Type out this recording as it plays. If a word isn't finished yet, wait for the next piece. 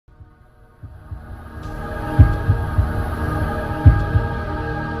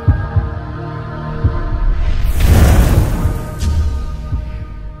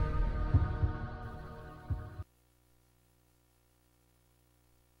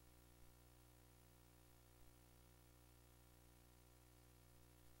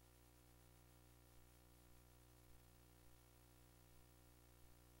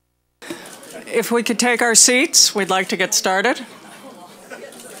If we could take our seats, we'd like to get started.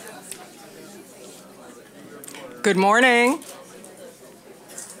 Good morning.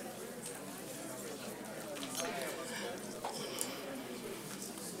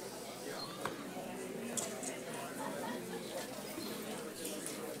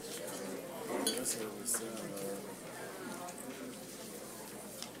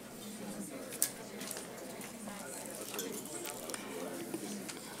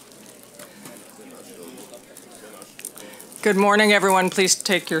 Good morning, everyone. Please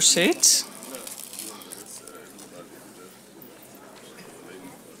take your seats.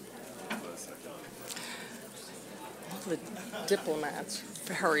 The diplomats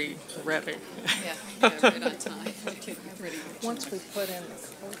very ready. Yeah, right on time. Ready. Once we put in the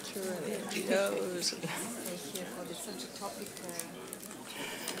culture and the NGOs. It's such a topic.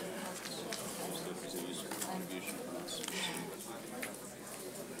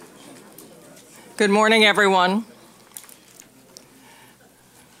 Good morning, everyone.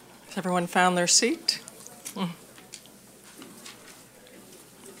 Has everyone found their seat?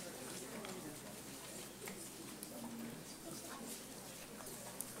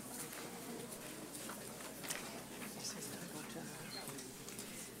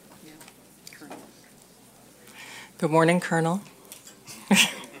 Good morning, Colonel.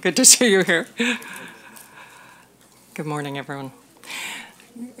 Good to see you here. Good morning, everyone.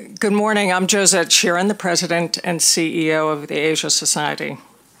 Good morning. I'm Josette Sheeran, the President and CEO of the Asia Society.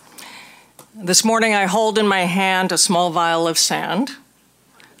 This morning, I hold in my hand a small vial of sand.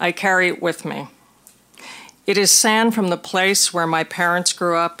 I carry it with me. It is sand from the place where my parents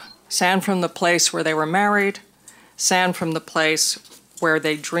grew up, sand from the place where they were married, sand from the place where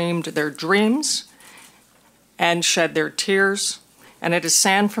they dreamed their dreams and shed their tears, and it is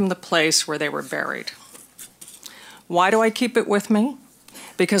sand from the place where they were buried. Why do I keep it with me?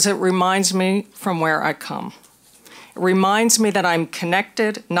 Because it reminds me from where I come. It reminds me that I'm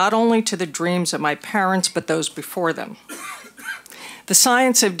connected not only to the dreams of my parents, but those before them. The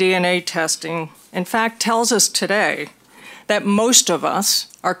science of DNA testing, in fact, tells us today that most of us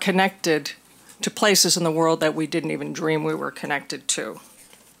are connected to places in the world that we didn't even dream we were connected to.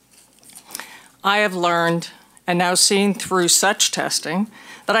 I have learned, and now seen through such testing,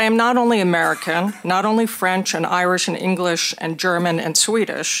 that I am not only American, not only French and Irish and English and German and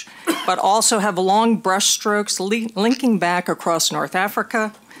Swedish, but also have long brushstrokes linking back across North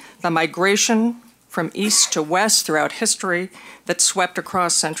Africa, the migration from east to west throughout history that swept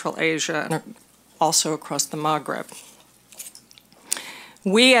across Central Asia and also across the Maghreb.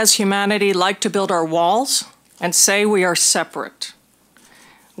 We as humanity like to build our walls and say we are separate.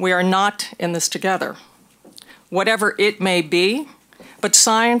 We are not in this together. Whatever it may be, but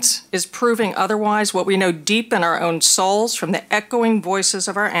science is proving otherwise. What we know deep in our own souls from the echoing voices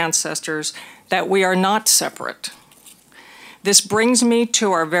of our ancestors, that we are not separate. This brings me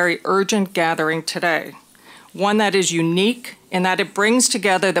to our very urgent gathering today, one that is unique in that it brings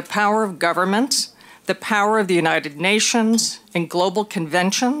together the power of governments, the power of the United Nations and global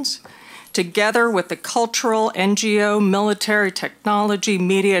conventions, together with the cultural, NGO, military, technology,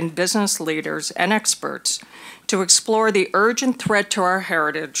 media, and business leaders and experts to explore the urgent threat to our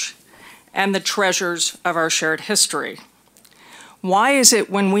heritage and the treasures of our shared history. Why is it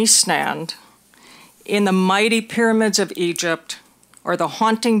when we stand in the mighty pyramids of Egypt or the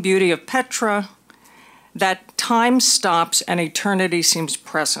haunting beauty of Petra that time stops and eternity seems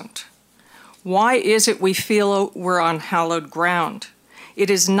present? Why is it we feel we're on hallowed ground? It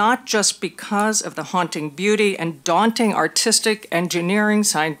is not just because of the haunting beauty and daunting artistic, engineering,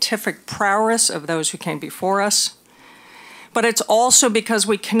 scientific prowess of those who came before us, but it's also because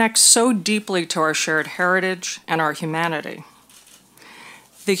we connect so deeply to our shared heritage and our humanity.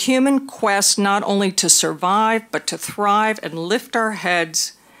 The human quest not only to survive, but to thrive and lift our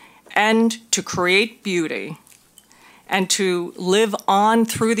heads and to create beauty and to live on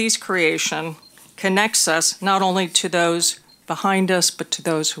through these creation connects us not only to those behind us, but to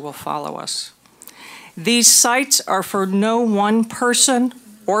those who will follow us. These sites are for no one person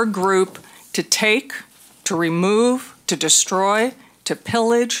or group to take, to remove, to destroy, to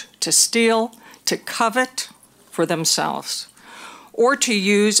pillage, to steal, to covet for themselves, or to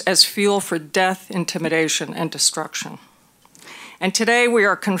use as fuel for death, intimidation, and destruction. And today we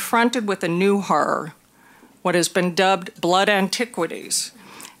are confronted with a new horror, what has been dubbed blood antiquities,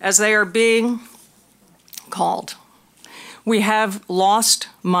 as they are being called. We have lost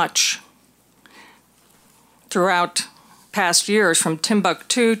much throughout past years, from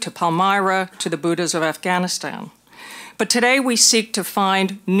Timbuktu to Palmyra to the Buddhas of Afghanistan. But today we seek to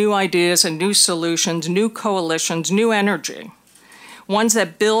find new ideas and new solutions, new coalitions, new energy. ones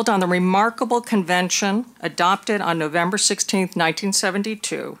that build on the remarkable convention adopted on November 16,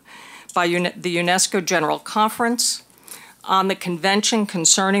 1972 by the UNESCO General Conference on the Convention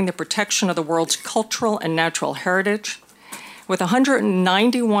Concerning the Protection of the World's Cultural and Natural Heritage. With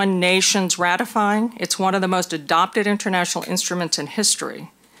 191 nations ratifying, it's one of the most adopted international instruments in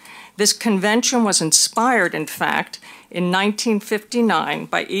history. This convention was inspired, in fact, in 1959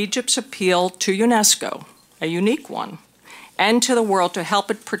 by Egypt's appeal to UNESCO, a unique one, and to the world to help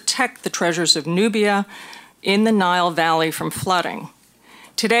it protect the treasures of Nubia in the Nile Valley from flooding.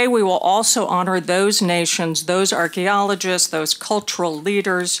 Today, we will also honor those nations, those archaeologists, those cultural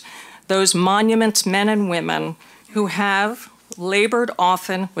leaders, those monuments men and women who have labored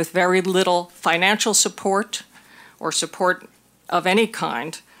often with very little financial support or support of any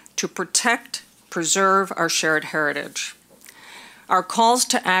kind to protect, preserve our shared heritage. Our calls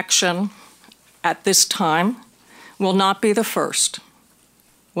to action at this time will not be the first,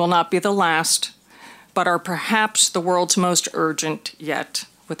 will not be the last, but are perhaps the world's most urgent yet,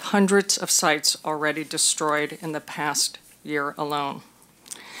 with hundreds of sites already destroyed in the past year alone.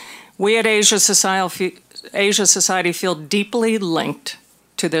 We at Asia Society feel deeply linked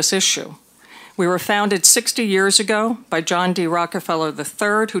to this issue. We were founded 60 years ago by John D. Rockefeller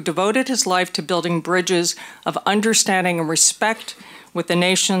III, who devoted his life to building bridges of understanding and respect with the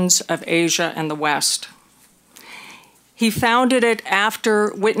nations of Asia and the West. He founded it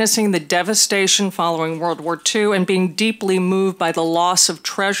after witnessing the devastation following World War II and being deeply moved by the loss of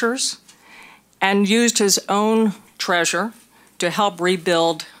treasures, and used his own treasure to help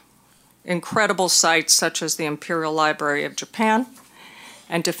rebuild incredible sites such as the Imperial Library of Japan,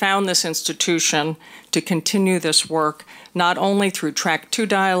 and to found this institution to continue this work not only through Track 2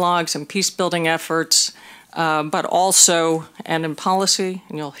 dialogues and peace-building efforts, but also, and in policy,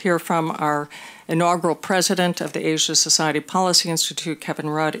 and you'll hear from our inaugural president of the Asia Society Policy Institute, Kevin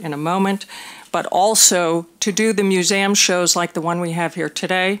Rudd, in a moment, but also to do the museum shows like the one we have here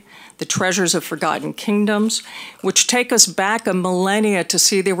today, the Treasures of Forgotten Kingdoms, which take us back a millennia to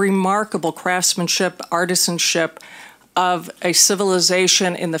see the remarkable craftsmanship, artisanship of a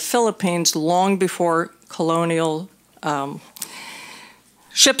civilization in the Philippines long before colonial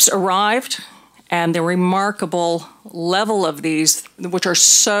ships arrived, and the remarkable level of these, which are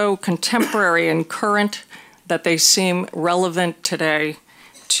so contemporary and current that they seem relevant today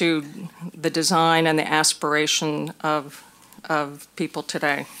to the design and the aspiration of people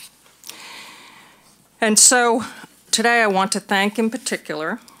today. And so today I want to thank in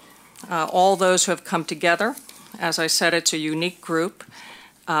particular all those who have come together. As I said, it's a unique group.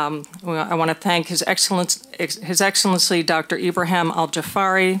 I want to thank His Excellency Dr. Ibrahim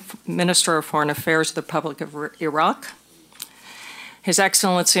Al-Jafari, Minister of Foreign Affairs of the Republic of Iraq, His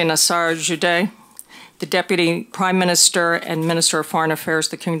Excellency Nasser Judeh, the Deputy Prime Minister and Minister of Foreign Affairs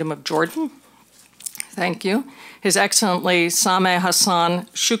of the Kingdom of Jordan. Thank you. His Excellency Sameh Hassan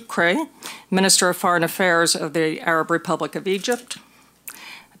Shukri, Minister of Foreign Affairs of the Arab Republic of Egypt.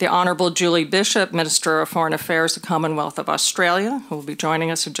 The Honorable Julie Bishop, Minister of Foreign Affairs of the Commonwealth of Australia, who will be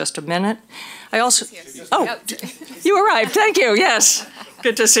joining us in just a minute. I also, oh, you arrived, thank you, yes.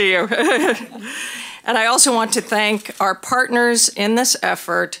 Good to see you. And I also want to thank our partners in this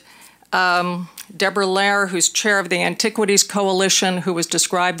effort, Deborah Lair, who's chair of the Antiquities Coalition, who was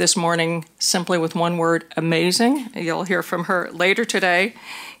described this morning simply with one word, amazing. You'll hear from her later today.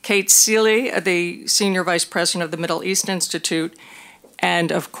 Kate Seeley, the Senior Vice President of the Middle East Institute,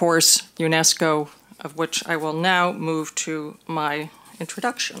 and of course, UNESCO, of which I will now move to my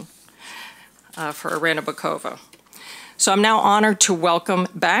introduction for Irena Bokova. So I'm now honored to welcome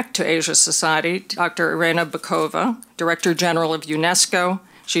back to Asia Society Dr. Irena Bokova, Director General of UNESCO.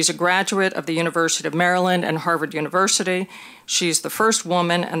 She's a graduate of the University of Maryland and Harvard University. She's the first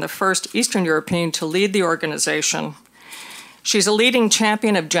woman and the first Eastern European to lead the organization. She's a leading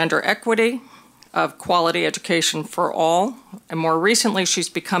champion of gender equity, of quality education for all, and more recently she's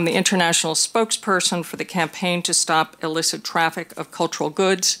become the international spokesperson for the campaign to stop illicit traffic of cultural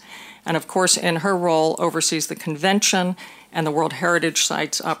goods, and of course in her role oversees the convention and the World Heritage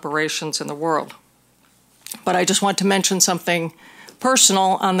Sites operations in the world. But I just want to mention something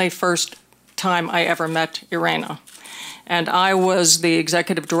personal on the first time I ever met Irena. And I was the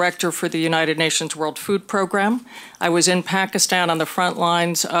executive director for the United Nations World Food Program. I was in Pakistan on the front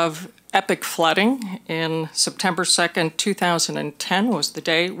lines of epic flooding in September 2nd, 2010 was the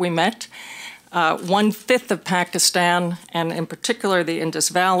day we met. 1/5 of Pakistan, and in particular the Indus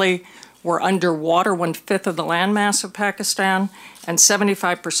Valley, were underwater, 1/5 of the landmass of Pakistan, and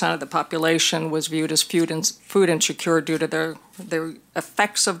 75% of the population was viewed as food insecure due to the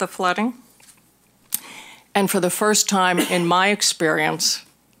effects of the flooding. And for the first time in my experience,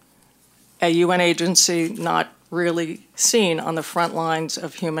 a UN agency not really seen on the front lines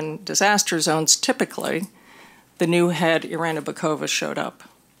of human disaster zones typically, the new head, Irina Bokova, showed up.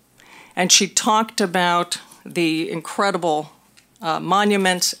 And she talked about the incredible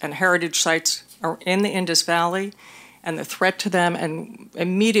monuments and heritage sites in the Indus Valley and the threat to them, and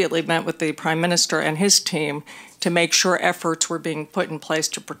immediately met with the Prime Minister and his team to make sure efforts were being put in place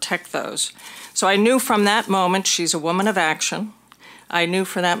to protect those. So I knew from that moment she's a woman of action. I knew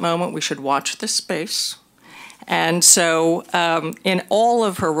for that moment we should watch this space. And so in all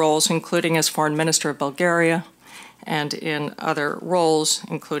of her roles, including as Foreign Minister of Bulgaria, and in other roles,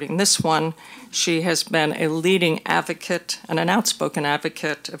 including this one, she has been a leading advocate and an outspoken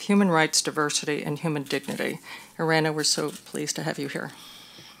advocate of human rights, diversity, and human dignity. Irina, we're so pleased to have you here.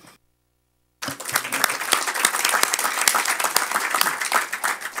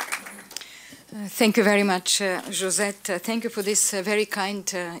 Thank you very much, Josette. Thank you for this very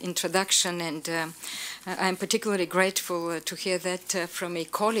kind introduction, and I'm particularly grateful to hear that from a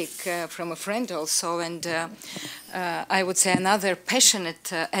colleague, from a friend also, and I would say another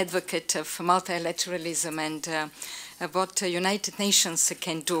passionate advocate of multilateralism and what United Nations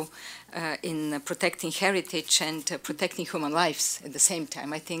can do in protecting heritage and protecting human lives at the same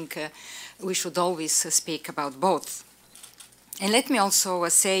time. I think we should always speak about both. And let me also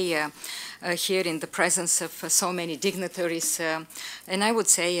say here in the presence of so many dignitaries, and I would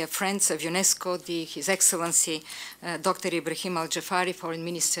say friends of UNESCO, His Excellency Dr. Ibrahim Al-Jafari, Foreign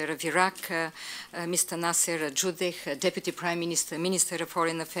Minister of Iraq, Mr. Nasser Judeh, Deputy Prime Minister, Minister of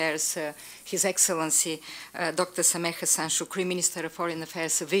Foreign Affairs, His Excellency Dr. Sameh Hassan Shukri, Minister of Foreign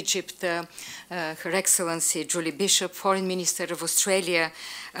Affairs of Egypt, Her Excellency Julie Bishop, Foreign Minister of Australia,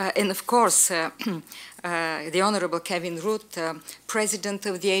 and of course the Honorable Kevin Root, President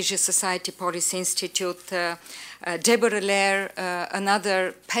of the Asia Society Policy Institute, Deborah Lair,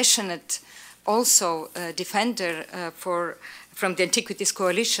 another passionate also defender from the Antiquities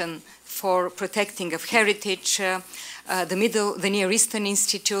Coalition for protecting of heritage, the Near Eastern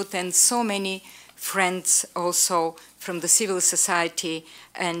Institute, and so many friends also from the civil society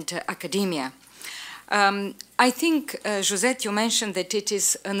and academia. I think, Josette, you mentioned that it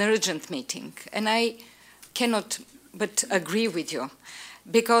is an urgent meeting, and I cannot but agree with you,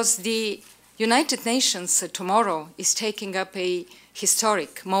 because the United Nations tomorrow is taking up a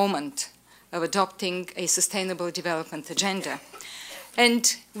historic moment of adopting a sustainable development agenda.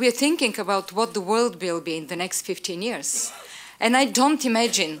 And we're thinking about what the world will be in the next 15 years. And I don't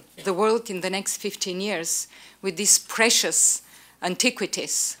imagine the world in the next 15 years with these precious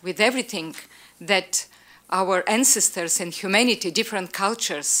antiquities, with everything that our ancestors and humanity, different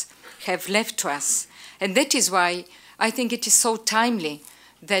cultures, have left to us. And that is why I think it is so timely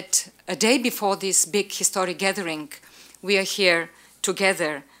that a day before this big historic gathering, we are here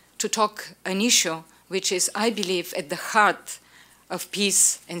together to talk an issue which is, I believe, at the heart of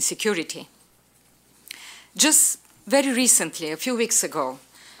peace and security. Just very recently, a few weeks ago,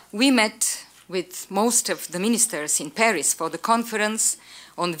 we met with most of the ministers in Paris for the conference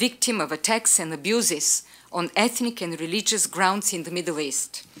on victims of attacks and abuses on ethnic and religious grounds in the Middle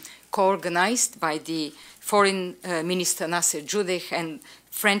East, co-organized by the Foreign Minister Nasser Judeh and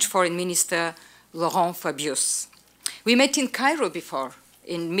French Foreign Minister Laurent Fabius. We met in Cairo before,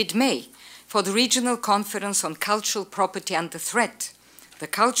 in mid-May, for the regional conference on cultural property under threat, the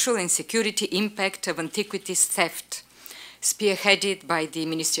cultural and security impact of antiquities theft, spearheaded by the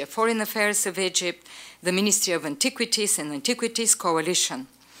Ministry of Foreign Affairs of Egypt, the Ministry of Antiquities and Antiquities Coalition.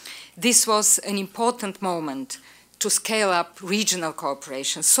 This was an important moment to scale up regional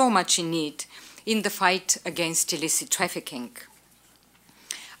cooperation, so much in need in the fight against illicit trafficking.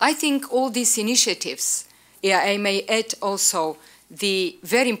 I think all these initiatives, I may add also the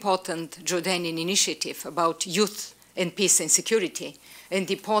very important Jordanian initiative about youth and peace and security, and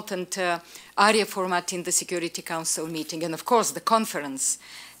the important area format in the Security Council meeting, and of course the conference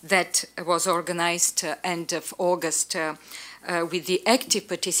that was organized end of August with the active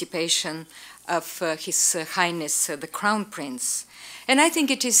participation of His Highness the Crown Prince. And I think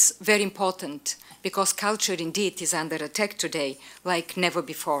it is very important because culture indeed is under attack today like never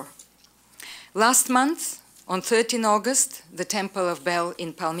before. Last month, on 13 August, the Temple of Bel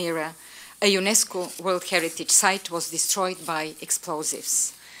in Palmyra, a UNESCO World Heritage Site, was destroyed by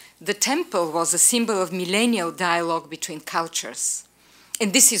explosives. The temple was a symbol of millennial dialogue between cultures.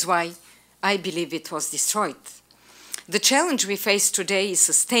 And this is why I believe it was destroyed. The challenge we face today is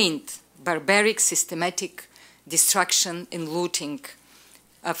sustained, barbaric, systematic destruction and looting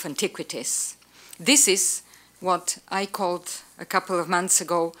of antiquities. This is what I called a couple of months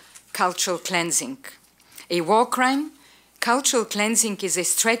ago cultural cleansing. a war crime, cultural cleansing is a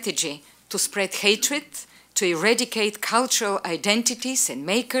strategy to spread hatred, to eradicate cultural identities and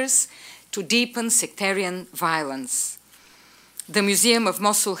makers, to deepen sectarian violence. The Museum of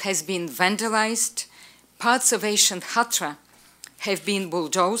Mosul has been vandalized, parts of ancient Hatra have been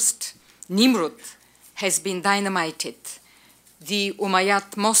bulldozed, Nimrud has been dynamited, the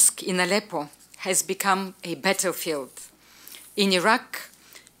Umayyad Mosque in Aleppo has become a battlefield. In Iraq,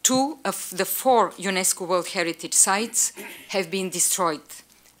 2 of the 4 UNESCO World Heritage Sites have been destroyed,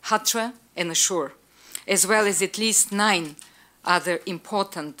 Hatra and Ashur, as well as at least 9 other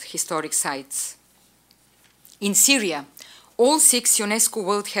important historic sites. In Syria, all 6 UNESCO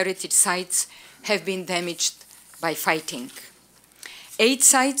World Heritage Sites have been damaged by fighting. 8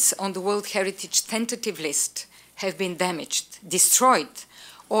 sites on the World Heritage tentative list have been damaged, destroyed,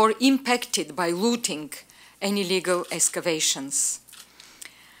 or impacted by looting and illegal excavations.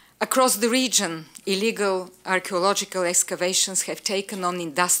 Across the region, illegal archaeological excavations have taken on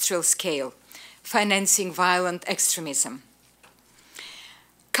industrial scale, financing violent extremism.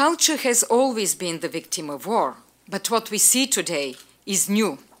 Culture has always been the victim of war, but what we see today is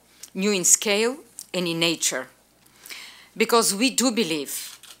new in scale and in nature. Because we do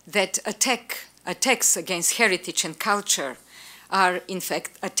believe that attacks against heritage and culture are in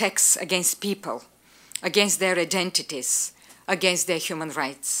fact attacks against people, against their identities, against their human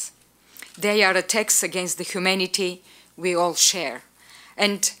rights. They are attacks against the humanity we all share.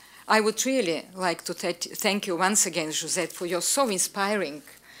 And I would really like to thank you once again, Josette, for your so inspiring,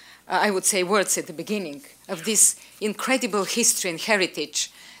 I would say, words at the beginning of this incredible history and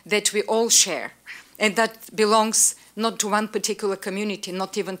heritage that we all share, and that belongs not to one particular community,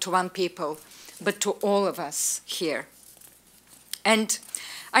 not even to one people, but to all of us here. And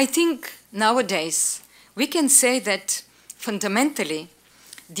I think nowadays we can say that fundamentally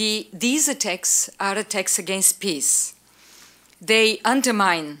these attacks are attacks against peace. They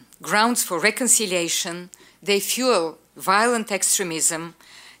undermine grounds for reconciliation, they fuel violent extremism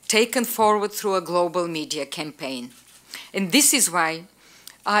taken forward through a global media campaign. And this is why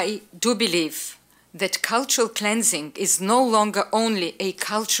I do believe that cultural cleansing is no longer only a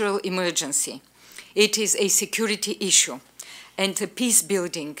cultural emergency. It is a security issue and a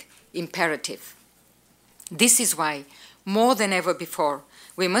peace-building imperative. This is why, more than ever before,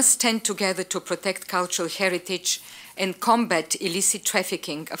 we must stand together to protect cultural heritage and combat illicit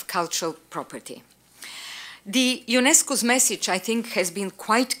trafficking of cultural property. The UNESCO's message, I think, has been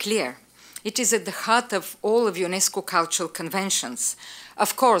quite clear. It is at the heart of all of UNESCO cultural conventions.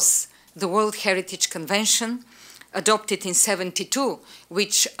 Of course, the World Heritage Convention, adopted in 1972,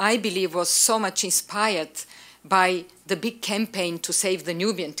 which I believe was so much inspired by the big campaign to save the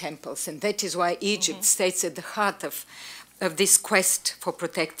Nubian temples, and that is why Egypt stays at the heart of this quest for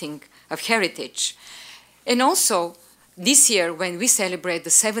protecting of heritage. And also, this year, when we celebrate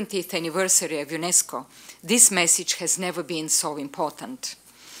the 70th anniversary of UNESCO, this message has never been so important.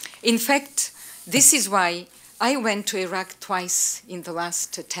 In fact, this is why I went to Iraq twice in the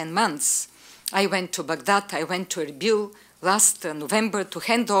last 10 months. I went to Baghdad, I went to Erbil last November to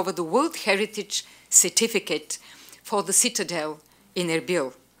hand over the World Heritage Certificate for the citadel in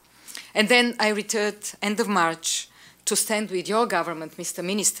Erbil. And then I returned end of March to stand with your government, Mr.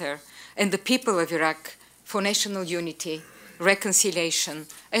 Minister, and the people of Iraq for national unity, reconciliation,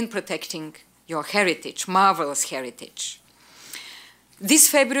 and protecting your heritage, marvelous heritage. This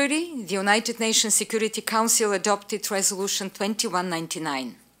February, the United Nations Security Council adopted Resolution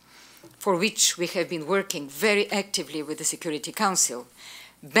 2199, for which we have been working very actively with the Security Council,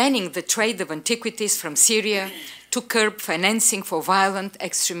 banning the trade of antiquities from Syria to curb financing for violent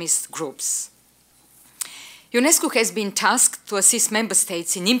extremist groups. UNESCO has been tasked to assist member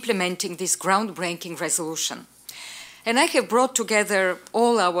states in implementing this groundbreaking resolution. And I have brought together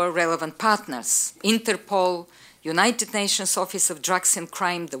all our relevant partners, Interpol, United Nations Office of Drugs and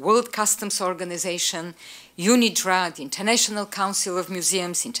Crime, the World Customs Organization, UNIDRA, the International Council of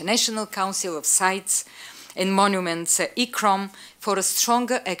Museums, International Council of Sites and Monuments, ICROM, for a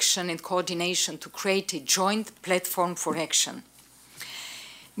stronger action and coordination to create a joint platform for action.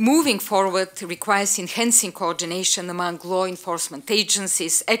 Moving forward requires enhancing coordination among law enforcement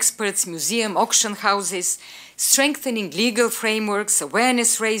agencies, experts, museum, auction houses, strengthening legal frameworks,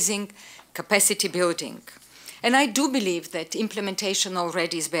 awareness raising, capacity building. And I do believe that implementation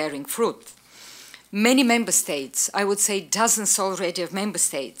already is bearing fruit. Many member states, I would say dozens already of member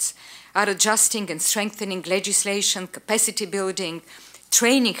states, are adjusting and strengthening legislation, capacity building,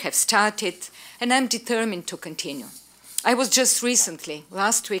 training have started, and I'm determined to continue. I was just recently,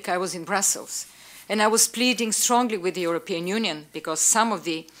 last week I was in Brussels, and I was pleading strongly with the European Union because some of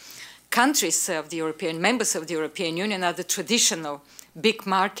the countries of the members of the European Union are the traditional big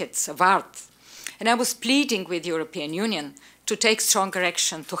markets of art. And I was pleading with the European Union to take stronger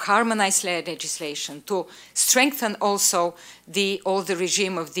action, to harmonize legislation, to strengthen also all the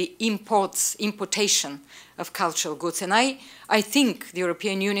regime of the importation of cultural goods. And I think the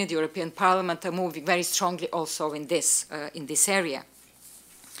European Union, the European Parliament are moving very strongly also in this area.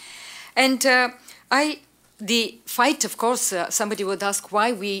 And the fight, of course, somebody would ask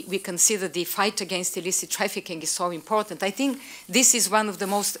why we consider the fight against illicit trafficking is so important. I think this is one of the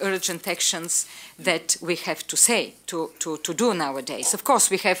most urgent actions that we have to do nowadays. Of course,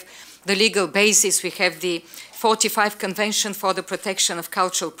 we have the legal basis. We have the 45 Convention for the Protection of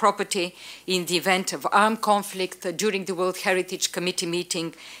Cultural Property in the event of armed conflict. During the World Heritage Committee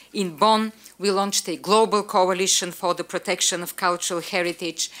meeting in Bonn, we launched a global coalition for the protection of cultural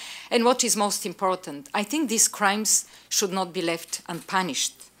heritage. And what is most important, I think these crimes should not be left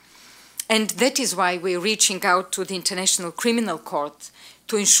unpunished. And that is why we're reaching out to the International Criminal Court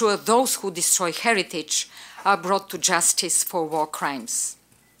to ensure those who destroy heritage are brought to justice for war crimes.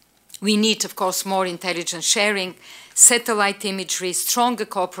 We need, of course, more intelligence sharing, satellite imagery, stronger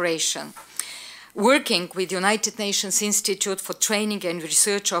cooperation. Working with the United Nations Institute for Training and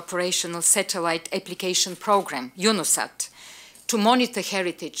Research Operational Satellite Application Program, UNOSAT, to monitor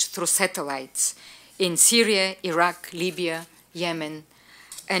heritage through satellites in Syria, Iraq, Libya, Yemen,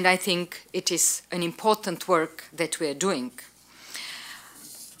 and I think it is an important work that we are doing.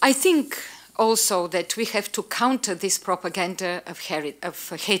 I think also that we have to counter this propaganda of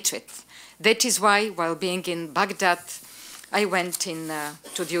hatred. That is why, while being in Baghdad, I went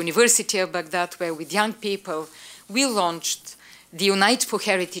to the University of Baghdad, where with young people, we launched the Unite for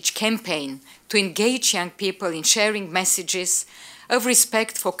Heritage campaign to engage young people in sharing messages of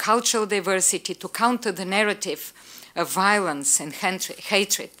respect for cultural diversity, to counter the narrative of violence and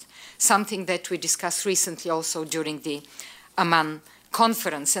hatred, something that we discussed recently also during the Amman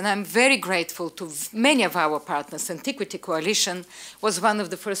conference. And I'm very grateful to many of our partners. Antiquities Coalition was one of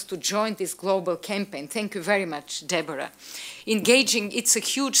the first to join this global campaign. Thank you very much, Deborah. Engaging, it's a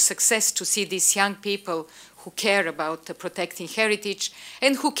huge success to see these young people who care about protecting heritage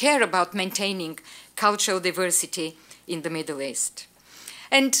and who care about maintaining cultural diversity in the Middle East.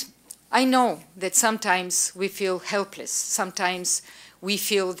 And I know that sometimes we feel helpless. Sometimes we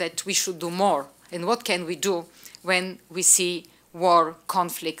feel that we should do more. And what can we do when we see war,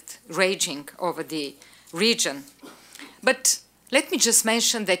 conflict raging over the region? But let me just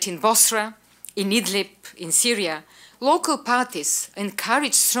mention that in Bosra, in Idlib, in Syria, local parties,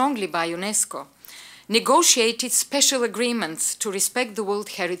 encouraged strongly by UNESCO, negotiated special agreements to respect the World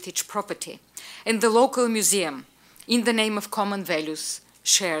Heritage property and the local museum in the name of common values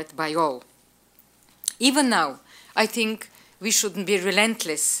shared by all. Even now, I think we shouldn't be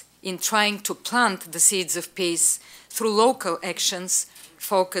relentless in trying to plant the seeds of peace through local actions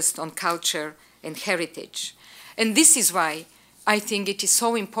focused on culture and heritage. And this is why I think it is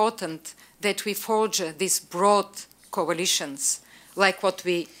so important that we forge these broad coalitions like what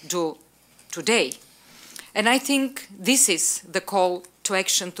we do today. And I think this is the call to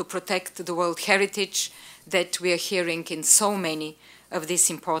action to protect the world heritage that we are hearing in so many of these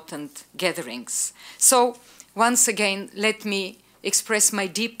important gatherings. So once again, let me express my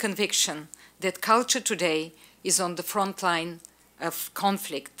deep conviction that culture today is on the front line of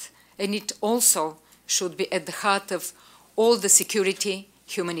conflict, and it also should be at the heart of all the security,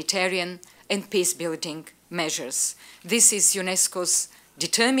 humanitarian, and peace-building measures. This is UNESCO's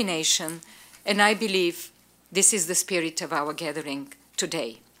determination, and I believe this is the spirit of our gathering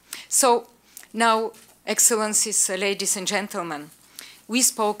today. So now, Excellencies, ladies and gentlemen, we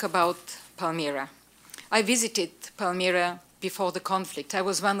spoke about Palmyra. I visited Palmyra before the conflict. I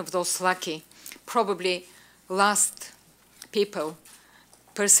was one of those lucky, probably last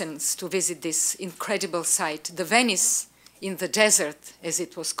persons to visit this incredible site, the Venice in the desert, as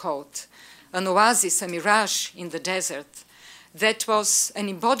it was called, an oasis, a mirage in the desert. That was an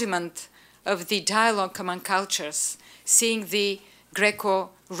embodiment of the dialogue among cultures, seeing the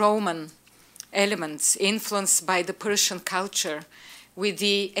Greco-Roman elements influenced by the Persian culture with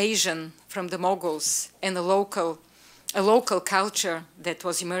the Asian from the Mughals and a local culture that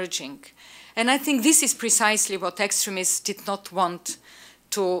was emerging. And I think this is precisely what extremists did not want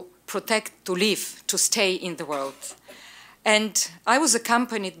to protect, to live, to stay in the world. And I was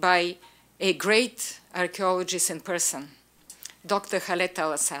accompanied by a great archaeologist in person, Dr. Khaled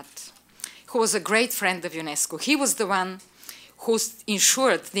Al-Assad, who was a great friend of UNESCO. He was the one who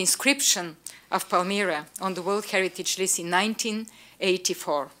ensured the inscription of Palmyra on the World Heritage List in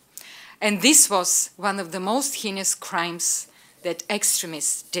 1984. And this was one of the most heinous crimes that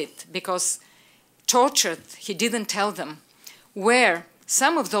extremists did, because tortured, he didn't tell them where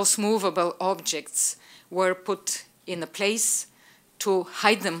some of those movable objects were put in a place to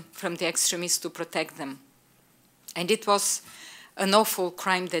hide them from the extremists, to protect them. And it was an awful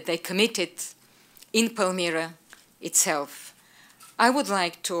crime that they committed in Palmyra itself. I would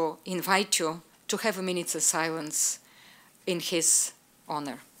like to invite you to have a minute of silence in his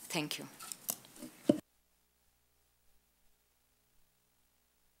honor. Thank you.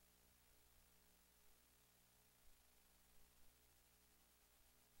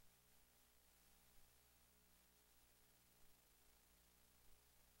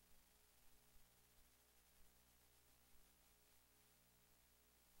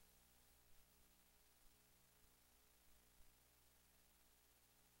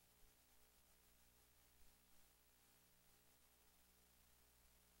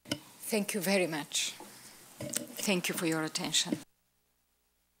 Thank you very much. Thank you for your attention.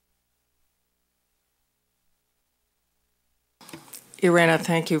 Irena,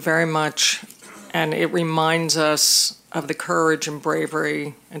 thank you very much. And it reminds us of the courage and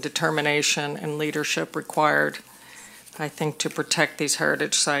bravery and determination and leadership required, I think, to protect these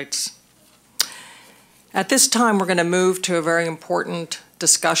heritage sites. At this time, we're going to move to a very important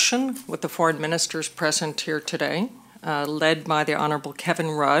discussion with the foreign ministers present here today. Led by the Honorable Kevin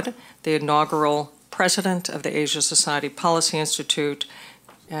Rudd, the inaugural president of the Asia Society Policy Institute,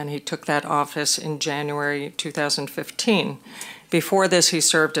 and he took that office in January 2015. Before this, he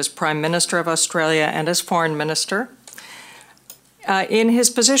served as Prime Minister of Australia and as Foreign Minister. In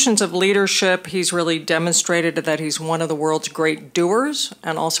his positions of leadership, he's really demonstrated that he's one of the world's great doers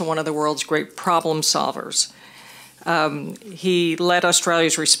and also one of the world's great problem solvers. He led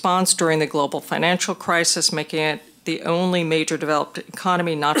Australia's response during the global financial crisis, making it the only major developed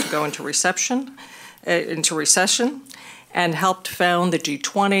economy not to go into recession, and helped found the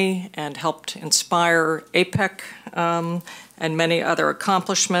G20 and helped inspire APEC and many other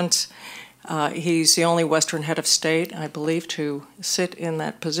accomplishments. He's the only Western head of state, I believe, to sit in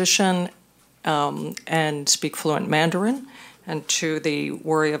that position and speak fluent Mandarin, and to the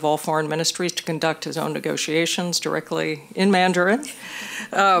worry of all foreign ministries to conduct his own negotiations directly in Mandarin.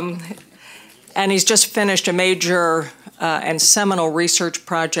 And he's just finished a major and seminal research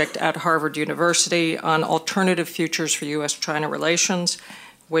project at Harvard University on alternative futures for U.S.-China relations,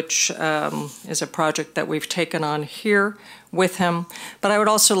 which is a project that we've taken on here with him. But I would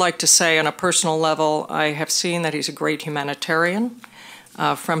also like to say, on a personal level, I have seen that he's a great humanitarian.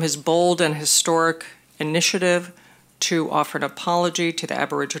 From his bold and historic initiative to offer an apology to the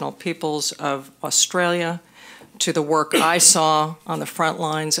Aboriginal peoples of Australia, to the work I saw on the front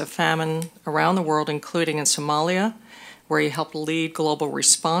lines of famine around the world, including in Somalia, where he helped lead global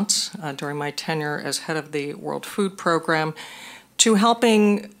response during my tenure as head of the World Food Program, to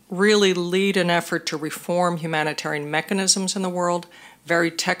helping really lead an effort to reform humanitarian mechanisms in the world,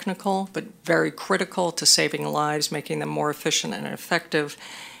 very technical, but very critical to saving lives, making them more efficient and effective,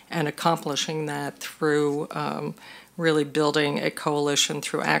 and accomplishing that through really building a coalition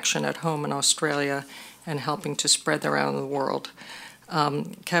through action at home in Australia and helping to spread around the world.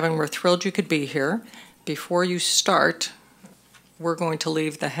 Kevin, we're thrilled you could be here. Before you start, we're going to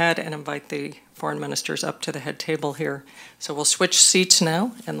leave the head and invite the foreign ministers up to the head table here. So we'll switch seats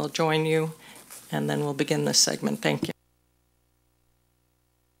now, and they'll join you, and then we'll begin this segment. Thank you.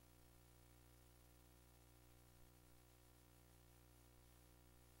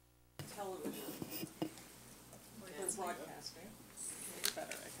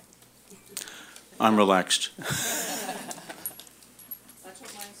 I'm relaxed.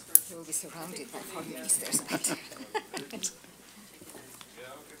 You will be surrounded by foreign ministers.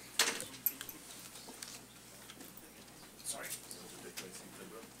 Sorry.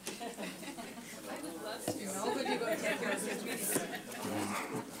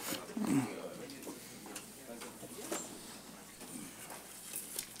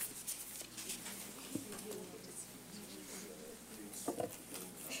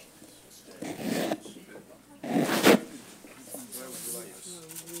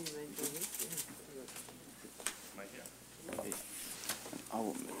 I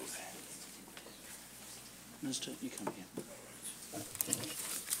will move. Minister, you come here.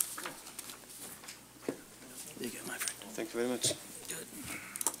 There you go, my friend. Thank you very much. Good.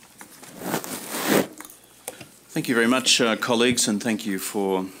 Thank you very much, colleagues, and thank you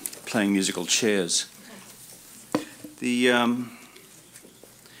for playing musical chairs.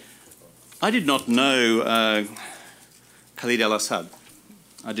 I did not know Khalid al-Assad.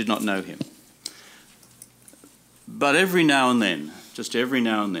 I did not know him. But every now and then, just every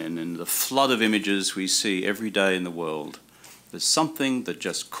now and then, in the flood of images we see every day in the world There's something that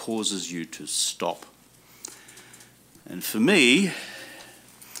just causes you to stop. And for me,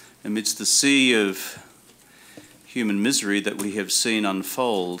 amidst the sea of human misery that we have seen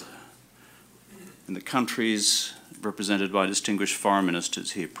unfold in the countries represented by distinguished foreign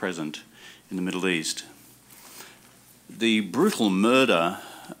ministers here present in the Middle East, the brutal murder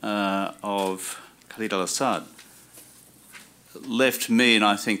of Khalid al-Assad left me, and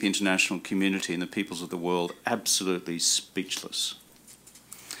I think the international community and the peoples of the world, absolutely speechless.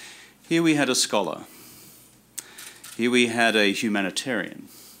 Here we had a scholar. Here we had a humanitarian.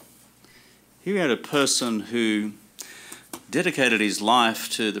 Here we had a person who dedicated his life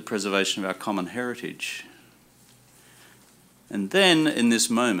to the preservation of our common heritage. And then, in this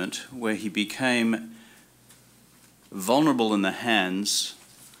moment where he became vulnerable in the hands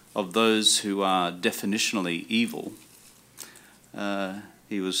of those who are definitionally evil,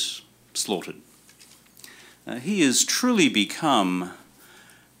 he was slaughtered. He has truly become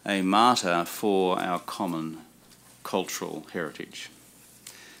a martyr for our common cultural heritage.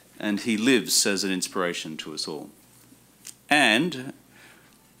 And he lives as an inspiration to us all. And,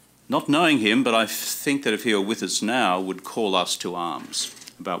 not knowing him, but I think that if he were with us now, would call us to arms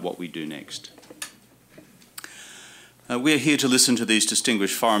about what we do next. We are here to listen to these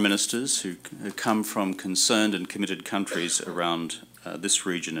distinguished foreign ministers who come from concerned and committed countries around this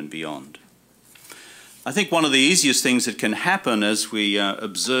region and beyond. I think one of the easiest things that can happen as we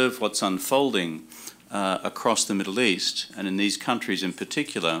observe what's unfolding across the Middle East, and in these countries in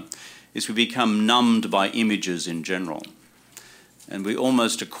particular, is we become numbed by images in general. And we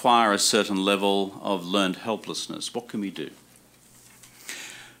almost acquire a certain level of learned helplessness. What can we do?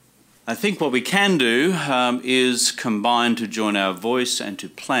 I think what we can do is combine to join our voice and to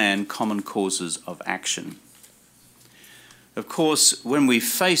plan common causes of action. Of course, when we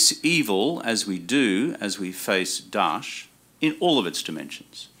face evil, as we do, as we face Daesh, in all of its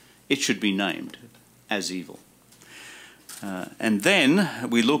dimensions, it should be named as evil. And then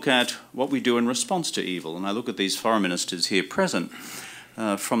we look at what we do in response to evil. And I look at these foreign ministers here present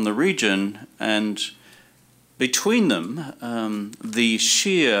from the region, and between them, the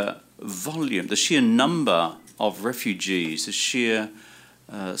sheer volume, the sheer number of refugees, the sheer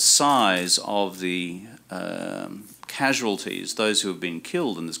size of the casualties, those who have been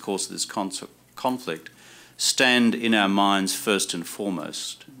killed in the course of this conflict, stand in our minds first and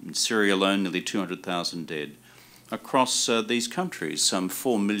foremost. In Syria alone, nearly 200,000 dead. Across these countries, some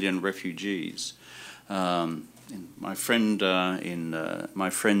 4 million refugees. My friends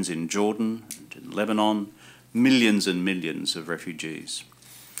in Jordan, and in Lebanon, millions and millions of refugees.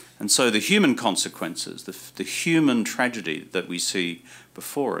 And so the human consequences, the human tragedy that we see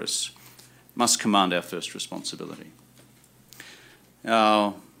before us, must command our first responsibility.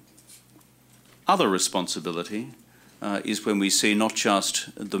 Our other responsibility is when we see not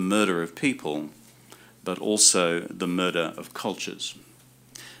just the murder of people, but also the murder of cultures.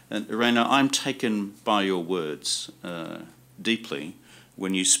 And Irena, I'm taken by your words deeply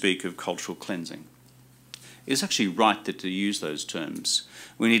when you speak of cultural cleansing. It's actually right that to use those terms.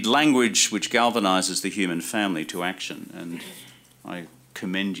 We need language which galvanizes the human family to action, and I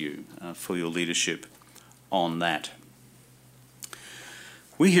commend you for your leadership on that.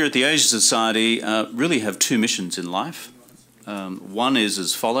 We here at the Asia Society really have two missions in life. One is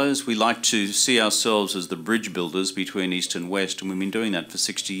as follows. We like to see ourselves as the bridge builders between East and West, and we've been doing that for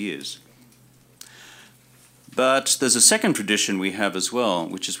 60 years. But there's a second tradition we have as well,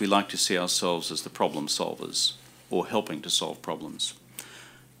 which is we like to see ourselves as the problem solvers, or helping to solve problems.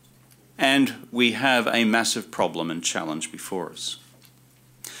 And we have a massive problem and challenge before us.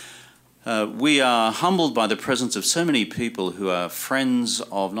 We are humbled by the presence of so many people who are friends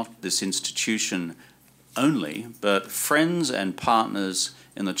of not this institution only, but friends and partners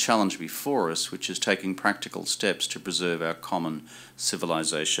in the challenge before us, which is taking practical steps to preserve our common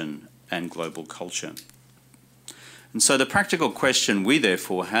civilization and global culture. And so the practical question we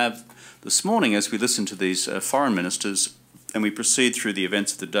therefore have this morning as we listen to these foreign ministers and we proceed through the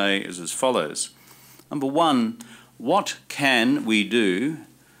events of the day is as follows. Number one, what can we do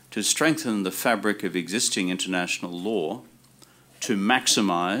to strengthen the fabric of existing international law to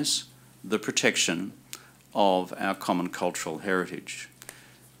maximise the protection of our common cultural heritage?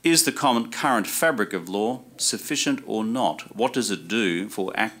 Is the current fabric of law sufficient or not? What does it do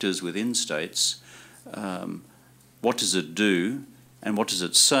for actors within states? What does it do and what does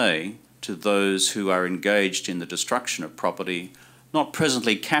it say to those who are engaged in the destruction of property, not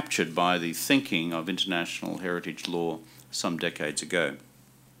presently captured by the thinking of international heritage law some decades ago?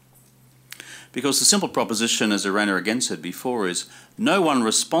 Because the simple proposition, as Irena again said before, is no one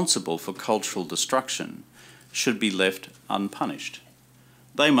responsible for cultural destruction should be left unpunished.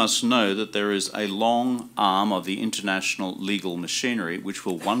 They must know that there is a long arm of the international legal machinery which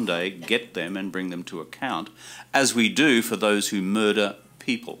will one day get them and bring them to account, as we do for those who murder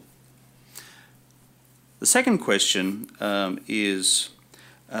people. The second question is,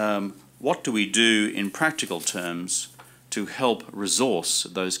 what do we do in practical terms to help resource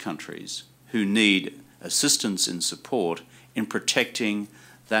those countries who need assistance and support in protecting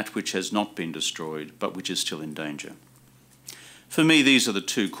that which has not been destroyed but which is still in danger? For me, these are the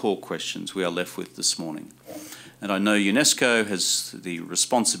two core questions we are left with this morning. And I know UNESCO has the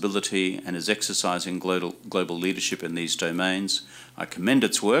responsibility and is exercising global leadership in these domains. I commend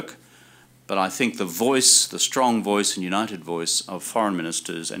its work, but I think the voice, the strong voice and united voice of foreign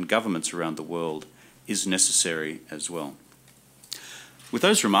ministers and governments around the world is necessary as well. With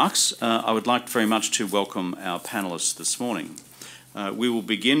those remarks, I would like very much to welcome our panellists this morning. We will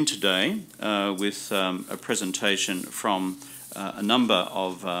begin today with a presentation from a number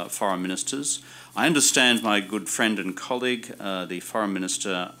of foreign ministers. I understand my good friend and colleague, the Foreign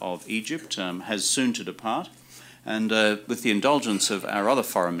Minister of Egypt, has soon to depart, and with the indulgence of our other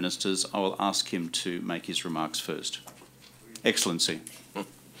foreign ministers, I will ask him to make his remarks first. Excellency.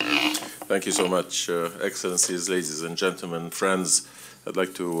 Thank you so much, Excellencies, ladies and gentlemen, friends. I'd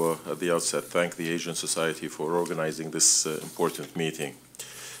like to, at the outset, thank the Asian Society for organizing this important meeting.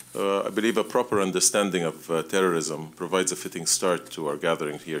 I believe a proper understanding of terrorism provides a fitting start to our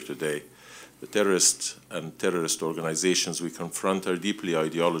gathering here today. The terrorists and terrorist organizations we confront are deeply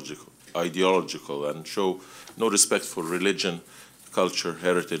ideological and show no respect for religion, culture,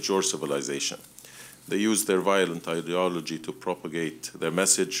 heritage, or civilization. They use their violent ideology to propagate their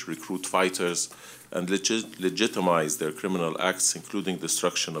message, recruit fighters, and legitimize their criminal acts, including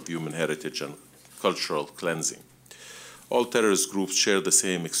destruction of human heritage and cultural cleansing. All terrorist groups share the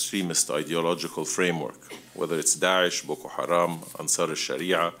same extremist ideological framework, whether it's Daesh, Boko Haram, Ansar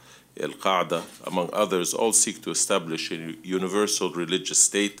al-Sharia, Al-Qaeda, among others, all seek to establish a universal religious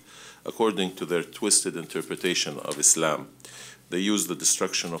state according to their twisted interpretation of Islam. They use the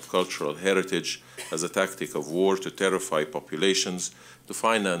destruction of cultural heritage as a tactic of war to terrify populations, to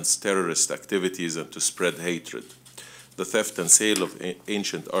finance terrorist activities, and to spread hatred. The theft and sale of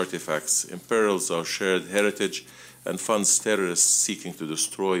ancient artifacts imperils our shared heritage and funds terrorists seeking to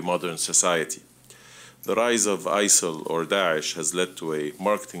destroy modern society. The rise of ISIL or Daesh has led to a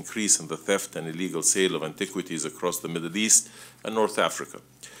marked increase in the theft and illegal sale of antiquities across the Middle East and North Africa.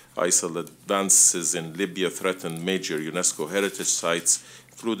 ISIL advances in Libya threaten major UNESCO heritage sites,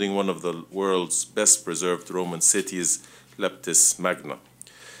 including one of the world's best preserved Roman cities, Leptis Magna.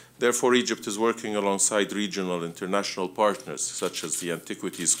 Therefore, Egypt is working alongside regional international partners, such as the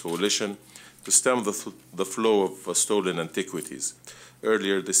Antiquities Coalition, to stem the flow of stolen antiquities.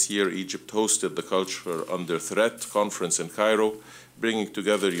 Earlier this year, Egypt hosted the Culture Under Threat conference in Cairo, bringing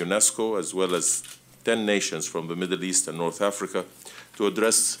together UNESCO as well as 10 nations from the Middle East and North Africa to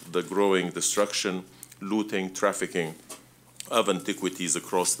address the growing destruction, looting, trafficking of antiquities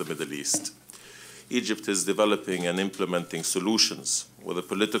across the Middle East. Egypt is developing and implementing solutions, whether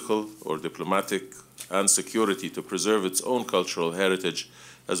political or diplomatic, and security to preserve its own cultural heritage,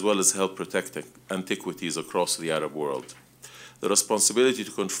 as well as help protect antiquities across the Arab world. The responsibility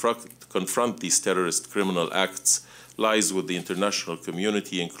to confront these terrorist criminal acts lies with the international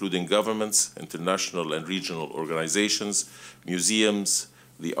community, including governments, international and regional organizations, museums,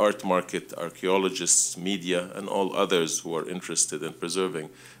 the art market, archaeologists, media, and all others who are interested in preserving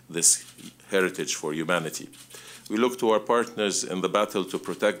this heritage for humanity. We look to our partners in the battle to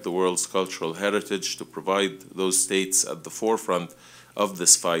protect the world's cultural heritage, to provide those states at the forefront of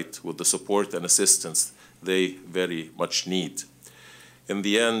this fight with the support and assistance they very much need. In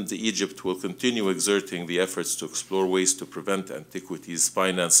the end, Egypt will continue exerting the efforts to explore ways to prevent antiquities,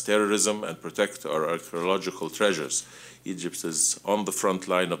 finance terrorism, and protect our archaeological treasures. Egypt is on the front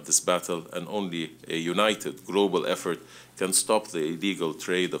line of this battle, and only a united global effort can stop the illegal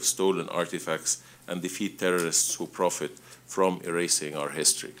trade of stolen artifacts and defeat terrorists who profit from erasing our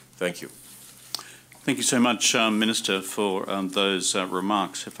history. Thank you. Thank you so much, Minister, for those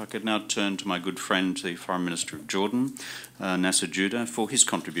remarks. If I could now turn to my good friend, the Foreign Minister of Jordan, Nasser Judah, for his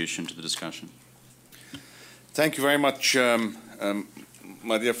contribution to the discussion. Thank you very much,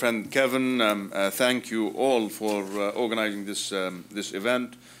 my dear friend Kevin. Thank you all for organizing this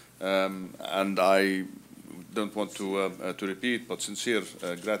event. And I don't want to repeat, but sincere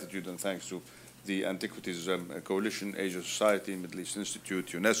gratitude and thanks to the Antiquities Coalition, Asia Society, Middle East Institute,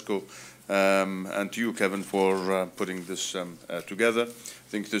 UNESCO, and to you, Kevin, for putting this together. I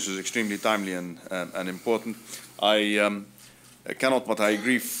think this is extremely timely and important. I cannot but I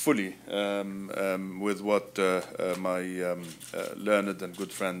agree fully with what my learned and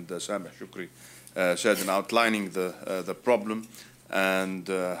good friend Sameh Shukri said in outlining the problem and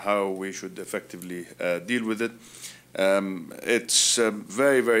how we should effectively deal with it. It's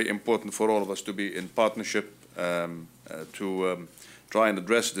very, very important for all of us to be in partnership to try and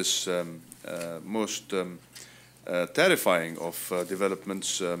address this most terrifying of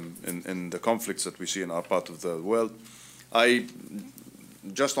developments in the conflicts that we see in our part of the world.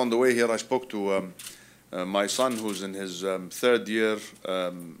 Just on the way here, I spoke to my son, who's in his third year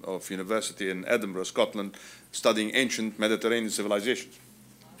of university in Edinburgh, Scotland, studying ancient Mediterranean civilizations.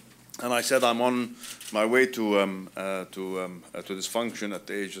 And I said, I'm on my way to this function at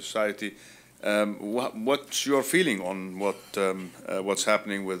the Asia Society. What's your feeling on what's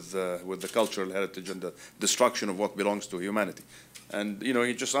happening with the cultural heritage and the destruction of what belongs to humanity? And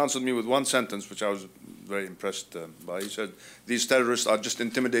he just answered me with one sentence, which I was very impressed by. He said, "These terrorists are just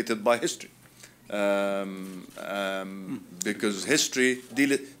intimidated by history, because history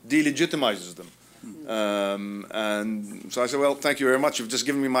delegitimizes them." And so I said, "Well, thank you very much. You've just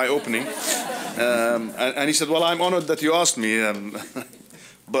given me my opening." And he said, "Well, I'm honored that you asked me."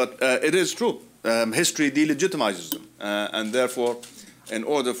 But it is true. History delegitimizes them. And therefore, in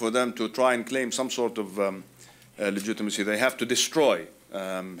order for them to try and claim some sort of legitimacy, they have to destroy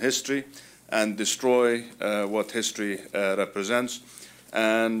history and destroy what history represents.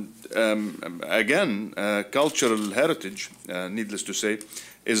 And again, cultural heritage, needless to say,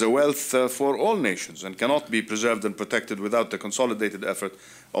 is a wealth for all nations and cannot be preserved and protected without the consolidated effort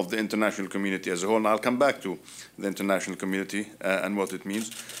of the international community as a whole. And I'll come back to the international community and what it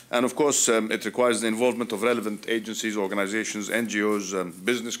means. And of course, it requires the involvement of relevant agencies, organizations, NGOs,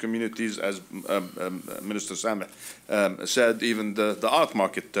 business communities, as Minister Sameh said. Even the art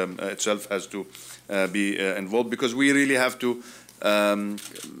market itself has to be involved, because we really have to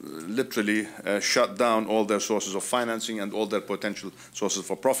literally shut down all their sources of financing and all their potential sources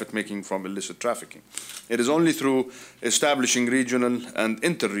for profit-making from illicit trafficking. It is only through establishing regional and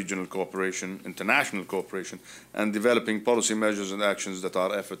inter-regional cooperation, international cooperation, and developing policy measures and actions that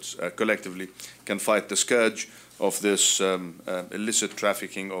our efforts collectively can fight the scourge of this illicit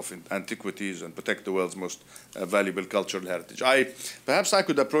trafficking of antiquities and protect the world's most valuable cultural heritage. Perhaps I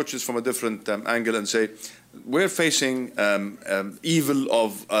could approach this from a different angle and say, we're facing evil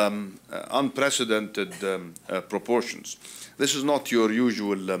of unprecedented proportions. This is not your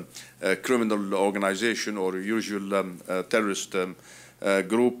usual criminal organization or usual terrorist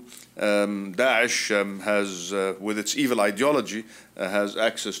group. Daesh has, with its evil ideology, has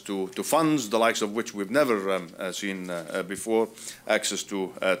access to funds, the likes of which we've never seen before, access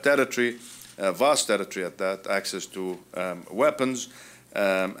to territory, vast territory at that, access to weapons,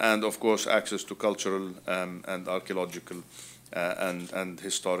 and of course access to cultural and archaeological and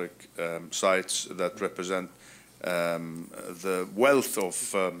historic sites that represent the wealth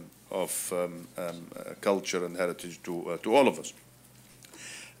of culture and heritage to all of us.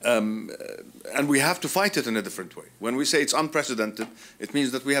 And we have to fight it in a different way. When we say it's unprecedented, it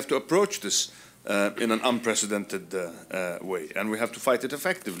means that we have to approach this in an unprecedented way, and we have to fight it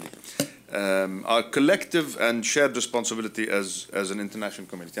effectively. Our collective and shared responsibility as an international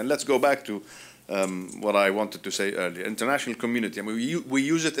community. And let's go back to what I wanted to say earlier. International community, I mean, we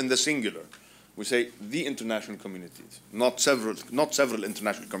use it in the singular. We say the international communities, not several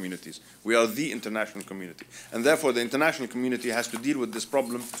international communities. We are the international community. And therefore, the international community has to deal with this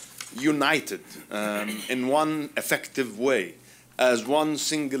problem united in one effective way, as one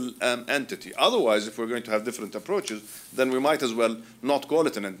single entity. Otherwise, if we're going to have different approaches, then we might as well not call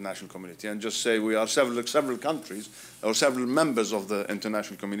it an international community and just say we are several countries or several members of the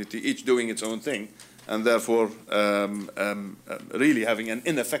international community, each doing its own thing, and therefore really having an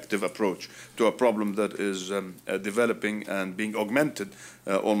ineffective approach to a problem that is developing and being augmented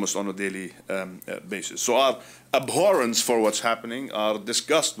almost on a daily basis. So our abhorrence for what's happening, our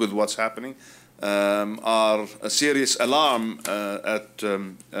disgust with what's happening, our serious alarm at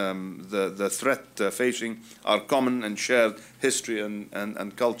the threat facing our common and shared history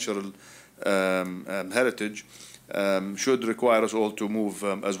and cultural heritage should require us all to move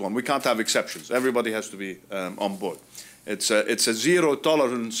as one. We can't have exceptions. Everybody has to be on board. It's a zero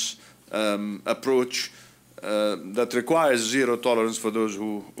tolerance approach that requires zero tolerance for those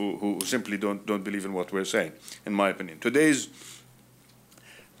who simply don't believe in what we're saying, in my opinion. Today's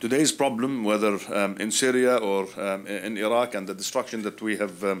problem, whether in Syria or in Iraq, and the destruction that we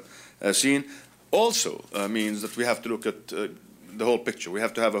have seen, also means that we have to look at the whole picture. We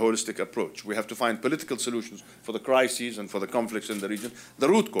have to have a holistic approach. We have to find political solutions for the crises and for the conflicts in the region. The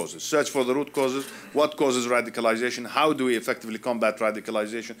root causes, search for the root causes. What causes radicalization? How do we effectively combat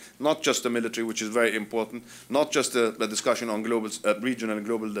radicalization? Not just the military, which is very important, not just the discussion on global, regional and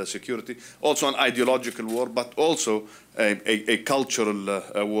global security, also an ideological war, but also a cultural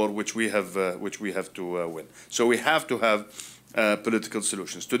war which we have to win. So we have to have political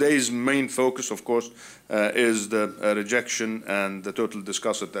solutions. Today's main focus, of course, is the rejection and the total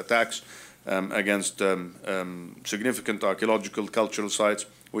discussed attacks against significant archaeological cultural sites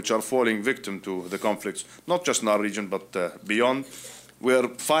which are falling victim to the conflicts, not just in our region, but beyond. We're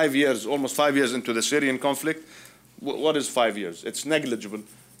 5 years, almost 5 years into the Syrian conflict. What is 5 years? It's negligible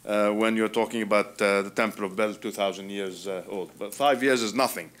when you're talking about the Temple of Bel, 2,000 years old. But 5 years is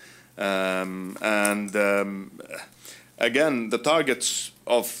nothing. Again, the targets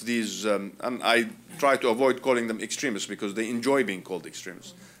of these, and I try to avoid calling them extremists because they enjoy being called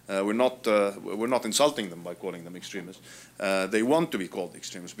extremists. We're not insulting them by calling them extremists. They want to be called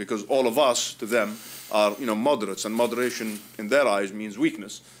extremists because all of us, to them, are moderates, and moderation in their eyes means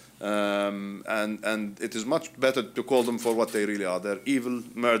weakness. And it is much better to call them for what they really are. They're evil,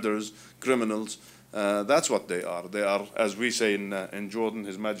 murderers, criminals. That's what they are. They are, as we say in Jordan,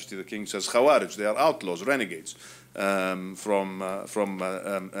 His Majesty the King says, Khawarij. They are outlaws, renegades from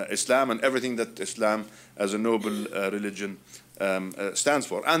Islam and everything that Islam as a noble religion stands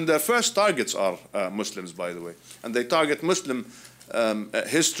for. And their first targets are Muslims, by the way. And they target Muslim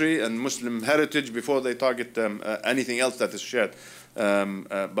history and Muslim heritage before they target anything else that is shared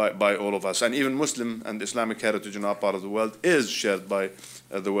by all of us. And even Muslim and Islamic heritage in our part of the world is shared by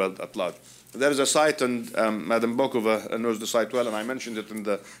the world at large. There is a site, and Madam Bokova knows the site well, and I mentioned it in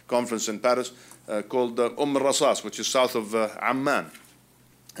the conference in Paris, called al-Rasas, which is south of Amman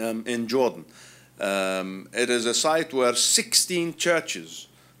in Jordan. It is a site where 16 churches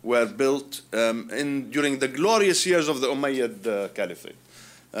were built during the glorious years of the Umayyad Caliphate.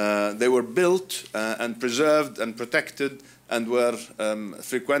 They were built and preserved and protected and were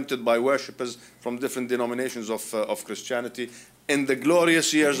frequented by worshippers from different denominations of Christianity in the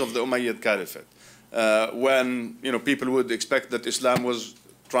glorious years of the Umayyad Caliphate, when people would expect that Islam was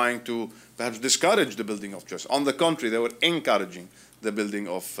trying to perhaps discourage the building of churches. On the contrary, they were encouraging the building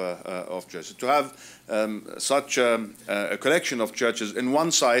of churches. To have such a collection of churches in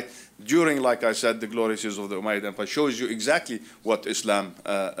one site during, like I said, the glorious years of the Umayyad Empire shows you exactly what Islam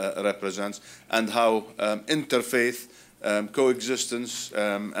represents and how interfaith coexistence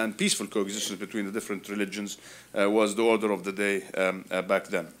and peaceful coexistence between the different religions was the order of the day back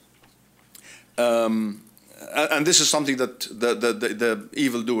then. And this is something that the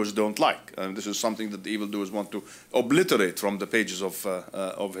evildoers don't like. This is something that the evildoers want to obliterate from the pages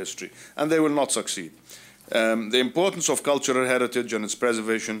of history, and they will not succeed. The importance of cultural heritage and its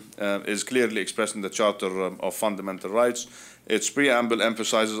preservation is clearly expressed in the Charter of Fundamental Rights. Its preamble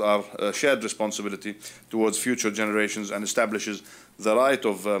emphasizes our shared responsibility towards future generations and establishes the right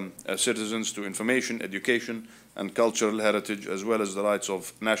of citizens to information, education, and cultural heritage, as well as the rights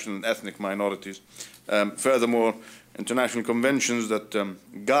of national and ethnic minorities. Furthermore, international conventions that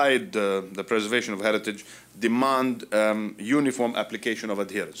guide the preservation of heritage demand uniform application of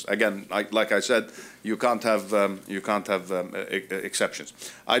adherence. Again, like I said, you can't have exceptions.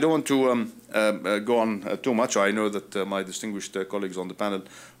 I don't want to go on too much. I know that my distinguished colleagues on the panel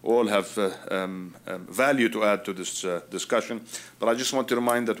all have value to add to this discussion, but I just want to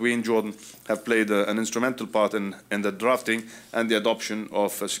remind that we in Jordan have played an instrumental part in the drafting and the adoption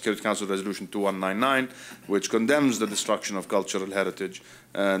of Security Council Resolution 2199, which condemns the destruction of cultural heritage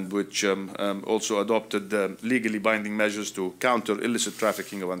and which also adopted legally binding measures to counter illicit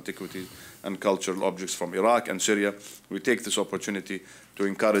trafficking of antiquities and cultural objects from Iraq and Syria. We take this opportunity to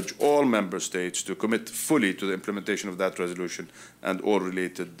encourage all member states to commit fully to the implementation of that resolution and all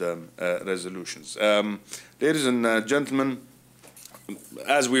related resolutions. Ladies and gentlemen,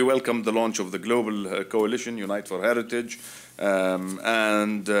 as we welcome the launch of the global coalition, Unite for Heritage,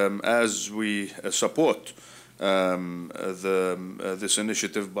 and as we support this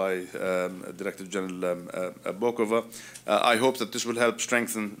initiative by Director General Bokova, I hope that this will help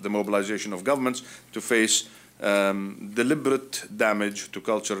strengthen the mobilization of governments to face deliberate damage to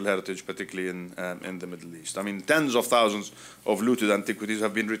cultural heritage, particularly in the Middle East. I mean, tens of thousands of looted antiquities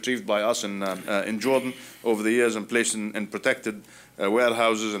have been retrieved by us in Jordan over the years and placed in protected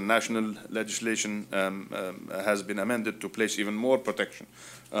warehouses, and national legislation has been amended to place even more protection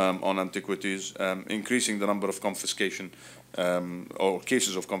on antiquities, increasing the number of confiscation or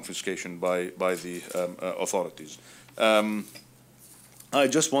cases of confiscation by the authorities. I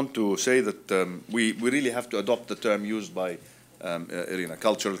just want to say that we really have to adopt the term used by arena,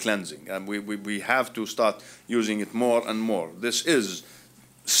 cultural cleansing. And we have to start using it more and more. This is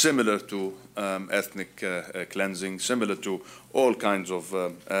similar to ethnic cleansing, similar to all kinds of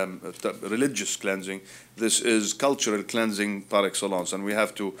religious cleansing. This is cultural cleansing par excellence, and we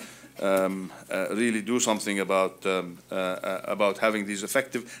have to really do something about having these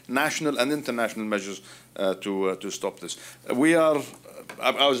effective national and international measures to stop this.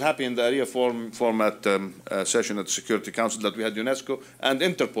 I was happy in the area format session at the Security Council that we had UNESCO and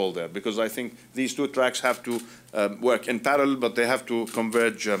Interpol there, because I think these two tracks have to work in parallel, but they have to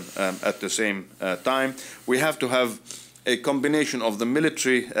converge at the same time. We have to have a combination of the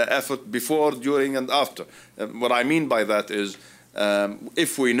military effort before, during, and after. What I mean by that is,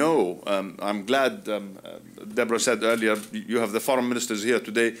 if we know, I'm glad Deborah said earlier, you have the foreign ministers here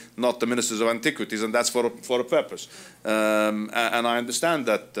today, not the ministers of antiquities, and that's for a purpose. And I understand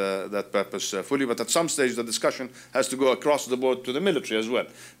that purpose fully, but at some stage the discussion has to go across the board to the military as well.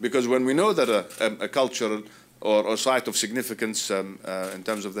 Because when we know that a cultural or site of significance in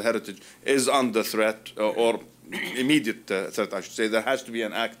terms of the heritage is under threat, or immediate threat, I should say, there has to be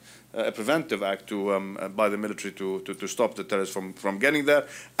an act, a preventive act by the military to stop the terrorists from getting there.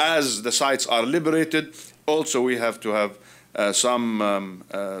 As the sites are liberated, also we have to have some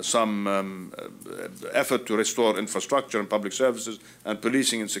effort to restore infrastructure and public services and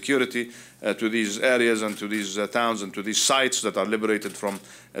policing and security to these areas and to these towns and to these sites that are liberated from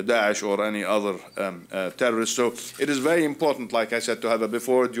Daesh or any other terrorists. So it is very important, like I said, to have a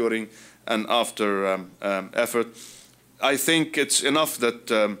before, during, and after effort. I think it's enough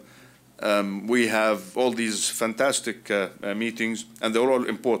that we have all these fantastic meetings, and they're all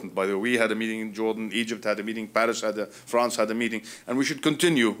important, by the way. We had a meeting in Jordan, Egypt had a meeting, France had a meeting, and we should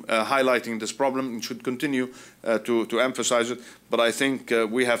continue highlighting this problem and should continue to emphasize it. But I think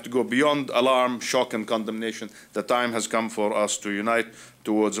we have to go beyond alarm, shock, and condemnation. The time has come for us to unite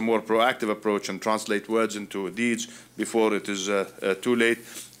towards a more proactive approach and translate words into deeds before it is too late.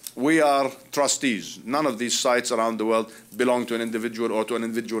 We are trustees. None of these sites around the world belong to an individual or to an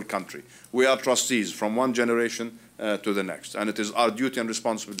individual country. We are trustees from one generation to the next. And it is our duty and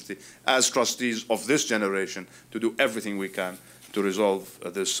responsibility as trustees of this generation to do everything we can to resolve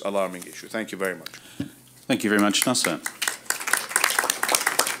this alarming issue. Thank you very much. Thank you very much, Nasser.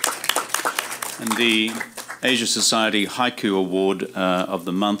 And the Asia Society Haiku Award of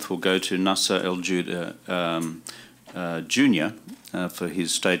the month will go to Nasser El-Juda Jr. For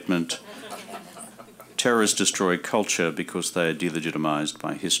his statement, "Terrorists destroy culture because they are delegitimized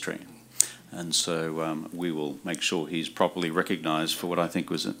by history." And so we will make sure he's properly recognised for what I think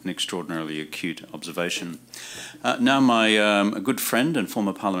was an extraordinarily acute observation. Now my good friend and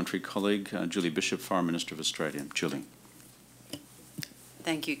former parliamentary colleague, Julie Bishop, Foreign Minister of Australia. Julie.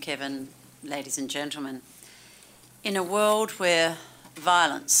 Thank you, Kevin. Ladies and gentlemen, in a world where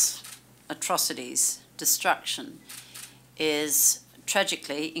violence, atrocities, destruction is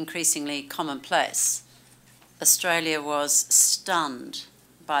tragically increasingly commonplace, Australia was stunned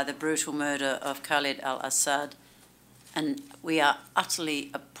by the brutal murder of Khalid al-Assad, and we are utterly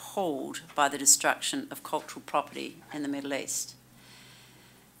appalled by the destruction of cultural property in the Middle East.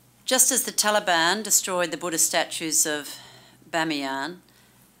 Just as the Taliban destroyed the Buddha statues of Bamiyan,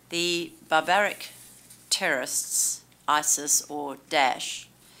 the barbaric terrorists, ISIS or Daesh,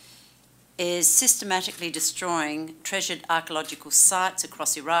 is systematically destroying treasured archaeological sites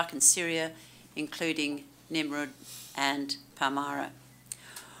across Iraq and Syria, including Nimrud and Palmyra.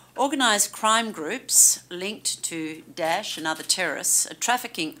 Organised crime groups linked to Daesh and other terrorists are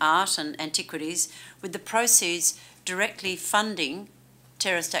trafficking art and antiquities, with the proceeds directly funding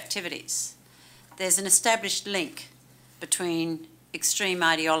terrorist activities. There's an established link between extreme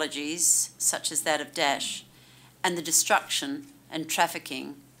ideologies, such as that of Daesh, and the destruction and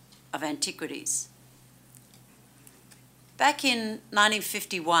trafficking of antiquities. Back in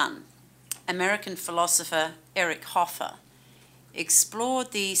 1951, American philosopher Eric Hoffer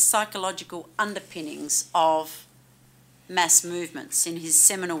explored the psychological underpinnings of mass movements in his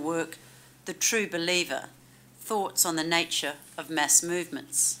seminal work, The True Believer: Thoughts on the Nature of Mass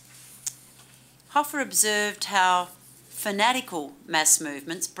Movements. Hoffer observed how fanatical mass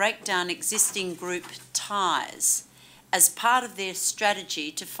movements break down existing group ties as part of their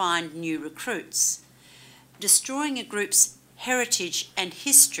strategy to find new recruits. Destroying a group's heritage and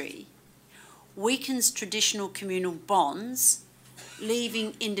history weakens traditional communal bonds,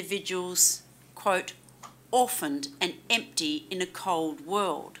 leaving individuals, quote, orphaned and empty in a cold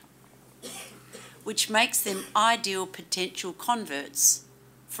world, which makes them ideal potential converts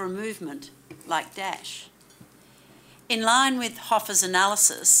for a movement like Daesh. In line with Hoffer's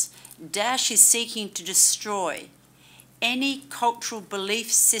analysis, Daesh is seeking to destroy any cultural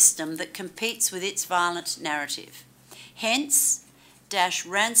belief system that competes with its violent narrative. Hence, Daesh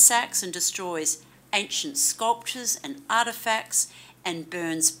ransacks and destroys ancient sculptures and artefacts and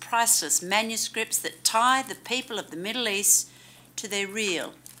burns priceless manuscripts that tie the people of the Middle East to their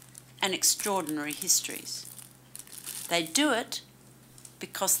real and extraordinary histories. They do it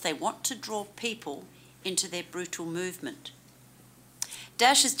because they want to draw people into their brutal movement.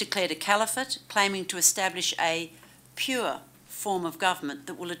 Daesh has declared a caliphate, claiming to establish a pure form of government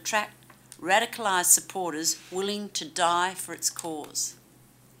that will attract radicalised supporters willing to die for its cause.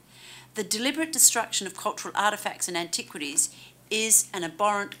 The deliberate destruction of cultural artefacts and antiquities is an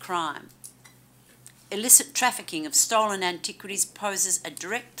abhorrent crime. Illicit trafficking of stolen antiquities poses a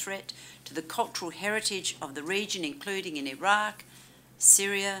direct threat to the cultural heritage of the region, including in Iraq,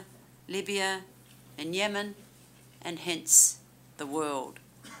 Syria, Libya, and Yemen, and hence the world.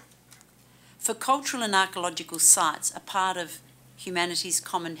 For cultural and archaeological sites are part of humanity's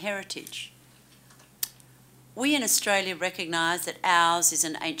common heritage. We in Australia recognise that ours is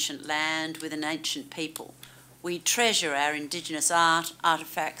an ancient land with an ancient people. We treasure our Indigenous art,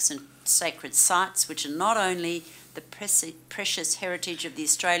 artefacts and sacred sites, which are not only the precious heritage of the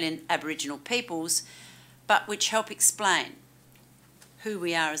Australian Aboriginal peoples, but which help explain who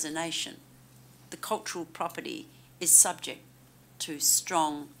we are as a nation. The cultural property is subject to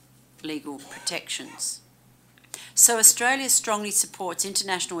strong legal protections. So Australia strongly supports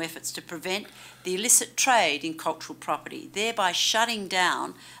international efforts to prevent the illicit trade in cultural property, thereby shutting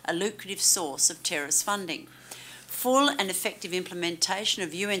down a lucrative source of terrorist funding. Full and effective implementation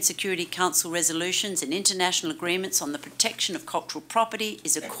of UN Security Council resolutions and international agreements on the protection of cultural property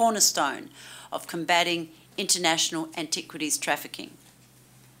is a cornerstone of combating international antiquities trafficking.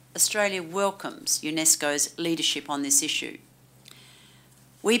 Australia welcomes UNESCO's leadership on this issue.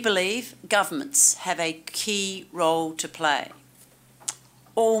 We believe governments have a key role to play.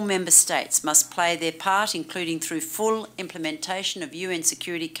 All member states must play their part, including through full implementation of UN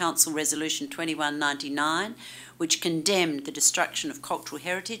Security Council Resolution 2199, which condemned the destruction of cultural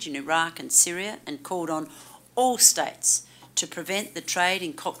heritage in Iraq and Syria and called on all states to prevent the trade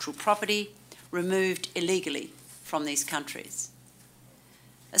in cultural property removed illegally from these countries.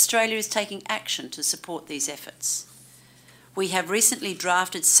 Australia is taking action to support these efforts. We have recently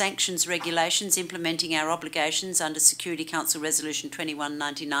drafted sanctions regulations implementing our obligations under Security Council Resolution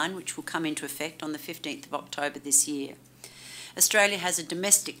 2199, which will come into effect on the 15th of October this year. Australia has a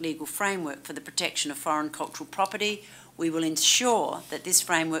domestic legal framework for the protection of foreign cultural property. We will ensure that this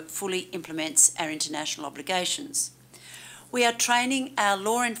framework fully implements our international obligations. We are training our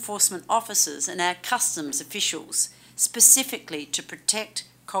law enforcement officers and our customs officials specifically to protect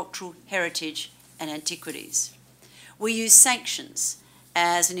cultural heritage and antiquities. We use sanctions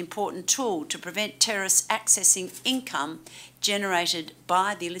as an important tool to prevent terrorists accessing income generated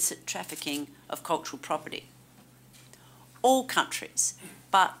by the illicit trafficking of cultural property. All countries,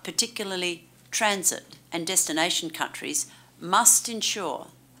 but particularly transit and destination countries, must ensure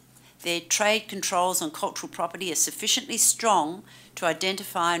their trade controls on cultural property are sufficiently strong to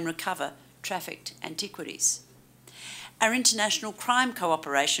identify and recover trafficked antiquities. Our international crime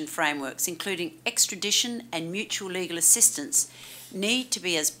cooperation frameworks, including extradition and mutual legal assistance, need to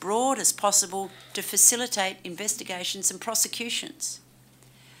be as broad as possible to facilitate investigations and prosecutions.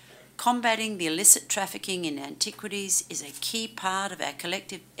 Combating the illicit trafficking in antiquities is a key part of our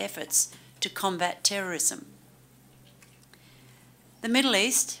collective efforts to combat terrorism. The Middle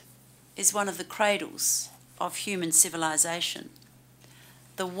East is one of the cradles of human civilization.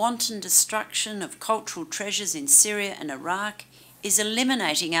 The wanton destruction of cultural treasures in Syria and Iraq is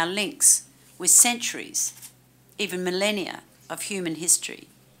eliminating our links with centuries, even millennia, of human history.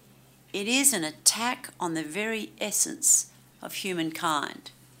 It is an attack on the very essence of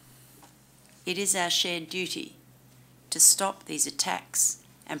humankind. It is our shared duty to stop these attacks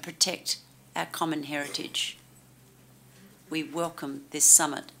and protect our common heritage. We welcome this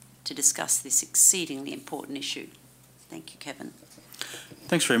summit to discuss this exceedingly important issue. Thank you, Kevin.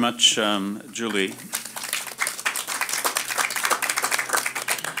 Thanks very much, Julie.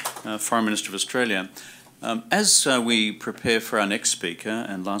 Foreign Minister of Australia. As we prepare for our next speaker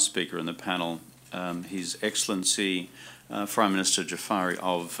and last speaker in the panel, His Excellency Foreign Minister Jafari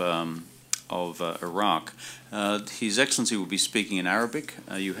of Iraq, His Excellency will be speaking in Arabic.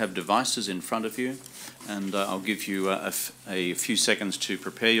 You have devices in front of you, and I'll give you a few seconds to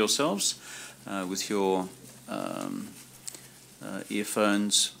prepare yourselves with your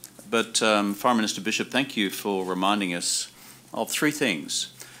earphones. But Foreign Minister Bishop, thank you for reminding us of three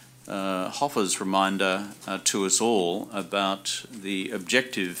things. Hoffa's reminder to us all about the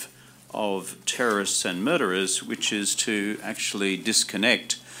objective of terrorists and murderers, which is to actually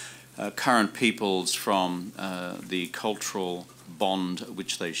disconnect current peoples from the cultural bond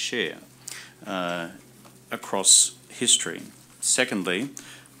which they share across history. Secondly,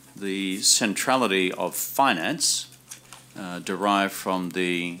 the centrality of finance derived from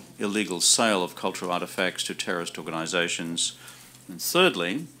the illegal sale of cultural artifacts to terrorist organisations. And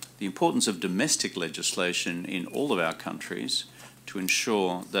thirdly, the importance of domestic legislation in all of our countries to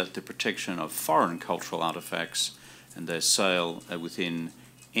ensure that the protection of foreign cultural artifacts and their sale within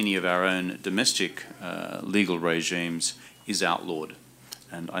any of our own domestic legal regimes is outlawed.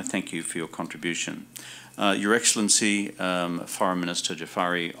 And I thank you for your contribution. Your Excellency, Foreign Minister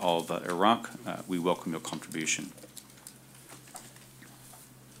Jafari of Iraq, we welcome your contribution.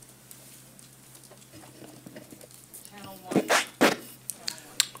 Channel 1.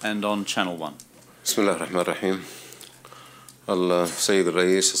 And on Channel 1. بسم الله الرحمن الرحيم. السيد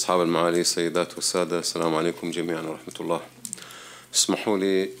الرئيس، أصحاب المعالي، السيدات والسادة، السلام عليكم جميعا ورحمة الله. اسمحوا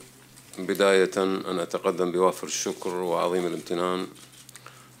لي بداية أن أتقدم بوافر الشكر وعظيم الامتنان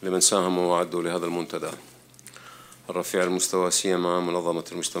لمن ساهموا وأعدوا لهذا المنتدى الرفيع المستوى، سيما منظمة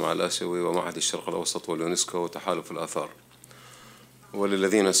المجتمع الآسيوي ومعهد الشرق الأوسط واليونسكو وتحالف الآثار،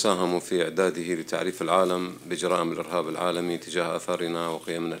 وللذين ساهموا في إعداده لتعريف العالم بجرائم الإرهاب العالمي تجاه آثارنا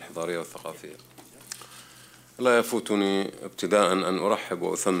وقيمنا الحضارية والثقافية. لا يفوتني ابتداء أن أرحب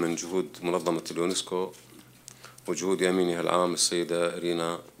وأثمن جهود منظمة اليونسكو وجهود أمينها العام السيدة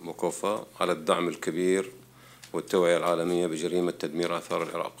رينا موكوفا على الدعم الكبير والتوعية العالمية بجريمة تدمير آثار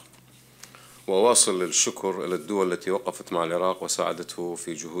العراق، وأواصل الشكر إلى الدول التي وقفت مع العراق وساعدته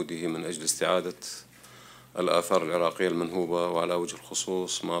في جهوده من أجل استعادة الآثار العراقية المنهوبة، وعلى وجه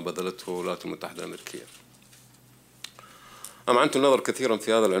الخصوص ما بذلته الولايات المتحدة الأمريكية. أمعنت النظر كثيرا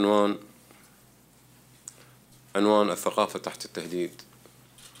في هذا العنوان، عنوان الثقافة تحت التهديد،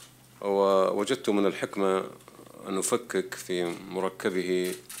 ووجدت من الحكمة أن أفكك في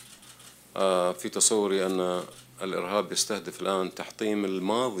مركبه في تصوري أن الإرهاب يستهدف الآن تحطيم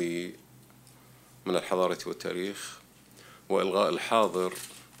الماضي من الحضارة والتاريخ وإلغاء الحاضر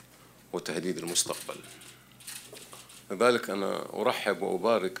وتهديد المستقبل. لذلك أنا أرحب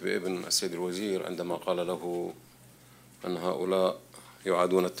وأبارك بابن السيد الوزير عندما قال له أن هؤلاء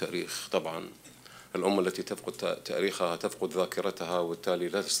يعادون التاريخ. طبعا الأمة التي تفقد تاريخها تفقد ذاكرتها، وبالتالي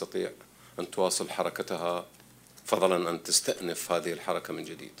لا تستطيع أن تواصل حركتها، فضلا أن تستأنف هذه الحركة من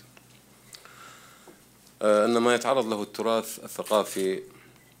جديد. أن ما يتعرض له التراث الثقافي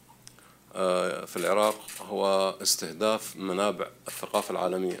في العراق هو استهداف منابع الثقافة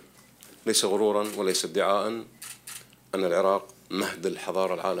العالمية، ليس غرورا وليس ادعاء أن العراق مهد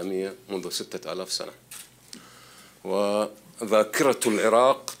الحضارة العالمية منذ 6000 سنة، وذاكرة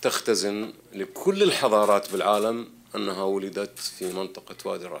العراق تختزن لكل الحضارات بالعالم أنها ولدت في منطقة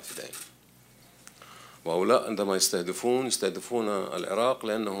وادي الرافدين. وهؤلاء عندما يستهدفون العراق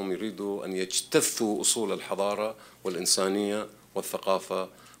لأنهم يريدوا أن يجتثوا أصول الحضارة والإنسانية والثقافة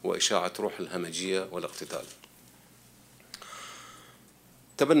وإشاعة روح الهمجية والاقتتال.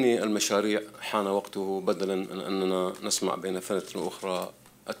 تبني المشاريع حان وقته، بدلا من أننا نسمع بين ثانية وأخرى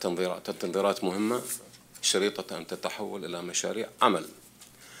التنظيرات مهمة، شريطة أن تتحول إلى مشاريع عمل.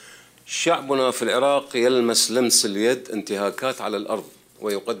 شعبنا في العراق يلمس لمس اليد انتهاكات على الأرض،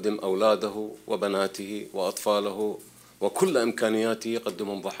 ويقدم أولاده وبناته وأطفاله وكل إمكانياته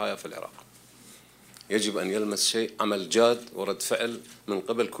يقدمهم ضحايا في العراق. يجب أن يلمس شيء عمل جاد ورد فعل من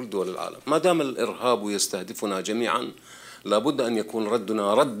قبل كل دول العالم. ما دام الإرهاب يستهدفنا جميعا، لابد أن يكون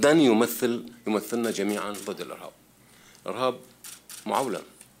ردنا ردا يمثلنا جميعا ضد الإرهاب. الإرهاب معولم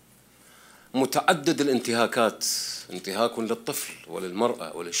متعدد الانتهاكات، انتهاك للطفل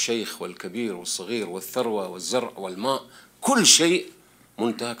وللمرأة وللشيخ والكبير والصغير والثروة والزرع والماء، كل شيء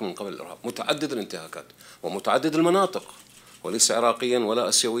منتهك من قبل الإرهاب، متعدد الانتهاكات ومتعدد المناطق، وليس عراقيا ولا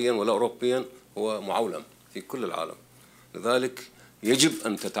آسيويا ولا أوروبيا، هو معولم في كل العالم. لذلك يجب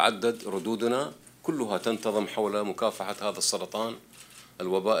أن تتعدد ردودنا، كلها تنتظم حول مكافحة هذا السرطان،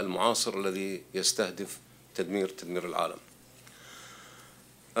 الوباء المعاصر الذي يستهدف تدمير العالم.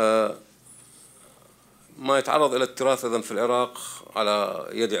 ما يتعرض إلى التراث إذن في العراق على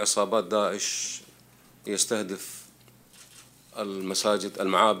يد عصابات داعش يستهدف المساجد،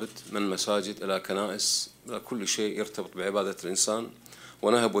 المعابد، من مساجد إلى كنائس، إلى كل شيء يرتبط بعبادة الإنسان،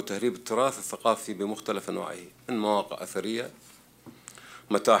 ونهب وتهريب التراث الثقافي بمختلف أنواعه، من مواقع أثرية،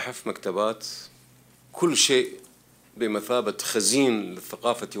 متاحف، مكتبات، كل شيء بمثابة خزين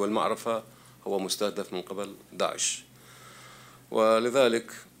للثقافة والمعرفة هو مستهدف من قبل داعش.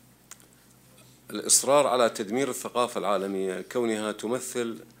 ولذلك الإصرار على تدمير الثقافة العالمية كونها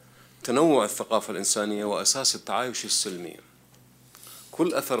تمثل تنوع الثقافة الإنسانية وأساس التعايش السلمي.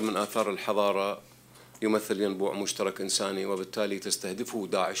 كل أثر من آثار الحضارة يمثل ينبوع مشترك إنساني، وبالتالي تستهدفه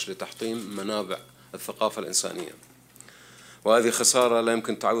داعش لتحطيم منابع الثقافة الإنسانية. وهذه خسارة لا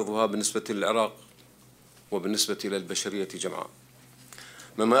يمكن تعويضها بالنسبة للعراق وبالنسبة للبشرية جمعاء،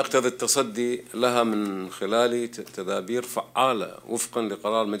 مما يقتضي التصدي لها من خلال تدابير فعالة وفقا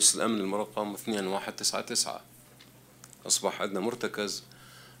لقرار مجلس الأمن المرقم 2199. أصبح عندنا مرتكز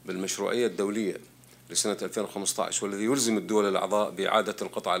بالمشروعية الدولية لسنة 2015، والذي يلزم الدول الأعضاء بإعادة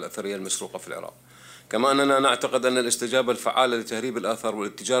القطع الأثرية المسروقة في العراق. كما أننا نعتقد أن الاستجابة الفعالة لتهريب الآثار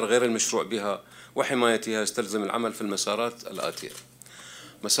والاتجار غير المشروع بها وحمايتها يستلزم العمل في المسارات الآتية.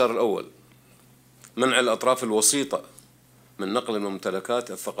 المسار الأول: منع الأطراف الوسيطة من نقل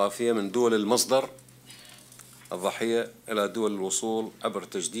الممتلكات الثقافية من دول المصدر الضحية إلى دول الوصول عبر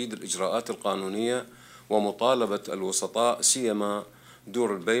تجديد الإجراءات القانونية ومطالبة الوسطاء، سيما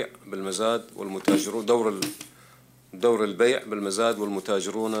دور البيع بالمزاد والمتاجرون دور البيع بالمزاد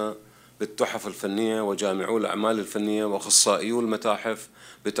والمتاجرون بالتحف الفنية وجامعو الأعمال الفنية وأخصائيو المتاحف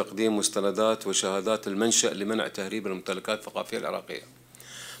بتقديم مستندات وشهادات المنشأ لمنع تهريب الممتلكات الثقافية العراقية.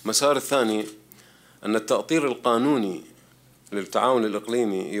 المسار الثاني: أن التأطير القانوني للتعاون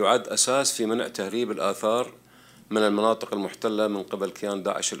الإقليمي يعد أساس في منع تهريب الآثار من المناطق المحتلة من قبل كيان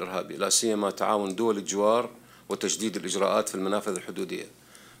داعش الإرهابي، لا سيما تعاون دول الجوار وتجديد الإجراءات في المنافذ الحدودية.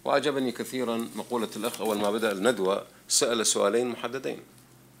 وأعجبني كثيرا مقولة الأخ أول ما بدأ الندوة سأل سؤالين محددين: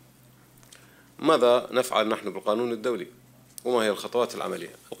 ماذا نفعل نحن بالقانون الدولي؟ وما هي الخطوات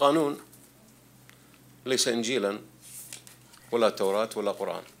العملية؟ القانون ليس إنجيلا ولا توراة ولا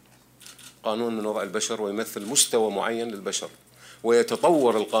قرآن، قانون من وضع البشر ويمثل مستوى معين للبشر،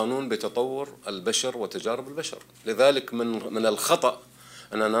 ويتطور القانون بتطور البشر وتجارب البشر. لذلك من الخطأ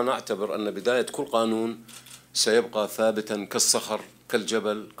أننا نعتبر أن بداية كل قانون سيبقى ثابتا كالصخر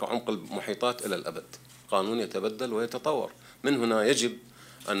كالجبل كعمق المحيطات إلى الأبد. قانون يتبدل ويتطور. من هنا يجب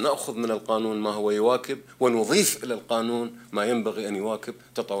أن نأخذ من القانون ما هو يواكب ونضيف إلى القانون ما ينبغي أن يواكب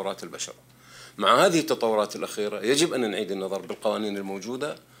تطورات البشر. مع هذه التطورات الأخيرة يجب أن نعيد النظر بالقوانين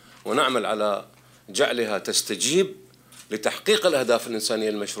الموجودة ونعمل على جعلها تستجيب لتحقيق الأهداف الإنسانية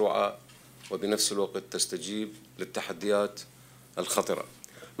المشروعة وبنفس الوقت تستجيب للتحديات الخطرة.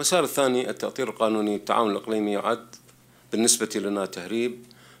 المسار الثاني: التأطير القانوني. التعاون الإقليمي يعد بالنسبة لنا تهريب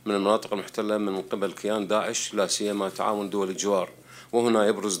من المناطق المحتلة من قبل كيان داعش، لا سيما تعاون دول الجوار، وهنا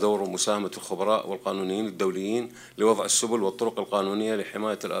يبرز دور ومساهمة الخبراء والقانونيين الدوليين لوضع السبل والطرق القانونية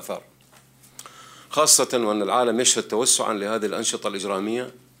لحماية الآثار، خاصة وأن العالم يشهد توسعا لهذه الأنشطة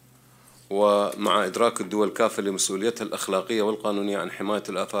الإجرامية، ومع إدراك الدول كافة لمسؤوليتها الأخلاقية والقانونية عن حماية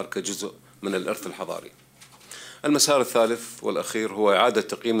الآثار كجزء من الإرث الحضاري. المسار الثالث والأخير هو إعادة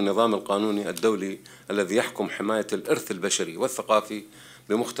تقييم النظام القانوني الدولي الذي يحكم حماية الإرث البشري والثقافي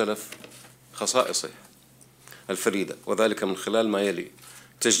بمختلف خصائصه الفريدة، وذلك من خلال ما يلي: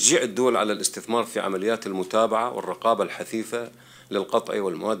 تشجيع الدول على الاستثمار في عمليات المتابعة والرقابة الحثيثة للقطع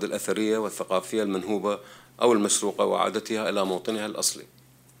والمواد الأثرية والثقافية المنهوبة أو المسروقة وإعادتها إلى موطنها الأصلي.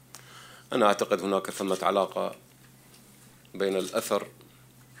 أنا أعتقد هناك ثمة علاقة بين الأثر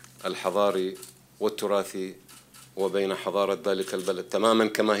الحضاري والتراثي وبين حضارة ذلك البلد، تماما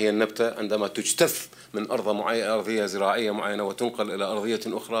كما هي النبتة عندما تجتث من أرضية زراعية معينة وتنقل إلى أرضية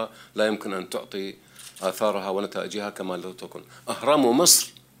أخرى لا يمكن أن تعطي آثارها ونتائجها كما لو تكن. أهرام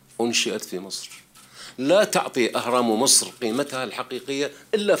مصر أنشئت في مصر، لا تعطي أهرام مصر قيمتها الحقيقية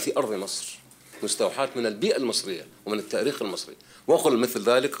إلا في أرض مصر، مستوحاة من البيئة المصرية ومن التاريخ المصري. وقل مثل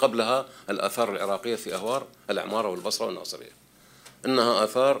ذلك قبلها الآثار العراقية في أهوار العمارة والبصرة والناصرية، إنها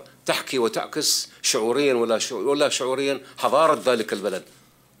آثار تحكي وتعكس شعوريا ولا شعوريا حضارة ذلك البلد،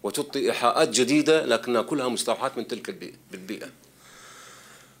 وتعطي إيحاءات جديدة لكنها كلها مستوحاة من تلك البيئة.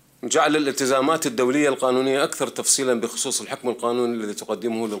 جعل الالتزامات الدولية القانونية أكثر تفصيلا بخصوص الحكم القانوني الذي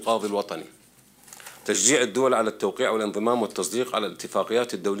تقدمه للقاضي الوطني. تشجيع الدول على التوقيع والانضمام والتصديق على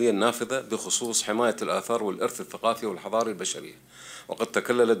الاتفاقيات الدولية النافذة بخصوص حماية الآثار والإرث الثقافي والحضاري البشري. وقد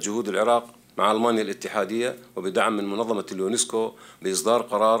تكللت جهود العراق مع ألمانيا الاتحادية وبدعم من منظمة اليونسكو بإصدار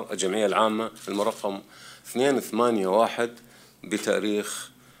قرار الجمعية العامة المرقم 281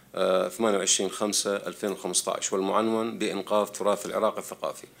 بتاريخ 28/5/2015 والمعنون بإنقاذ تراث العراق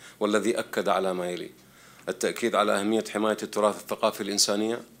الثقافي، والذي أكد على ما يلي: التأكيد على أهمية حماية التراث الثقافي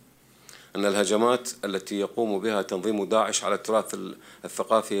الإنسانية، أن الهجمات التي يقوم بها تنظيم داعش على التراث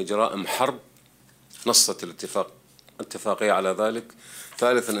الثقافي هي جرائم حرب، نصت الاتفاق اتفاقية على ذلك.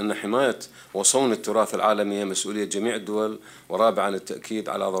 ثالثا أن حماية وصون التراث العالمي هي مسؤولية جميع الدول. ورابعا التأكيد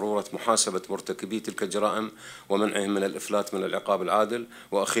على ضرورة محاسبة مرتكبي تلك الجرائم ومنعهم من الإفلات من العقاب العادل.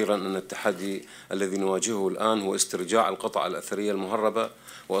 وأخيرا أن التحدي الذي نواجهه الآن هو استرجاع القطع الأثرية المهربة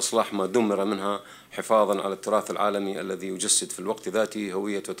وإصلاح ما دمر منها حفاظا على التراث العالمي الذي يجسد في الوقت ذاته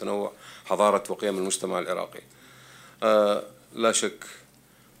هوية وتنوع حضارة وقيم المجتمع العراقي. لا شك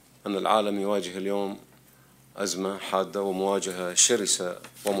أن العالم يواجه اليوم أزمة حادة ومواجهة شرسة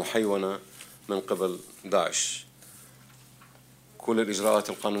ومحيونة من قبل داعش. كل الإجراءات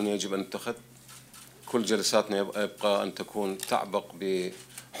القانونية يجب أن تتخذ. كل جلساتنا يبقى أن تكون تعبق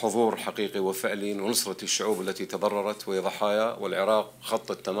بحضور حقيقي وفعلي ونصرة الشعوب التي تضررت وهي ضحايا، والعراق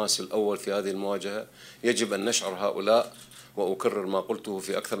خط التماس الأول في هذه المواجهة. يجب أن نشعر هؤلاء، وأكرر ما قلته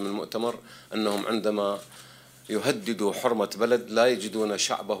في أكثر من مؤتمر، أنهم عندما يهددوا حرمة بلد لا يجدون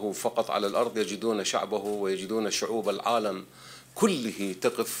شعبه فقط على الأرض، يجدون شعبه ويجدون شعوب العالم كله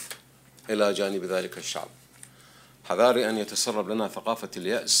تقف إلى جانب ذلك الشعب. حذاري أن يتسرب لنا ثقافة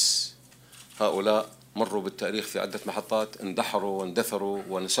اليأس. هؤلاء مروا بالتاريخ في عدة محطات، اندحروا واندثروا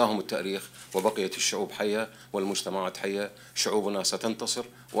ونساهم التاريخ، وبقيت الشعوب حية والمجتمعات حية. شعوبنا ستنتصر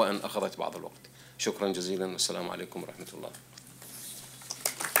وإن أخذت بعض الوقت. شكرا جزيلا والسلام عليكم ورحمة الله.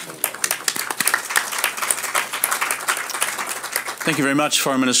 Thank you very much,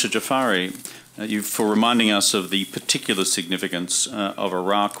 Foreign Minister Jafari, for reminding us of the particular significance of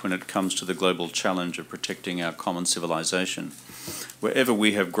Iraq when it comes to the global challenge of protecting our common civilization. Wherever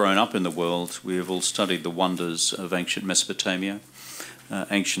we have grown up in the world, we have all studied the wonders of ancient Mesopotamia,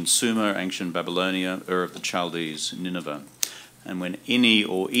 ancient Sumer, ancient Babylonia, Ur of the Chaldees, Nineveh. And when any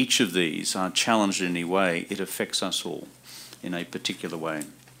or each of these are challenged in any way, it affects us all in a particular way.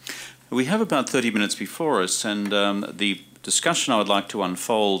 We have about 30 minutes before us, and the discussion I would like to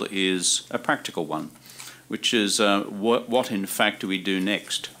unfold is a practical one, which is what in fact do we do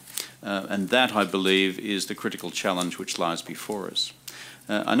next? And that, I believe, is the critical challenge which lies before us.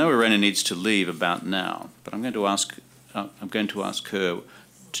 I know Irena needs to leave about now, but I'm going to ask her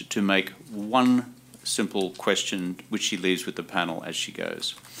to make one simple question which she leaves with the panel as she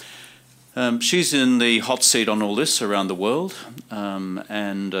goes. She's in the hot seat on all this around the world,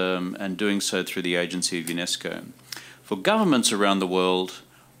 and doing so through the agency of UNESCO. For governments around the world,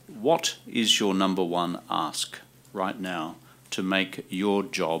 what is your number one ask right now to make your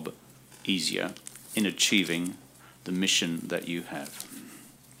job easier in achieving the mission that you have?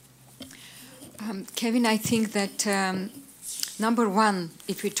 Kevin, I think that number one,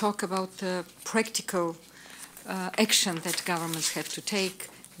 if we talk about practical action that governments have to take,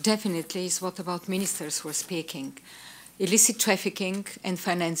 definitely is what about ministers were speaking. Illicit trafficking and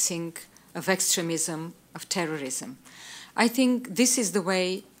financing of extremism, of terrorism. I think this is the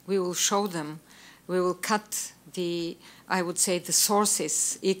way we will show them. We will cut I would say, the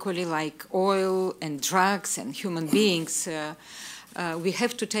sources, equally like oil and drugs and human beings. We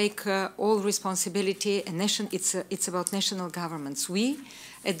have to take all responsibility, and it's about national governments. We,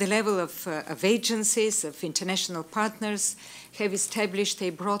 at the level of agencies, of international partners, have established a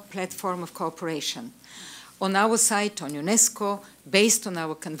broad platform of cooperation. On our side, on UNESCO, based on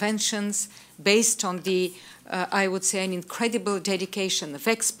our conventions, based on the, I would say, an incredible dedication of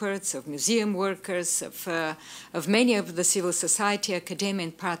experts, of museum workers, of many of the civil society, academia,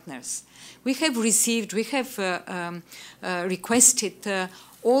 and partners. We have received, we have requested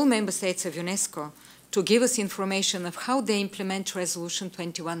all member states of UNESCO to give us information of how they implement Resolution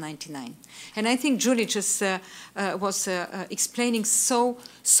 2199. And I think Julie just was explaining so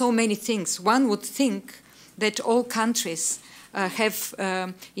many things. One would think that all countries have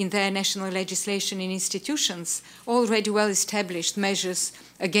in their national legislation and institutions already well-established measures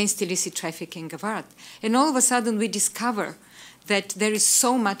against illicit trafficking of art. And all of a sudden we discover that there is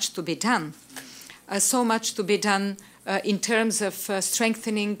so much to be done, in terms of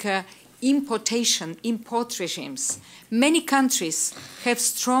strengthening import regimes. Many countries have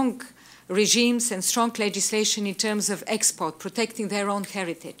strong regimes and strong legislation in terms of export, protecting their own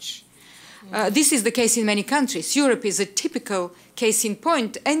heritage. This is the case in many countries. Europe is a typical case in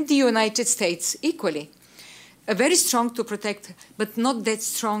point, and the United States equally. Very strong to protect, but not that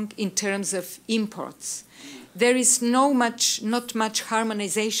strong in terms of imports. There is not much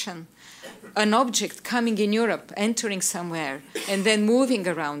harmonization. An object coming in Europe, entering somewhere, and then moving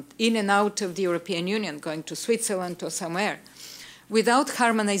around in and out of the European Union, going to Switzerland or somewhere. Without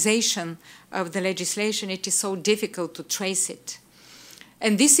harmonization of the legislation, it is so difficult to trace it.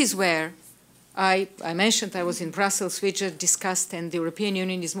 And this is where I mentioned I was in Brussels, we just discussed, and the European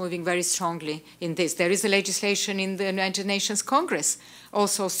Union is moving very strongly in this. There is a legislation in the United Nations Congress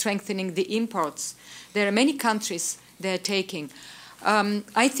also strengthening the imports. There are many countries they're taking.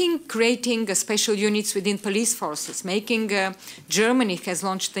 I think creating special units within police forces, Germany has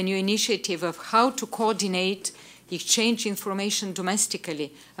launched a new initiative of how to coordinate exchange information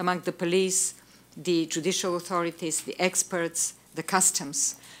domestically among the police, the judicial authorities, the experts, the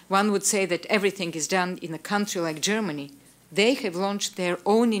customs. One would say that everything is done in a country like Germany. They have launched their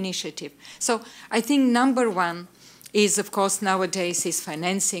own initiative. So I think number one is, of course, nowadays is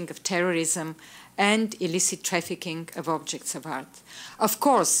financing of terrorism and illicit trafficking of objects of art. Of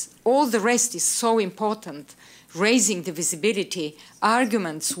course, all the rest is so important, raising the visibility,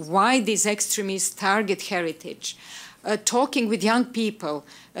 arguments why these extremists target heritage, talking with young people,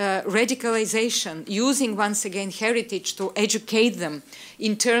 radicalization, using once again heritage to educate them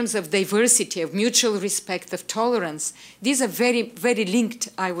in terms of diversity, of mutual respect, of tolerance. These are very, very linked,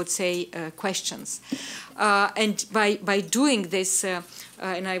 I would say, questions. And by doing this,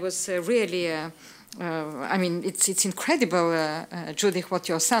 and I was really, I mean, it's incredible, Judith, what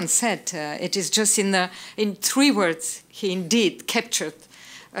your son said. It is just in 3 words, he indeed captured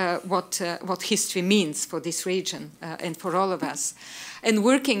what history means for this region and for all of us. And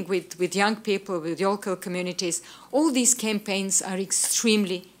working with young people, with local communities, all these campaigns are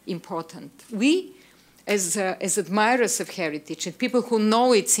extremely important. We, as admirers of heritage and people who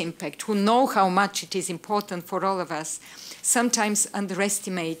know its impact, who know how much it is important for all of us, sometimes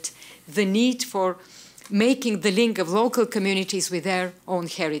underestimate the need for making the link of local communities with their own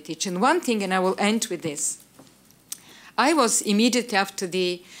heritage. And one thing, and I will end with this, I was immediately after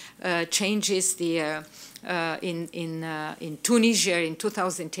the changes in Tunisia in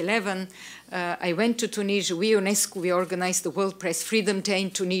 2011. I went to Tunisia. We, UNESCO, we organized the World Press Freedom Day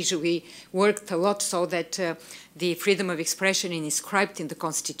in Tunisia. We worked a lot so that the freedom of expression is inscribed in the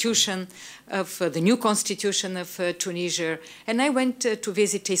constitution of the new constitution of Tunisia. And I went to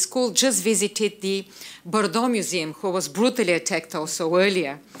visit a school, just visited the Bordeaux Museum, who was brutally attacked also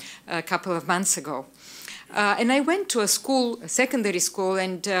earlier, a couple of months ago. And I went to a school, a secondary school,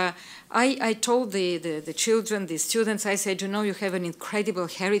 and I told the children, the students, I said, you know, you have an incredible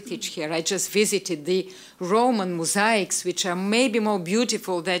heritage here. I just visited the Roman mosaics, which are maybe more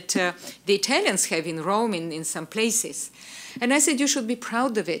beautiful than the Italians have in Rome in some places. And I said, you should be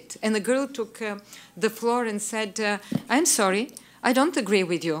proud of it. And the girl took the floor and said, I'm sorry, I don't agree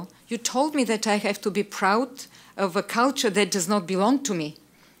with you. You told me that I have to be proud of a culture that does not belong to me.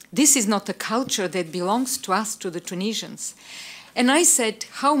 This is not a culture that belongs to us, to the Tunisians. And I said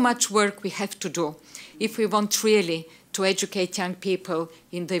how much work we have to do if we want really to educate young people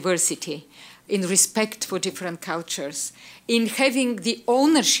in diversity, in respect for different cultures, in having the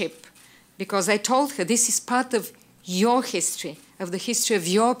ownership, because I told her this is part of your history, of the history of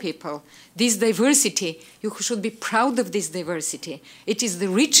your people. This diversity, you should be proud of this diversity. It is the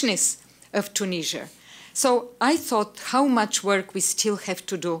richness of Tunisia. So I thought how much work we still have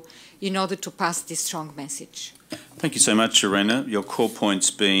to do in order to pass this strong message. Thank you so much, Irena. Your core points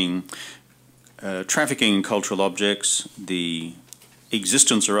being trafficking in cultural objects, the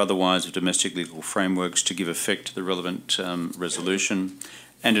existence or otherwise of domestic legal frameworks to give effect to the relevant resolution,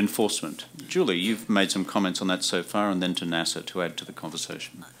 and enforcement. Julie, you've made some comments on that so far, and then to Nasser to add to the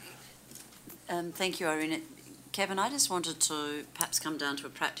conversation. Thank you, Irena. Kevin, I just wanted to perhaps come down to a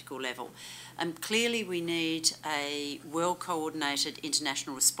practical level. Clearly we need a well-coordinated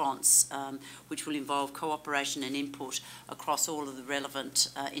international response which will involve cooperation and input across all of the relevant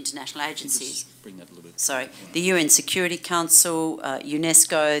international agencies. Bring that a little bit. Sorry, the UN Security Council,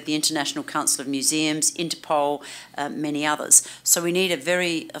 UNESCO, the International Council of Museums, Interpol, many others. So we need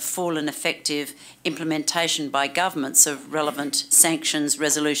a full and effective implementation by governments of relevant sanctions,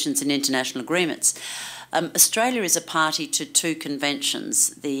 resolutions and international agreements. Australia is a party to 2 conventions,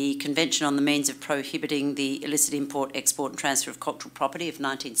 the Convention on the Means of Prohibiting the Illicit Import, Export and Transfer of Cultural Property of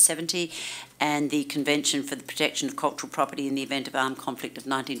 1970 and the Convention for the Protection of Cultural Property in the Event of Armed Conflict of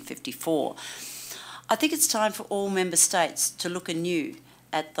 1954. I think it's time for all member states to look anew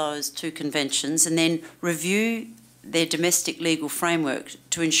at those 2 conventions and then review their domestic legal framework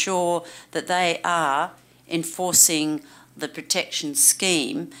to ensure that they are enforcing the protection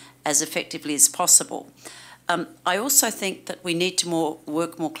scheme as effectively as possible. I also think that we need to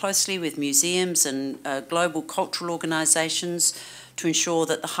work more closely with museums and global cultural organisations to ensure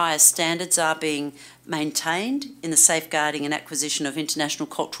that the highest standards are being maintained in the safeguarding and acquisition of international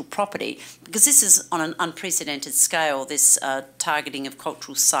cultural property, because this is on an unprecedented scale, this targeting of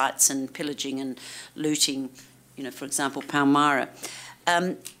cultural sites and pillaging and looting, you know, for example, Palmyra.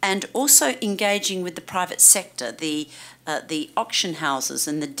 And also engaging with the private sector, the auction houses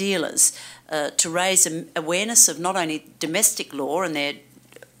and the dealers to raise awareness of not only domestic law and their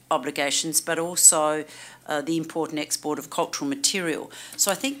obligations, but also the import and export of cultural material.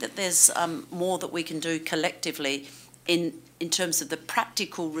 So I think that there's more that we can do collectively in terms of the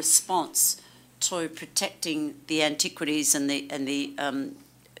practical response to protecting the antiquities and the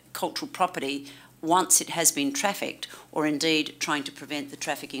cultural property once it has been trafficked, or indeed trying to prevent the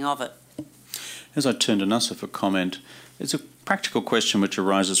trafficking of it. As I turn to Nasser for comment, it's a practical question which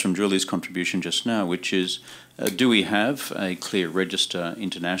arises from Julie's contribution just now, which is, do we have a clear register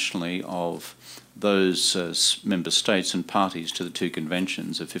internationally of those member states and parties to the two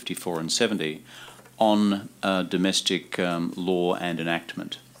conventions of 54 and 70 on domestic law and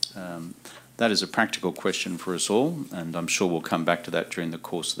enactment? That is a practical question for us all, and I'm sure we'll come back to that during the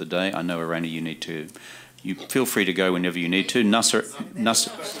course of the day. I know, Irena, you feel free to go whenever you need to. Nasser,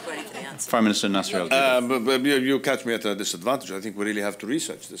 Prime Minister Nasser but you catch me at a disadvantage. I think we really have to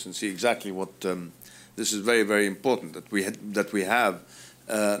research this and see exactly what. This is very, very important that we have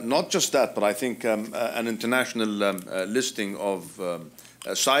not just that, but I think an international listing of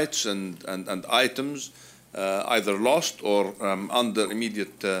sites and items either lost or under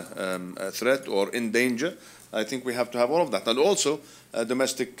immediate threat or in danger. I think we have to have all of that, and also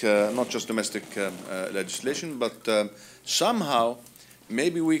domestic, not just domestic legislation, but somehow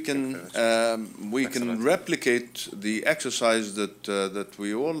maybe we can replicate the exercise that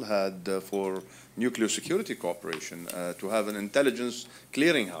we all had for nuclear security cooperation, to have an intelligence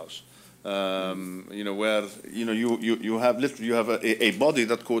clearinghouse. You know, where you have a body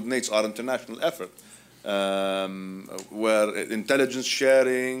that coordinates our international effort. Where intelligence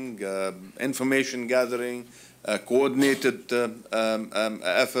sharing, information gathering, coordinated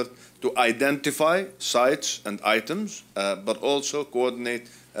effort to identify sites and items, but also coordinate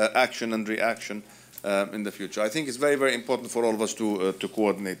action and reaction in the future. I think it's very, very important for all of us to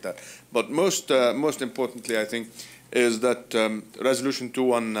coordinate that. But most importantly, I think, is that Resolution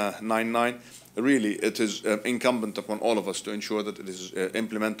 2199, really, it is incumbent upon all of us to ensure that it is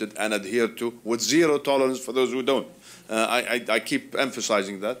implemented and adhered to with zero tolerance for those who don't. I keep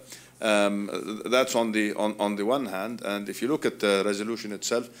emphasizing that. That's on the one hand, and if you look at the resolution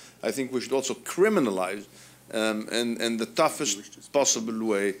itself, I think we should also criminalize in the toughest possible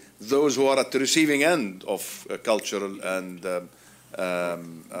way those who are at the receiving end of cultural and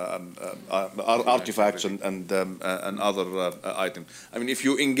artifacts and other items. I mean, if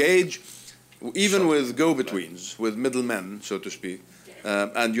you engage even with go-betweens, with middlemen, so to speak,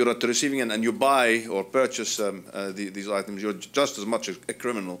 and you're at the receiving end and you buy or purchase these items, you're just as much a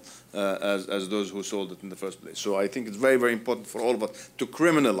criminal as those who sold it in the first place. So I think it's very, very important for all of us to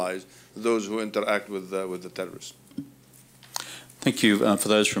criminalize those who interact with the terrorists. Thank you for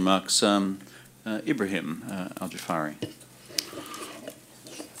those remarks. Ibrahim Al-Jafari.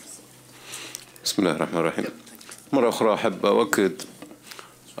 بسم الله الرحمن الرحيم. مرة أخرى أحب أؤكد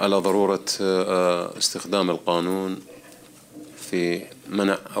على ضرورة استخدام القانون في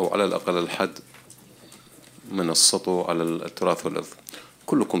منع أو على الأقل الحد من السطو على التراث والإرث.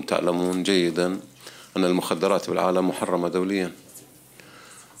 كلكم تعلمون جيدا أن المخدرات بالعالم محرمة دوليا.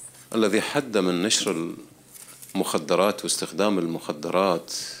 الذي حد من نشر المخدرات واستخدام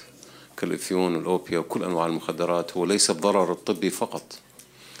المخدرات كالإثيون والأوبيا وكل أنواع المخدرات هو ليس الضرر الطبي فقط.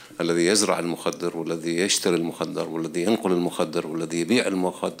 الذي يزرع المخدر والذي يشتري المخدر والذي ينقل المخدر والذي يبيع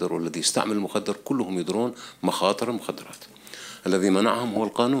المخدر والذي يستعمل المخدر كلهم يدرون مخاطر المخدرات. الذي منعهم هو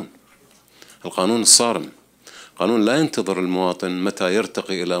القانون. القانون الصارم. قانون لا ينتظر المواطن متى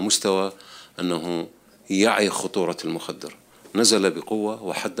يرتقي إلى مستوى أنه يعي خطورة المخدر. نزل بقوة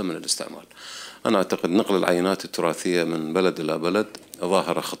وحد من الاستعمال. أنا أعتقد نقل العينات التراثية من بلد إلى بلد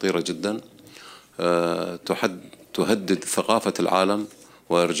ظاهرة خطيرة جدا تهدد ثقافة العالم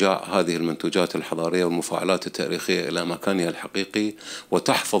وإرجاع هذه المنتوجات الحضارية والمفاعلات التاريخية إلى مكانها الحقيقي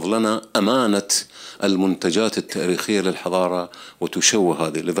وتحفظ لنا أمانة المنتجات التاريخية للحضارة وتشوه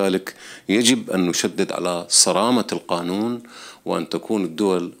هذه. لذلك يجب أن نشدد على صرامة القانون وأن تكون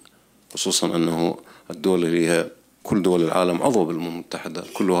الدول، خصوصا أنه الدول اللي هي كل دول العالم عضو بالأمم المتحدة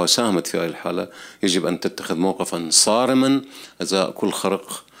كلها ساهمت في هذه الحالة، يجب أن تتخذ موقفا صارما إزاء كل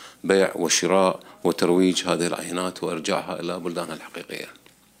خرق بيع وشراء وترويج هذه العينات وإرجاعها إلى بلدانها الحقيقية.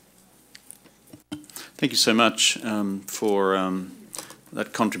 Thank you so much for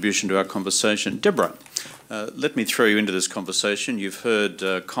that contribution to our conversation. Deborah, let me throw you into this conversation. You've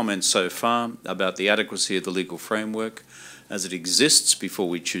heard comments so far about the adequacy of the legal framework as it exists before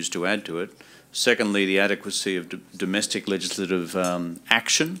we choose to add to it. Secondly, the adequacy of domestic legislative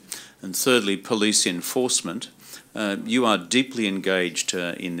action. And thirdly, police enforcement. You are deeply engaged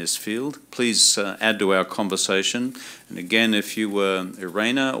in this field. Please add to our conversation. And again, if you were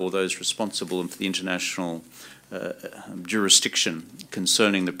Irena or those responsible for the international jurisdiction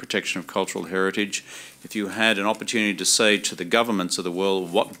concerning the protection of cultural heritage. If you had an opportunity to say to the governments of the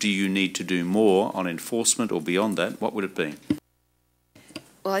world, what do you need to do more on enforcement or beyond that, what would it be?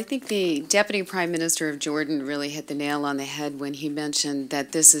 Well, I think the Deputy Prime Minister of Jordan really hit the nail on the head when he mentioned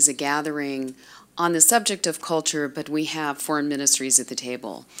that this is a gathering on the subject of culture, but we have foreign ministries at the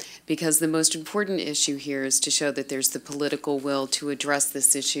table. Because the most important issue here is to show that there's the political will to address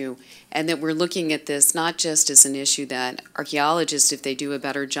this issue, and that we're looking at this not just as an issue that archaeologists, if they do a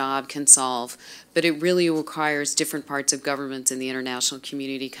better job, can solve, but it really requires different parts of governments and the international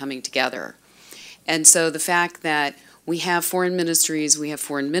community coming together. And so the fact that we have foreign ministries, we have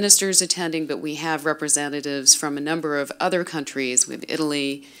foreign ministers attending, but we have representatives from a number of other countries, with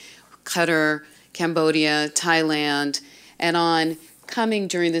Italy, Qatar, Cambodia, Thailand, and on, coming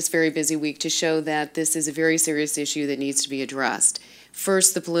during this very busy week to show that this is a very serious issue that needs to be addressed.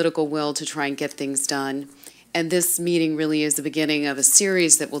 First, the political will to try and get things done. And this meeting really is the beginning of a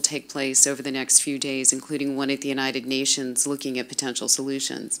series that will take place over the next few days, including one at the United Nations looking at potential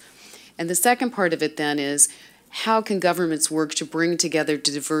solutions. And the second part of it then is, how can governments work to bring together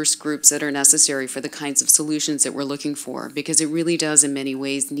diverse groups that are necessary for the kinds of solutions that we're looking for? Because it really does, in many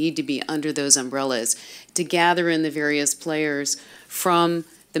ways, need to be under those umbrellas to gather in the various players, from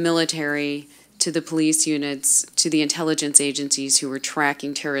the military to the police units to the intelligence agencies who are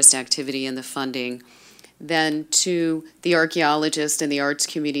tracking terrorist activity and the funding, then to the archaeologists and the arts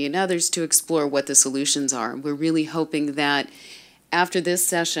community and others to explore what the solutions are. We're really hoping that after this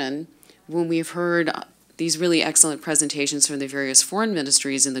session, when we've heard these really excellent presentations from the various foreign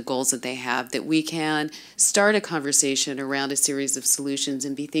ministries and the goals that they have, that we can start a conversation around a series of solutions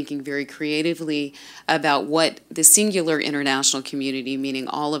and be thinking very creatively about what the singular international community, meaning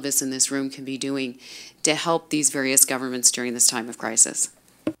all of us in this room, can be doing to help these various governments during this time of crisis.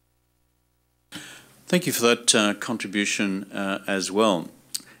 Thank you for that contribution as well.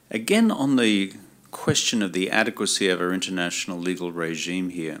 Again, on the question of the adequacy of our international legal regime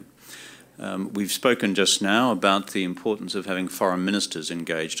here, we've spoken just now about the importance of having foreign ministers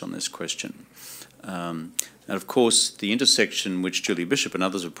engaged on this question. And of course, the intersection which Julie Bishop and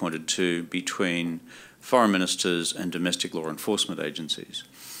others have pointed to between foreign ministers and domestic law enforcement agencies.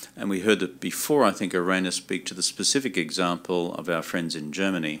 And we heard that before, I think, Irena speak to the specific example of our friends in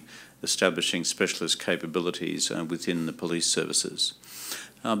Germany establishing specialist capabilities within the police services.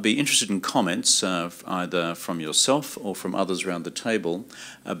 I'll be interested in comments either from yourself or from others around the table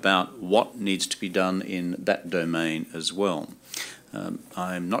about what needs to be done in that domain as well.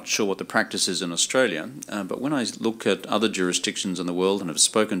 I'm not sure what the practice is in Australia, but when I look at other jurisdictions in the world and have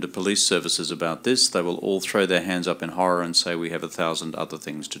spoken to police services about this, they will all throw their hands up in horror and say we have 1,000 other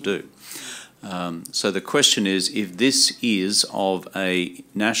things to do. So the question is, if this is of a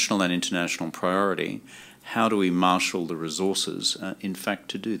national and international priority, how do we marshal the resources, in fact,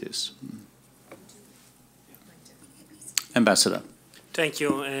 to do this? Ambassador. Thank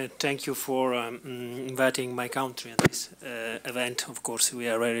you. Thank you for inviting my country in this event. Of course, we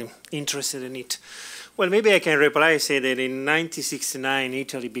are very interested in it. Well, maybe I can reply, say that in 1969,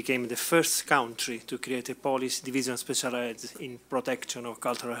 Italy became the first country to create a police division specialized in protection of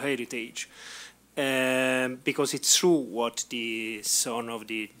cultural heritage. Because it's true what the son of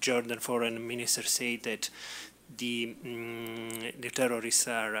the Jordan foreign minister said, that the terrorists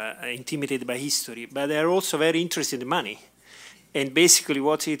are intimidated by history, but they are also very interested in money. And basically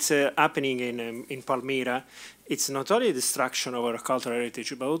what is happening in Palmyra, it's not only the destruction of our cultural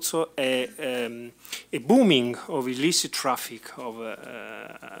heritage, but also a booming of illicit traffic of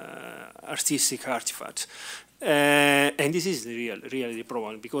artistic artifacts. And this is really the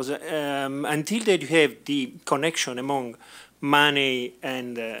problem, because until that you have the connection among money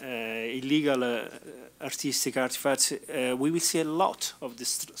and illegal artistic artifacts, we will see a lot of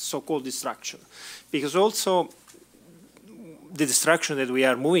this so-called destruction. Because also the destruction that we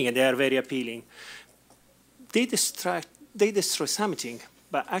are moving, and they are very appealing, they destroy something,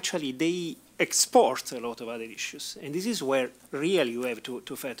 but actually they export a lot of other issues. And this is where really you have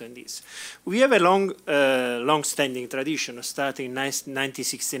to factor in this. We have a long-standing tradition starting in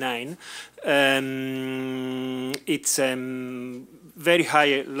 1969. It's very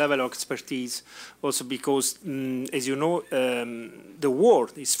high level of expertise, also because, as you know, the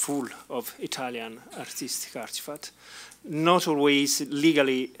world is full of Italian artistic artifacts, not always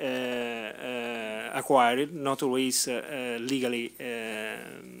legally acquired, not always legally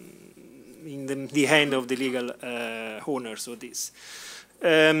in the hand of the legal owners of this.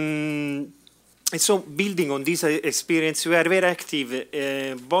 And so building on this experience, we are very active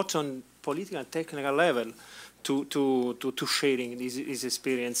both on political and technical level to sharing this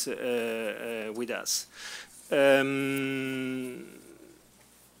experience with us.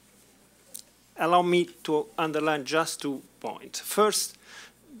 Allow me to underline just 2 points. First,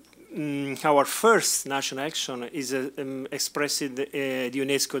 our first national action is expressed in the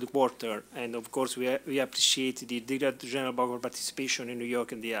UNESCO headquarters, and of course we appreciate the Director General Bauer participation in New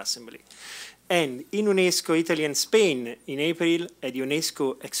York in the Assembly. And in UNESCO, Italy and Spain, in April, the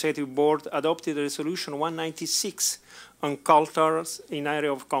UNESCO Executive Board adopted Resolution 196 on cultures in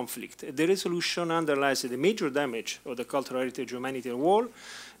area of conflict. The resolution underlines the major damage of the cultural heritage of humanity in the world,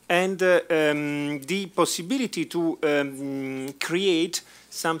 and the possibility to create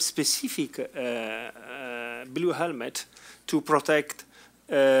some specific blue helmet to protect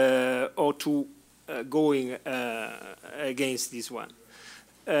or to going against this one.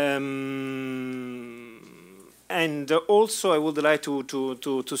 And also I would like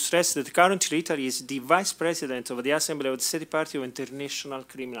to stress that currently Italy is the Vice President of the Assembly of the State Party of International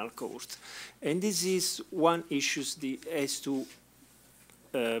Criminal Court. And this is one issue that has to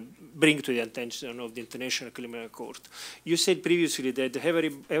bring to the attention of the International Criminal Court. You said previously that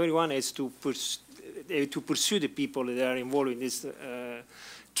everyone has to pursue the people that are involved in this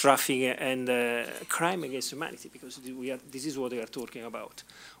trafficking and crime against humanity, because this is what we are talking about.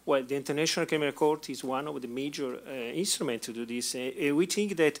 Well, the International Criminal Court is one of the major instruments to do this. We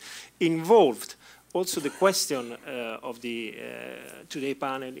think that involved also the question of the today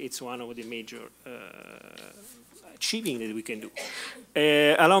panel, it's one of the major achieving that we can do.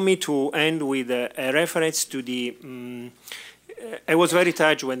 Allow me to end with a reference to the, I was very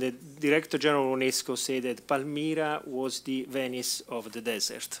touched when the Director General of UNESCO said that Palmyra was the Venice of the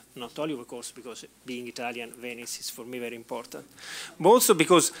desert. Not only, of course, because being Italian, Venice is for me very important, but also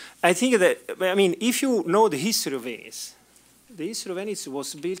because I think that, I mean, if you know the history of Venice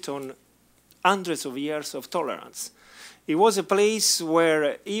was built on hundreds of years of tolerance. It was a place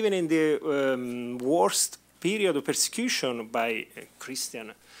where even in the worst period of persecution by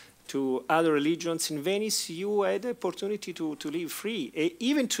Christian to other religions in Venice, you had the opportunity to live free.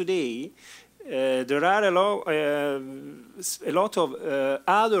 Even today, there are a lot of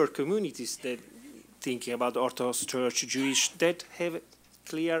other communities that thinking about Orthodox Church, Jewish, that have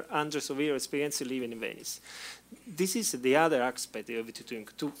clear hundreds of years experience living in Venice. This is the other aspect of it,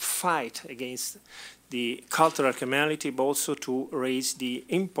 to fight against the cultural criminality, but also to raise the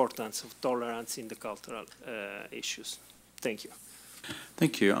importance of tolerance in the cultural issues. Thank you.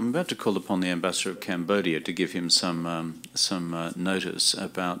 Thank you. I'm about to call upon the Ambassador of Cambodia to give him some notice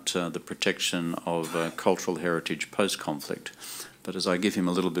about the protection of cultural heritage post-conflict. But as I give him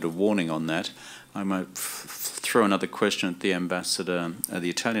a little bit of warning on that, I might throw another question at the ambassador, the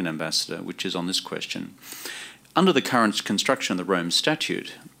Italian ambassador, which is on this question. Under the current construction of the Rome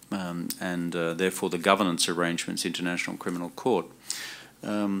Statute, and therefore the governance arrangements, International Criminal Court,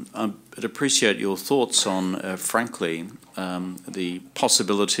 I'd appreciate your thoughts on, frankly, the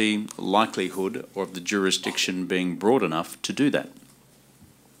possibility, likelihood of the jurisdiction being broad enough to do that.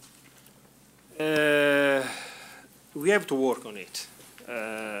 We have to work on it.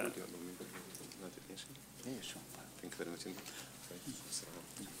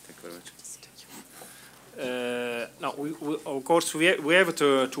 No, of course we have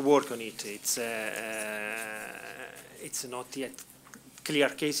to work on it. It's not yet clear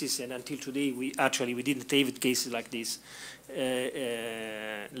cases, and until today we didn't have cases like this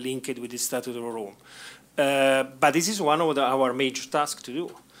linked with the Statute of Rome. But this is one of our major tasks to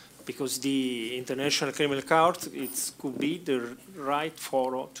do, because the International Criminal Court could be the right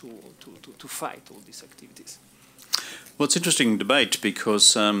forum to fight all these activities. Well, it's an interesting debate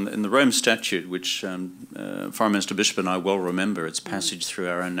because in the Rome Statute, which Foreign Minister Bishop and I well remember its passage through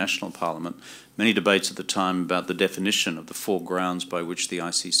our own national parliament, many debates at the time about the definition of the 4 grounds by which the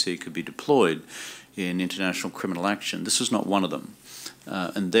ICC could be deployed in international criminal action. This was not one of them.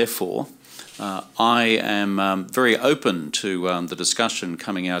 And therefore, I am very open to the discussion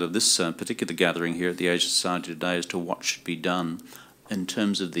coming out of this particular gathering here at the Asia Society today as to what should be done in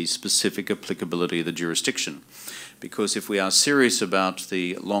terms of the specific applicability of the jurisdiction. Because if we are serious about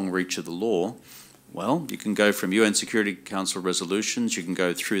the long reach of the law, well, you can go from UN Security Council resolutions, you can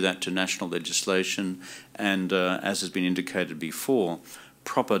go through that to national legislation, and as has been indicated before,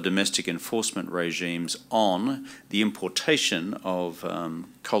 proper domestic enforcement regimes on the importation of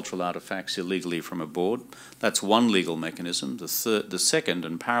cultural artefacts illegally from abroad. That's one legal mechanism. The second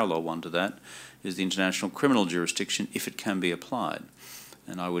and parallel one to that is the international criminal jurisdiction, if it can be applied.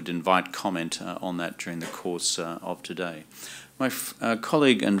 And I would invite comment on that during the course of today. My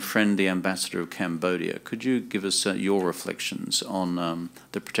colleague and friend, the Ambassador of Cambodia, could you give us your reflections on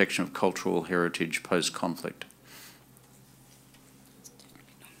the protection of cultural heritage post-conflict?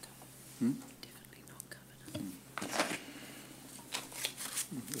 Definitely not covered.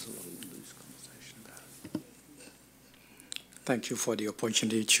 thank you for the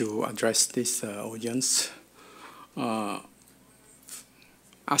opportunity to address this audience.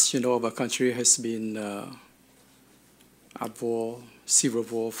 As you know, our country has been at war, civil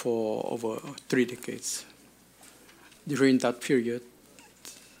war, for over 3 decades. During that period,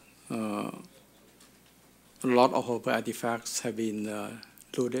 a lot of our artifacts have been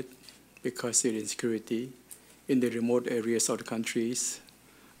looted because of insecurity in the remote areas of the country.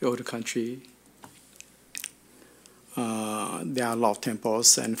 There are a lot of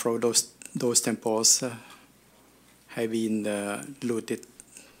temples, and for those temples have been looted.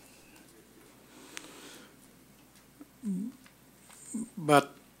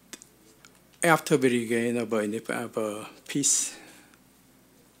 But after we regained our peace,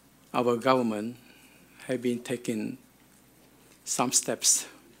 our government have been taking some steps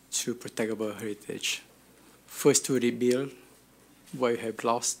to protect our heritage. First, to rebuild what we have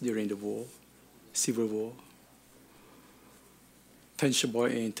lost during the war, civil war, tangible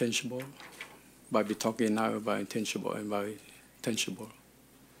and intangible, but we're talking now about intangible and by tangible.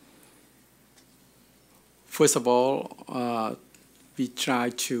 First of all, we try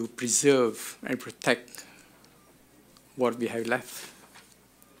to preserve and protect what we have left.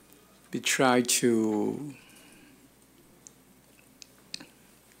 We try to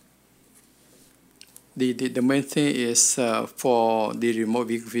the main thing is for the remote,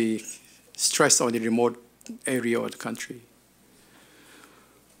 we stress on the remote area of the country.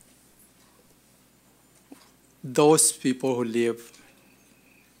 Those people who live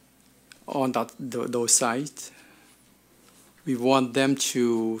on those sites, we want them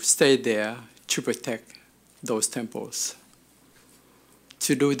to stay there to protect those temples.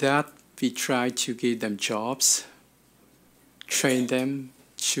 To do that, we try to give them jobs, train them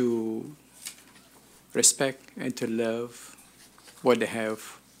to respect and to love what they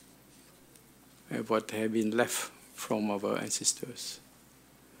have and what have been left from our ancestors.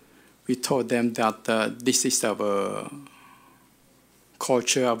 We told them that this is our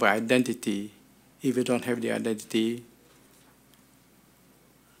culture, our identity. If we don't have the identity,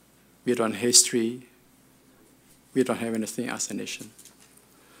 we don't have history, we don't have anything as a nation.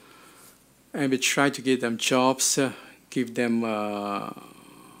 And we try to give them jobs, give them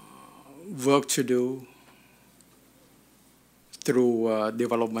work to do through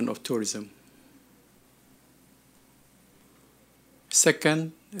development of tourism.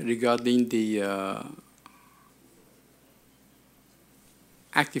 Second, regarding the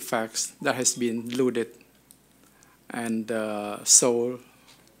artifacts that has been looted and sold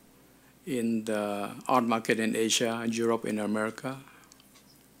in the art market in Asia and Europe and America,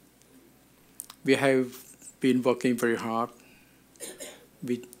 we have been working very hard.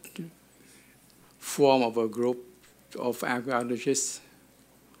 We form of a group of archaeologists,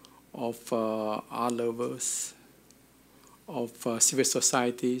 of art lovers, of civil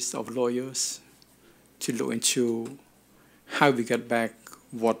societies, of lawyers, to look into how we get back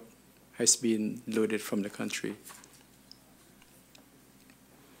what has been looted from the country.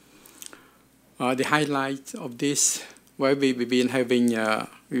 The highlight of this, well, we've been having,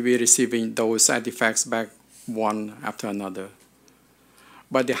 we've been receiving those artifacts back one after another.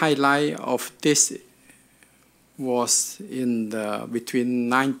 But the highlight of this was in between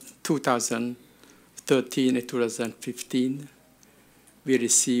 2013 and 2015. We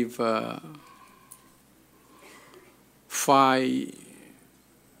received 5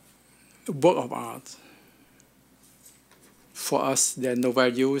 works of art. For us, there are no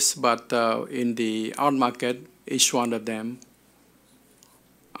values, but in the art market, each one of them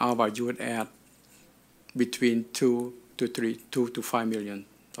are valued at between $2 to $5 million.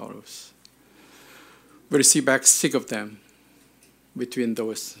 We received back 6 of them between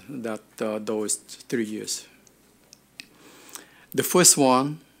those 3 years. The first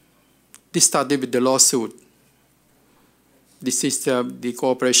one, this started with the lawsuit. This is the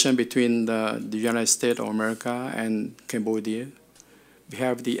cooperation between the United States of America and Cambodia. We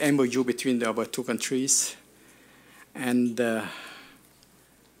have the MOU between our 2 countries, and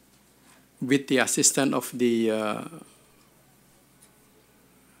with the assistance of the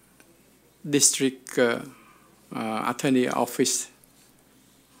district attorney office,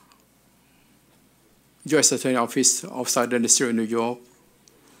 U.S. Attorney Office of Southern District of New York,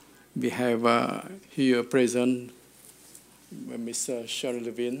 we have here present Ms. Sharon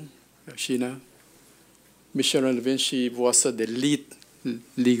Levine, Sheena. Ms. Sharon Levine, she was the lead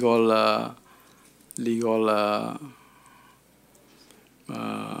legal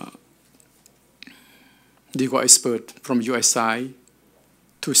expert from U.S. side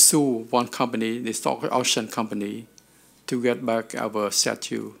to sue one company, the stock auction company, to get back our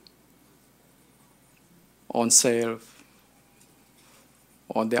statue on sale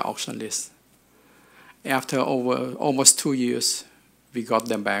on their auction list. After over almost 2 years, we got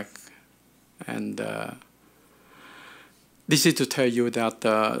them back. And this is to tell you that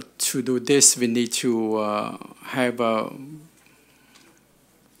to do this, we need to have a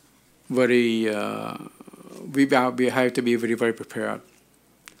very, we have to be very, very prepared.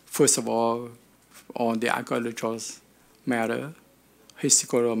 First of all, on the archaeological matter,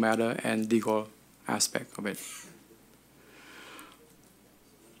 historical matter, and legal aspect of it.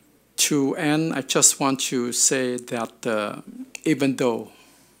 To end, I just want to say that even though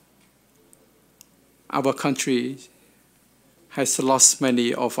our country has lost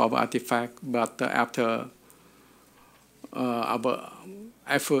many of our artifacts, but after our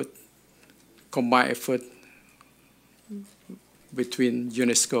effort, combined effort between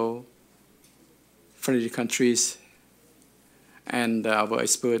UNESCO, friendly countries, and our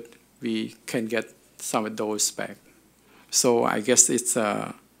experts, we can get some of those back. So I guess it's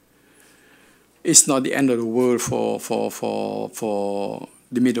not the end of the world for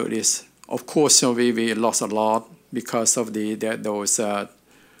the Middle East. Of course, we lost a lot because of those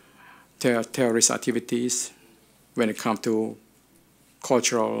terrorist activities when it comes to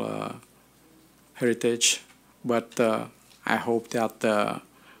cultural heritage. But I hope that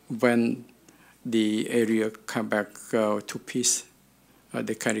when the area come back to peace,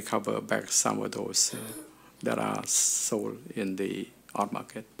 they can recover back some of those that are sold in the art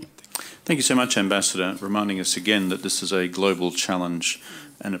market. Thank you so much, Ambassador, reminding us again that this is a global challenge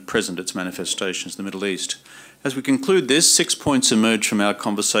and at present its manifestations in the Middle East. As we conclude this, 6 points emerge from our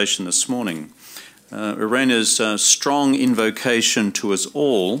conversation this morning. Irena's strong invocation to us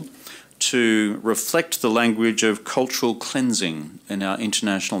all to reflect the language of cultural cleansing in our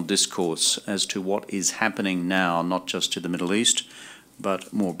international discourse as to what is happening now, not just to the Middle East,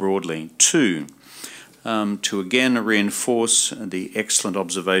 but more broadly. 2, to again reinforce the excellent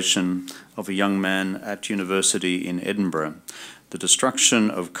observation of a young man at university in Edinburgh, the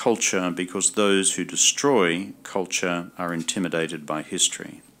destruction of culture because those who destroy culture are intimidated by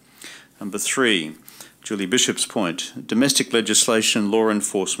history. Number 3, Julie Bishop's point, domestic legislation, law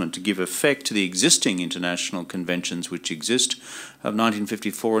enforcement to give effect to the existing international conventions which exist of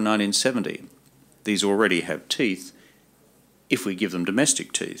 1954 and 1970. These already have teeth if we give them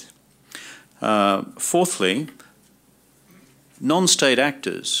domestic teeth. Fourthly, non-state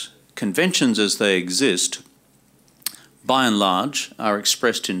actors, conventions as they exist, by and large, are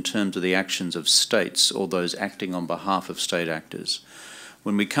expressed in terms of the actions of states or those acting on behalf of state actors.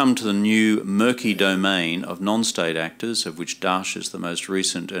 When we come to the new murky domain of non-state actors, of which Daesh is the most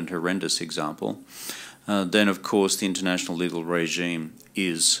recent and horrendous example, then of course the international legal regime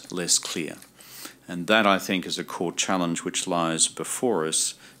is less clear. And that, I think, is a core challenge which lies before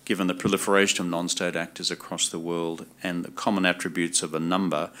us, given the proliferation of non-state actors across the world and the common attributes of a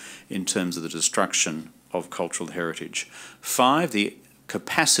number in terms of the destruction of cultural heritage. 5, the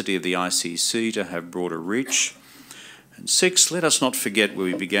capacity of the ICC to have broader reach. And 6, let us not forget where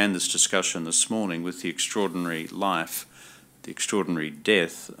we began this discussion this morning with the extraordinary life, the extraordinary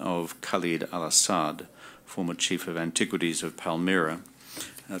death of Khalid al-Assad, former chief of Antiquities of Palmyra.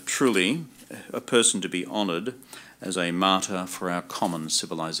 Truly a person to be honoured as a martyr for our common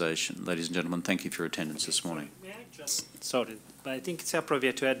civilization. Ladies and gentlemen, thank you for your attendance this morning. May I just, sorry, but I think it's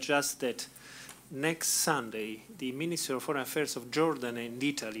appropriate to add just that next Sunday, the Minister of Foreign Affairs of Jordan and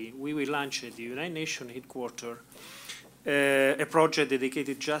Italy, we will launch at the United Nations headquarters a project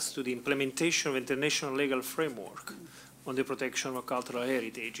dedicated just to the implementation of international legal framework on the protection of cultural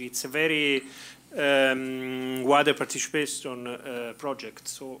heritage. It's a very wider participation project,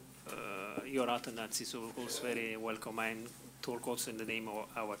 so your attendance is also very welcome. And talk also in the name of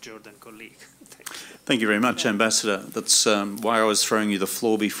our Jordan colleague. Thank you very much, Ambassador. That's why I was throwing you the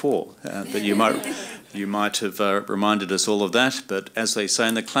floor before, that you might have reminded us all of that. But as they say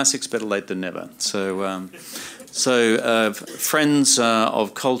in the classics, better late than never. So, friends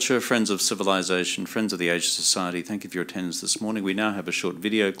of culture, friends of civilization, friends of the Asian Society, thank you for your attendance this morning. We now have a short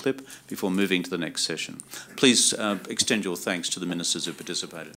video clip before moving to the next session. Please extend your thanks to the ministers who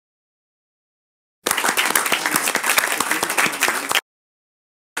participated.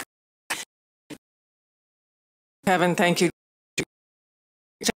 Kevin, thank you.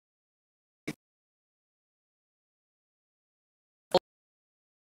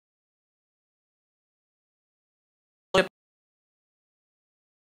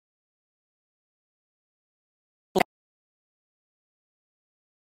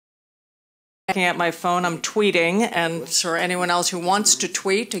 Looking at my phone, I'm tweeting, and for anyone else who wants to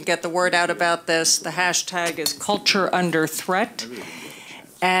tweet and get the word out about this, the hashtag is Culture Under Threat.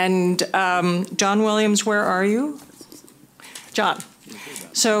 And John Williams, where are you? John.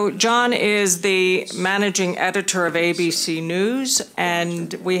 So John is the managing editor of ABC News,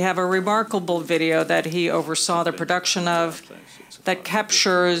 and we have a remarkable video that he oversaw the production of that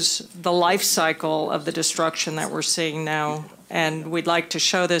captures the life cycle of the destruction that we're seeing now. And we'd like to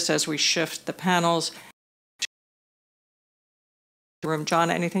show this as we shift the panels.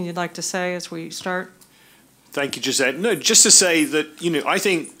 John, anything you'd like to say as we start? Thank you, Josette. No, just to say that, I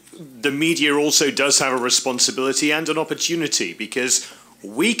think the media also does have a responsibility and an opportunity, because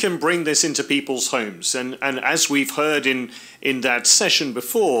we can bring this into people's homes. And as we've heard in that session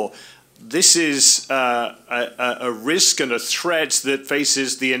before, this is a risk and a threat that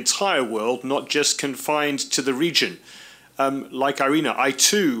faces the entire world, not just confined to the region. Like Irina, I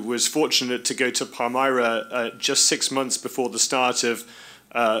too was fortunate to go to Palmyra just 6 months before the start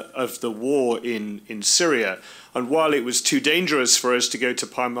of the war in Syria. And while it was too dangerous for us to go to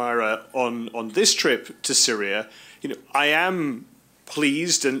Palmyra on this trip to Syria, I am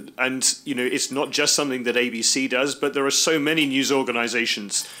pleased, and it's not just something that ABC does, but there are so many news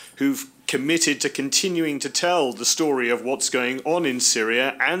organizations who've committed to continuing to tell the story of what's going on in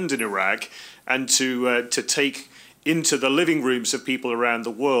Syria and in Iraq, and to take into the living rooms of people around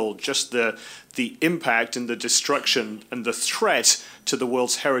the world just the impact and the destruction and the threat to the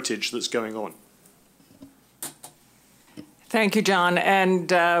world's heritage that's going on. Thank you, John,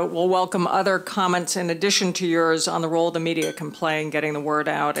 and we'll welcome other comments in addition to yours on the role the media can play in getting the word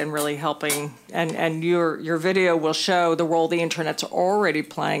out and really helping. And your video will show the role the internet's already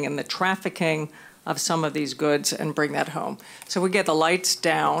playing in the trafficking of some of these goods and bring that home. So we get the lights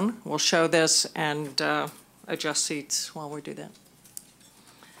down. We'll show this and adjust seats while we do that.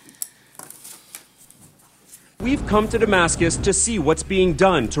 We've come to Damascus to see what's being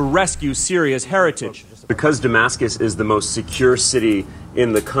done to rescue Syria's heritage. Because Damascus is the most secure city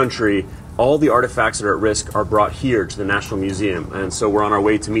in the country, all the artifacts that are at risk are brought here to the National Museum. And so we're on our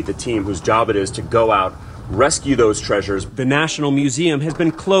way to meet the team whose job it is to go out, rescue those treasures. The National Museum has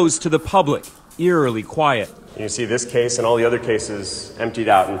been closed to the public, eerily quiet. You see this case and all the other cases emptied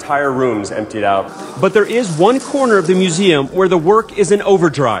out, entire rooms emptied out. But there is one corner of the museum where the work is in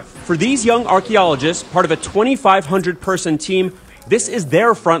overdrive. For these young archaeologists, part of a 2,500-person team, this is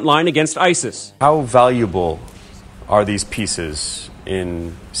their front line against ISIS. How valuable are these pieces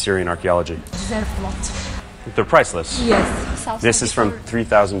in Syrian archaeology? They're priceless. Yes. This is from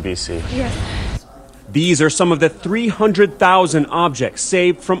 3000 BC. Yes. These are some of the 300,000 objects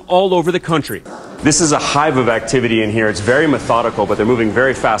saved from all over the country. This is a hive of activity in here. It's very methodical, but they're moving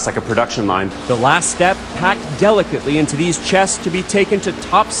very fast like a production line. The last step, packed delicately into these chests to be taken to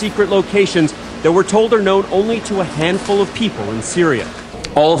top-secret locations that we're told are known only to a handful of people in Syria.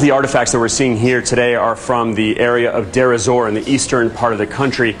 All of the artifacts that we're seeing here today are from the area of Deir ez-Zor in the eastern part of the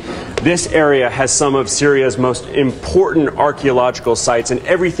country. This area has some of Syria's most important archaeological sites, and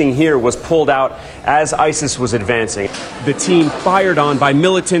everything here was pulled out as ISIS was advancing. The team fired on by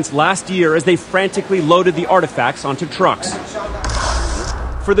militants last year as they frantically loaded the artifacts onto trucks.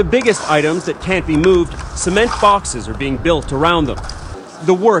 For the biggest items that can't be moved, cement boxes are being built around them.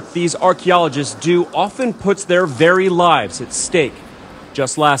 The work these archaeologists do often puts their very lives at stake.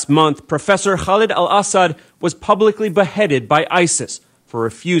 Just last month, Professor Khalid al-Assad was publicly beheaded by ISIS for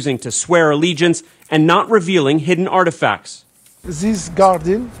refusing to swear allegiance and not revealing hidden artifacts. This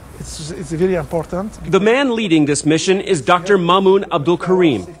garden it's very important. The man leading this mission is Dr. Mamoun Abdul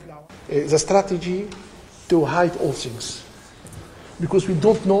Karim. The strategy to hide all things, because we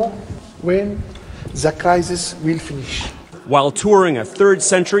don't know when the crisis will finish. While touring a 3rd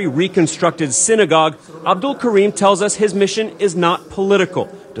century reconstructed synagogue, Abdul Karim tells us his mission is not political,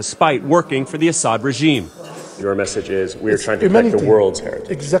 despite working for the Assad regime. Your message is we are trying to protect the world's heritage.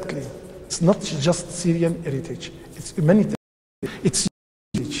 Exactly. It's not just Syrian heritage. It's humanity. It's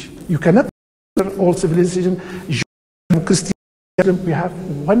heritage. You cannot all civilization, Jew, Christian. We have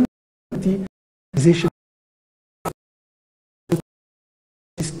one civilization.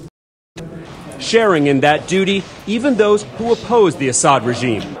 Sharing in that duty, even those who oppose the Assad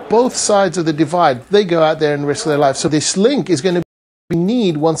regime. Both sides of the divide, they go out there and risk their lives. So this link is going to be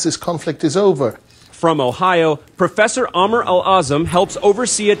needed once this conflict is over. From Ohio, Professor Amr Al-Azam helps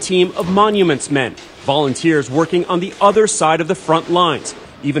oversee a team of monuments men, volunteers working on the other side of the front lines,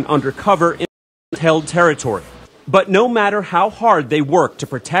 even undercover in held territory. But no matter how hard they work to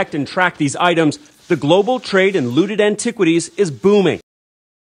protect and track these items, the global trade in looted antiquities is booming.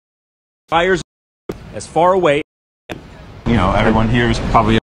 Buyers as far away. You know, everyone here is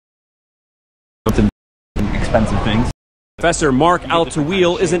probably expensive things. Professor Mark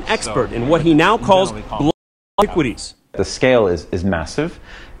Al-Tawil is an expert in what he now calls blood antiquities. The scale is massive,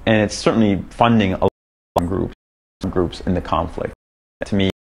 and it's certainly funding a lot of groups in the conflict. to me,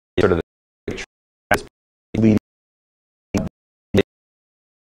 sort of the leading.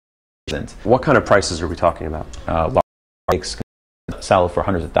 What kind of prices are we talking about? Large bikes sell for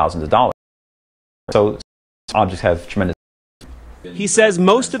hundreds of thousands of dollars. So objects have tremendous. He says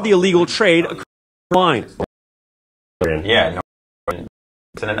most of the illegal trade occurs online. Yeah. And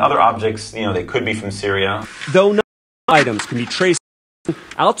then other objects, you know, they could be from Syria. Though no items can be traced,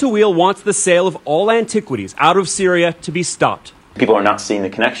 Al Tawil wants the sale of all antiquities out of Syria to be stopped. People are not seeing the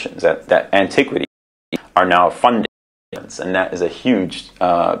connections that antiquities are now funding, and that is a huge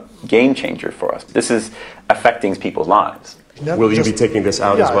game changer for us. This is affecting people's lives. Will you be taking this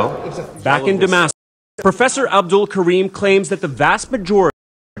out as well? Exactly. Back in Damascus, Professor Abdul Karim claims that the vast majority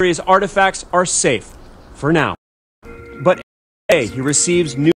of Syria's artifacts are safe, for now. But every day he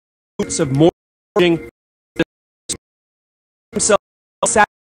receives news of more himself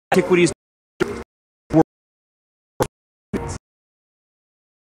antiquities.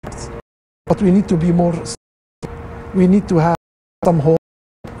 But we need to be more. We need to have some hope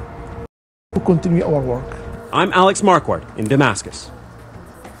to continue our work. I'm Alex Marquardt in Damascus.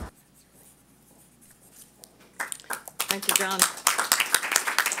 Thank you, John.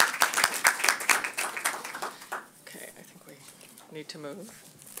 Okay, I think we need to move.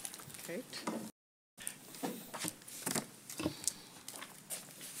 Kate.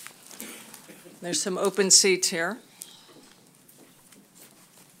 There's some open seats here.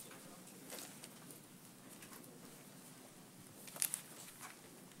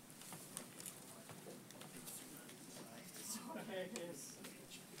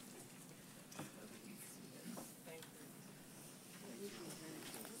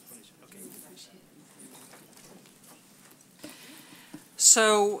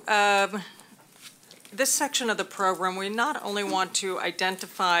 So this section of the program, we not only want to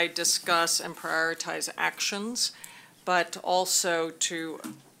identify, discuss, and prioritize actions, but also to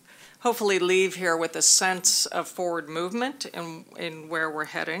hopefully leave here with a sense of forward movement in where we're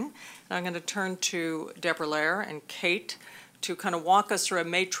heading. And I'm going to turn to Deborah Lair and Kate to kind of walk us through a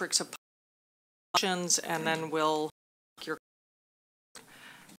matrix of actions, and then we'll your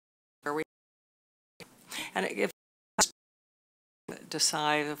where we and if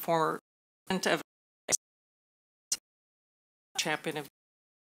decide the former of champion of.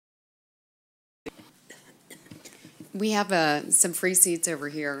 We have some free seats over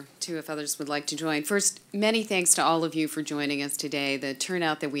here, too, if others would like to join. First, many thanks to all of you for joining us today. The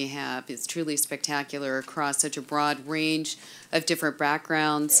turnout that we have is truly spectacular across such a broad range of different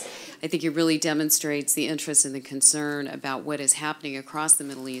backgrounds. I think it really demonstrates the interest and the concern about what is happening across the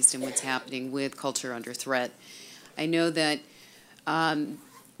Middle East and what's happening with culture under threat. I know that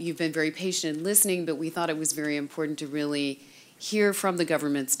you've been very patient in listening, but we thought it was very important to really hear from the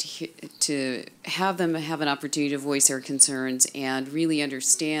governments, to have them have an opportunity to voice their concerns and really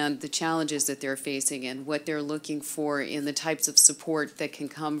understand the challenges that they're facing and what they're looking for in the types of support that can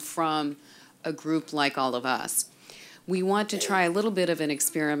come from a group like all of us. We want to try a little bit of an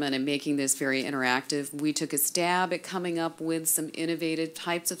experiment in making this very interactive. We took a stab at coming up with some innovative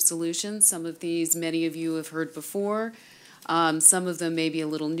types of solutions. Some of these many of you have heard before. Some of them may be a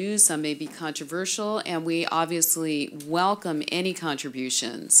little new, some may be controversial, and we obviously welcome any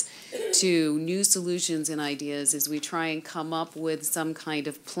contributions to new solutions and ideas as we try and come up with some kind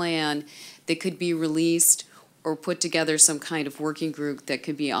of plan that could be released or put together some kind of working group that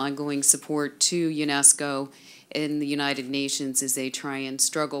could be ongoing support to UNESCO and the United Nations as they try and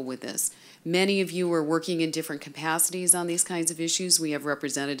struggle with this. Many of you are working in different capacities on these kinds of issues. We have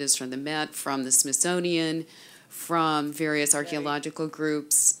representatives from the Met, from the Smithsonian, from various archaeological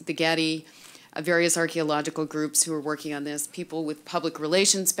groups, the Getty, various archaeological groups who are working on this, people with public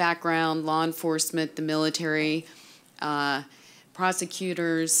relations background, law enforcement, the military,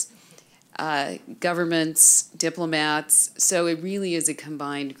 prosecutors, governments, diplomats. So it really is a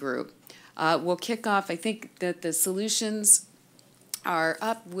combined group. We'll kick off. I think that the solutions are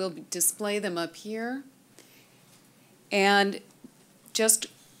up. We'll display them up here. And just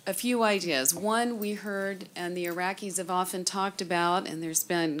a few ideas. One, we heard, and the Iraqis have often talked about, and there's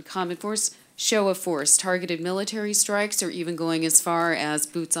been common force, show of force, targeted military strikes, or even going as far as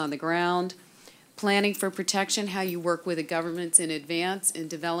boots on the ground. Planning for protection, how you work with the governments in advance in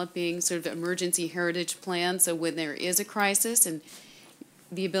developing sort of emergency heritage plans, so when there is a crisis, and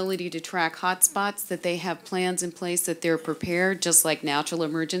the ability to track hotspots, that they have plans in place, that they're prepared, just like natural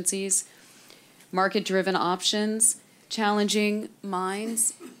emergencies. Market-driven options, challenging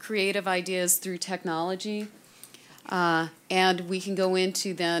minds, creative ideas through technology. And we can go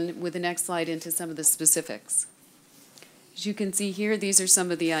into then, with the next slide, into some of the specifics. As you can see here, these are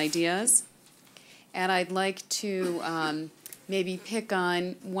some of the ideas. And I'd like to maybe pick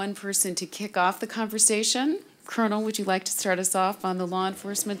on one person to kick off the conversation. Colonel, would you like to start us off on the law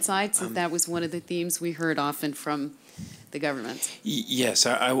enforcement side, since that was one of the themes we heard often from the government? Yes,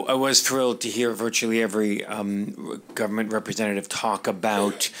 I was thrilled to hear virtually every government representative talk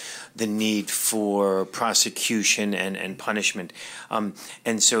about the need for prosecution and punishment.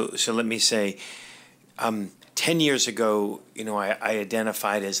 And so let me say, 10 years ago, I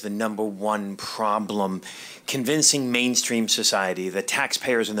identified as the #1 problem convincing mainstream society, the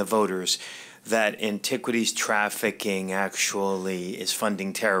taxpayers and the voters, that antiquities trafficking actually is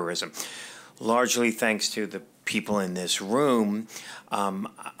funding terrorism. Largely thanks to the people in this room,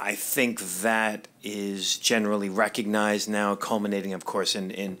 I think that is generally recognized now, culminating, of course,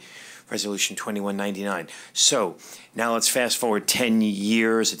 in Resolution 2199. So now let's fast forward 10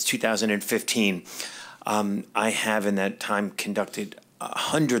 years. It's 2015. I have in that time conducted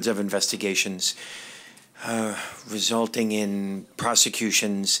hundreds of investigations resulting in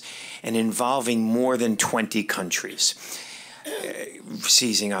prosecutions and involving more than 20 countries,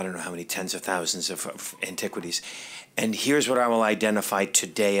 seizing I don't know how many tens of thousands of antiquities. And here's what I will identify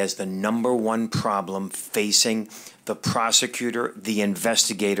today as the #1 problem facing the prosecutor, the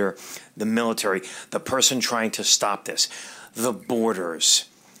investigator, the military, the person trying to stop this: the borders.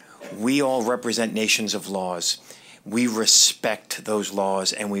 We all represent nations of laws. We respect those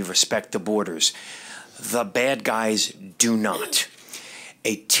laws and we respect the borders. The bad guys do not.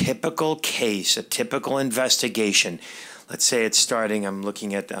 A typical case, a typical investigation, let's say it's starting, I'm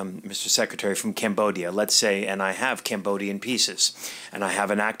looking at Mr. Secretary from Cambodia, let's say, and I have Cambodian pieces, and I have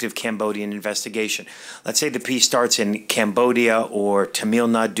an active Cambodian investigation. Let's say the piece starts in Cambodia or Tamil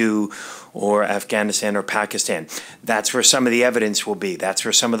Nadu or Afghanistan or Pakistan. That's where some of the evidence will be. That's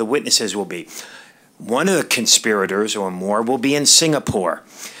where some of the witnesses will be. One of the conspirators or more will be in Singapore.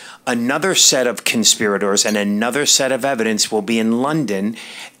 Another set of conspirators and another set of evidence will be in London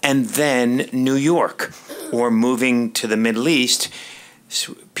and then New York, or moving to the Middle East,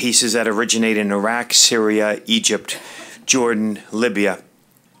 pieces that originate in Iraq, Syria, Egypt, Jordan, Libya.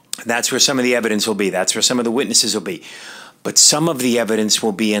 That's where some of the evidence will be. That's where some of the witnesses will be. But some of the evidence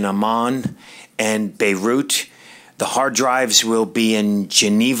will be in Amman and Beirut. The hard drives will be in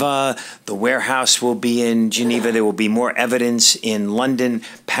Geneva. The warehouse will be in Geneva. There will be more evidence in London,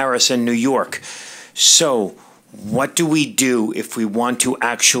 Paris, and New York. So what do we do if we want to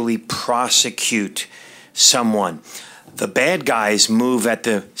actually prosecute someone? The bad guys move at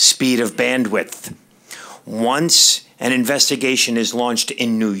the speed of bandwidth. Once an investigation is launched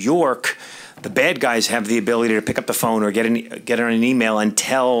in New York, the bad guys have the ability to pick up the phone or get on an email and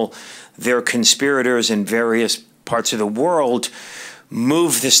tell their conspirators in various parts of the world,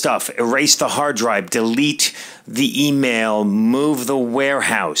 move the stuff, erase the hard drive, delete the email, move the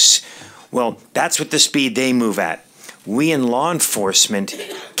warehouse. Well, that's what the speed they move at. We in law enforcement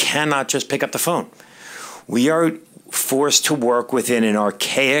cannot just pick up the phone. We are forced to work within an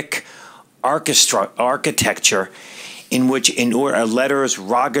archaic architecture in which in order letters,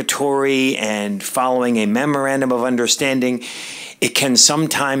 rogatory, and following a memorandum of understanding, it can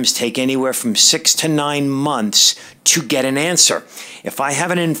sometimes take anywhere from 6 to 9 months to get an answer. If I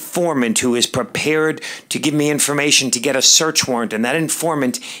have an informant who is prepared to give me information to get a search warrant, and that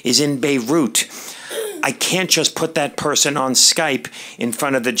informant is in Beirut, I can't just put that person on Skype in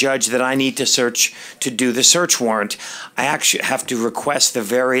front of the judge that I need to search to do the search warrant. I actually have to request the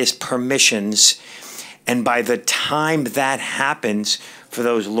various permissions. And by the time that happens, for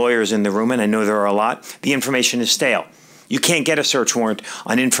those lawyers in the room, and I know there are a lot, the information is stale. You can't get a search warrant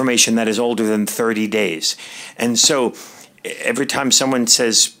on information that is older than 30 days. And so every time someone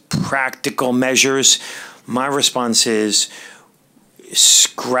says practical measures, my response is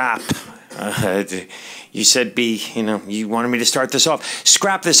scrap. You said you wanted me to start this off.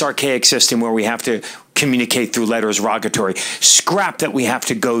 Scrap this archaic system where we have to communicate through letters rogatory. Scrap that we have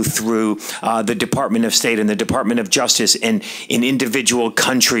to go through the Department of State and the Department of Justice in individual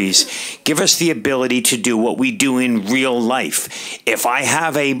countries. Give us the ability to do what we do in real life. If I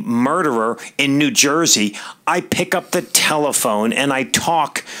have a murderer in New Jersey, I pick up the telephone and I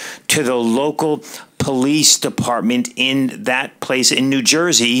talk to the local police department in that place in New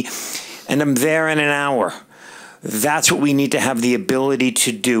Jersey, and I'm there in an hour. That's what we need to have the ability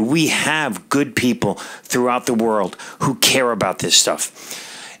to do. We have good people throughout the world who care about this stuff.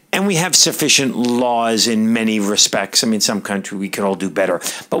 And we have sufficient laws in many respects. I mean, some country we could all do better,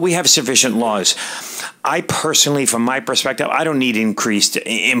 but we have sufficient laws. I personally, from my perspective, I don't need increased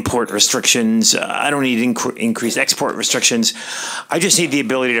import restrictions. I don't need increased export restrictions. I just need the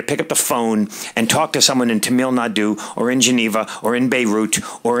ability to pick up the phone and talk to someone in Tamil Nadu or in Geneva or in Beirut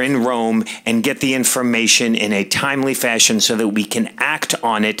or in Rome and get the information in a timely fashion so that we can act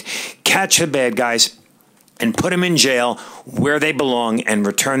on it, catch the bad guys, and put them in jail where they belong and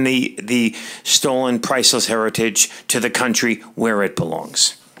return the stolen, priceless heritage to the country where it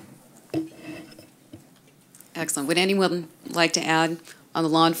belongs. Excellent. Would anyone like to add on the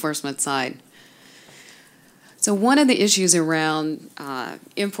law enforcement side? So one of the issues around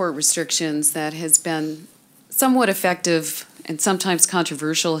import restrictions that has been somewhat effective and sometimes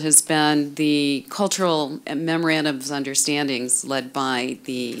controversial has been the cultural memorandums of understandings led by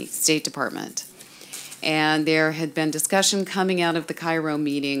the State Department. And there had been discussion coming out of the Cairo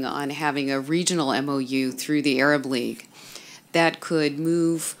meeting on having a regional MOU through the Arab League that could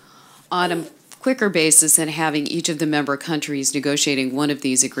move on a quicker basis than having each of the member countries negotiating one of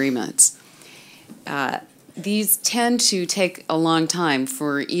these agreements. These tend to take a long time.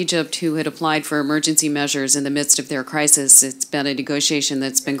 For Egypt, who had applied for emergency measures in the midst of their crisis, it's been a negotiation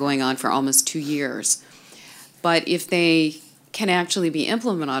that's been going on for almost 2 years. But if they can actually be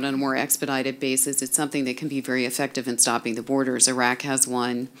implemented on a more expedited basis, it's something that can be very effective in stopping the borders. Iraq has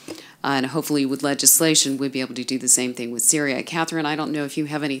one, and hopefully with legislation we'll be able to do the same thing with Syria. Catherine, I don't know if you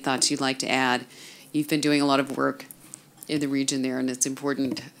have any thoughts you'd like to add. You've been doing a lot of work in the region there, and it's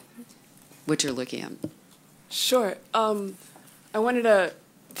important what you're looking at. Sure. I wanted to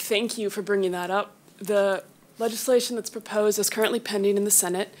thank you for bringing that up. The legislation that's proposed is currently pending in the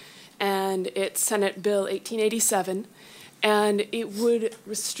Senate, and it's Senate Bill 1887. And it would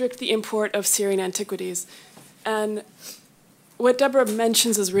restrict the import of Syrian antiquities. And what Deborah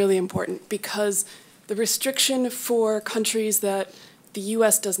mentions is really important because the restriction for countries that the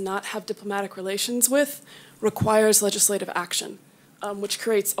U.S. does not have diplomatic relations with requires legislative action, which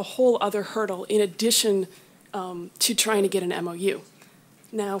creates a whole other hurdle in addition to trying to get an MOU.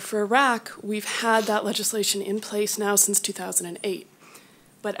 Now, for Iraq, we've had that legislation in place now since 2008.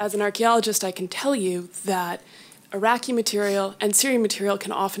 But as an archaeologist, I can tell you that Iraqi material and Syrian material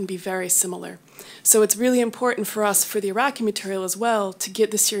can often be very similar. So it's really important for us, for the Iraqi material as well, to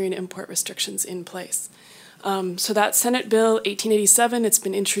get the Syrian import restrictions in place. So that Senate Bill 1887, it's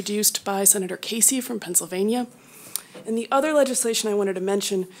been introduced by Senator Casey from Pennsylvania. And the other legislation I wanted to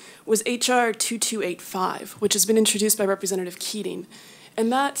mention was HR 2285, which has been introduced by Representative Keating.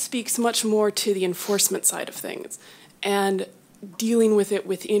 And that speaks much more to the enforcement side of things and dealing with it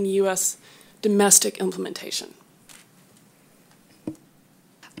within U.S. domestic implementation.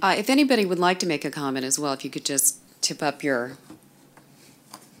 If anybody would like to make a comment as well, if you could just tip up your,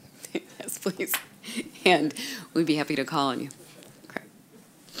 yes, please, and we'd be happy to call on you.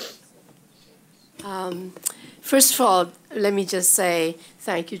 Okay. First of all, let me just say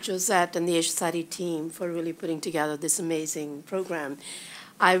thank you, Josette, and the Asia Society team for really putting together this amazing program.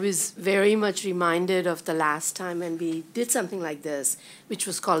 I was very much reminded of the last time when we did something like this, which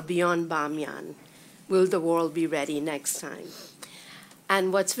was called Beyond Bamyan. Will the world be ready next time?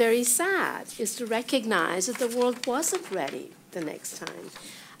 And what's very sad is to recognize that the world wasn't ready the next time.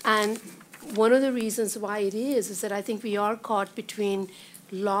 And one of the reasons why it is that I think we are caught between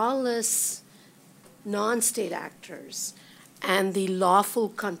lawless non-state actors and the lawful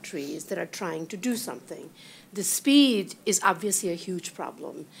countries that are trying to do something. The speed is obviously a huge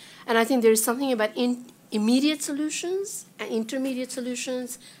problem. And I think there is something about immediate solutions and intermediate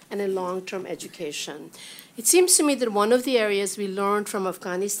solutions and a long-term education. It seems to me that one of the areas we learned from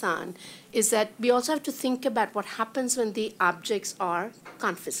Afghanistan is that we also have to think about what happens when the objects are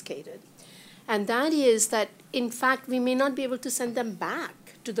confiscated. And that is that, in fact, we may not be able to send them back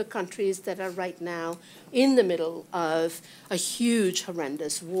to the countries that are right now in the middle of a huge,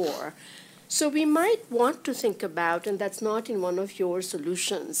 horrendous war. So we might want to think about, and that's not in one of your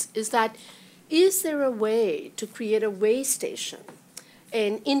solutions, is there a way to create a way station,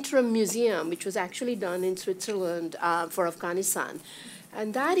 an interim museum, which was actually done in Switzerland for Afghanistan.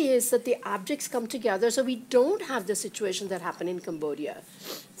 And that is that the objects come together so we don't have the situation that happened in Cambodia.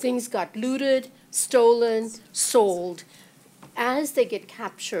 Things got looted, stolen, sold as they get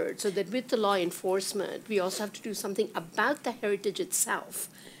captured, so that with the law enforcement, we also have to do something about the heritage itself.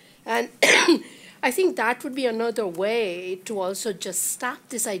 And I think that would be another way to also just stop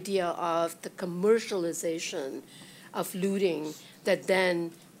this idea of the commercialization of looting that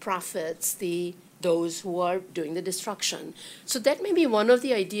then profits those who are doing the destruction. So that may be one of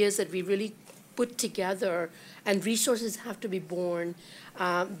the ideas that we really put together, and resources have to be borne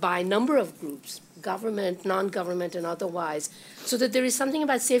by a number of groups, government, non-government, and otherwise, so that there is something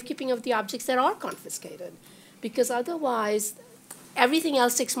about safekeeping of the objects that are confiscated. Because otherwise, everything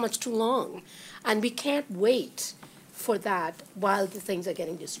else takes much too long, and we can't wait for that while the things are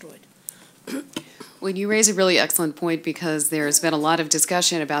getting destroyed. Well, you raise a really excellent point, because there's been a lot of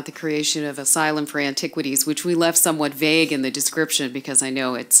discussion about the creation of asylum for antiquities, which we left somewhat vague in the description, because I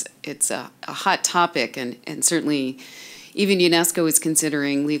know it's a hot topic, and certainly even UNESCO is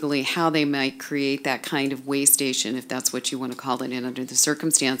considering legally how they might create that kind of way station, if that's what you want to call it, and under the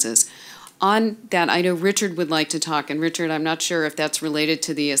circumstances. On that, I know Richard would like to talk, and Richard, I'm not sure if that's related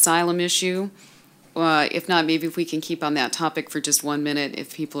to the asylum issue. If not, maybe if we can keep on that topic for just 1 minute,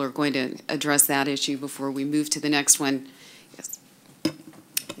 if people are going to address that issue before we move to the next one. Yes.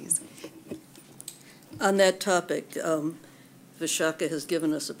 Please. On that topic, Vishaka has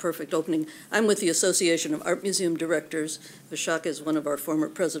given us a perfect opening. I'm with the Association of Art Museum Directors. Vishaka is one of our former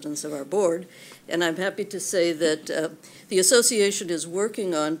presidents of our board, and I'm happy to say that the association is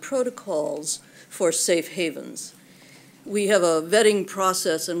working on protocols for safe havens. We have a vetting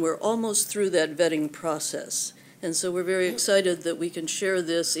process, and we're almost through that vetting process. And so we're very excited that we can share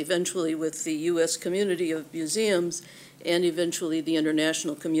this eventually with the U.S. community of museums and eventually the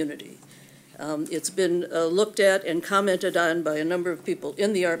international community. It's been looked at and commented on by a number of people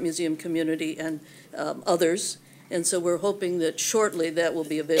in the art museum community and others. And so we're hoping that shortly that will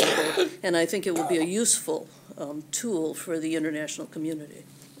be available. And I think it will be a useful tool for the international community.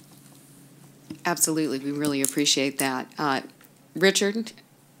 Absolutely, we really appreciate that. Richard?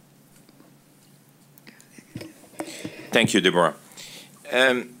 Thank you, Deborah.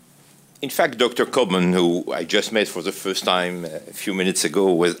 In fact, Dr. Coburn, who I just met for the first time a few minutes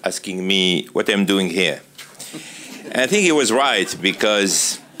ago, was asking me what I'm doing here. And I think he was right,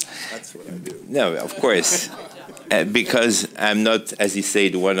 because... That's what I do. No, of course. Because I'm not, as he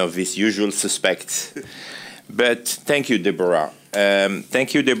said, one of his usual suspects. But thank you, Deborah.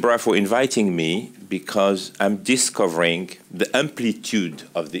 Thank you, Deborah, for inviting me, because I'm discovering the amplitude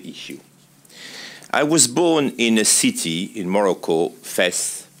of the issue. I was born in a city in Morocco,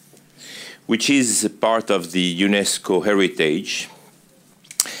 Fes, which is part of the UNESCO heritage.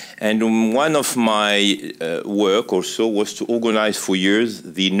 And one of my work also was to organize for years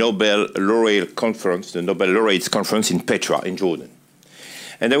the Nobel Laureate Conference, the Nobel Laureates Conference in Petra, in Jordan.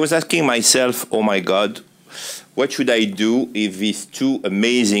 And I was asking myself, oh my God, what should I do if these two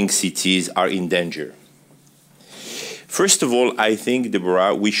amazing cities are in danger? First of all, I think,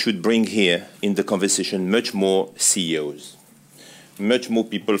 Deborah, we should bring here in the conversation much more CEOs, much more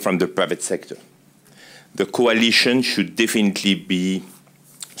people from the private sector. The coalition should definitely be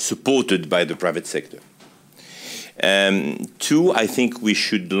supported by the private sector. Two, I think we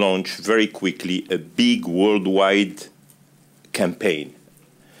should launch very quickly a big worldwide campaign,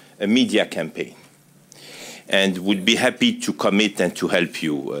 a media campaign. And would be happy to commit and to help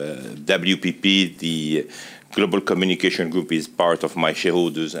you. WPP, the Global Communication Group, is part of my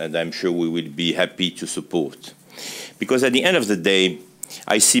shareholders, and I'm sure we will be happy to support. Because at the end of the day,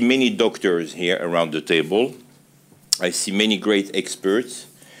 I see many doctors here around the table. I see many great experts.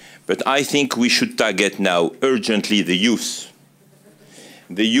 But I think we should target now urgently the youth.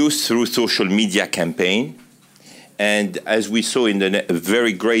 The youth through social media campaign. And as we saw in a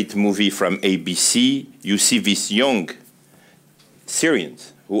very great movie from ABC, you see these young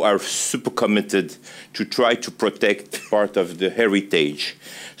Syrians who are super committed to try to protect part of the heritage.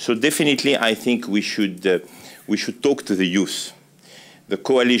 So definitely, I think we should talk to the youth. The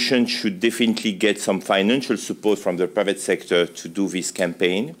coalition should definitely get some financial support from the private sector to do this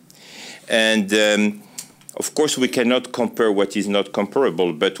campaign. And of course, we cannot compare what is not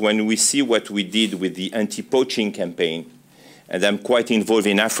comparable, but when we see what we did with the anti-poaching campaign, and I'm quite involved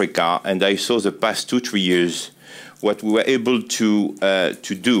in Africa, and I saw the past 2-3 years what we were able to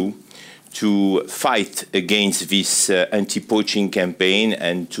do to fight against this anti-poaching campaign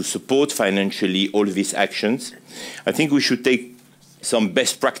and to support financially all these actions, I think we should take some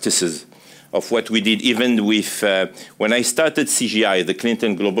best practices of what we did, even with, when I started CGI, the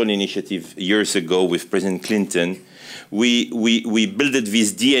Clinton Global Initiative, years ago with President Clinton, we built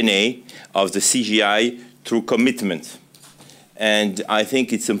this DNA of the CGI through commitment. And I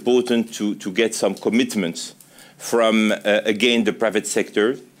think it's important to get some commitments from, again, the private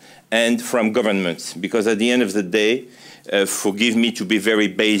sector and from governments. Because at the end of the day, forgive me to be very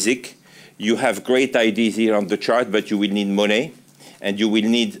basic, you have great ideas here on the chart, but you will need money. And you will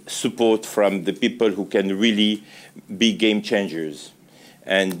need support from the people who can really be game changers.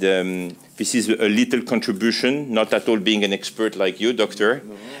 And This is a little contribution, not at all being an expert like you, doctor,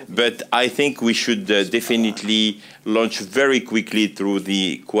 but I think we should definitely launch very quickly through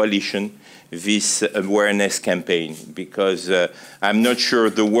the coalition this awareness campaign, because I'm not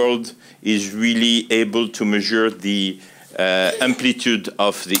sure the world is really able to measure the amplitude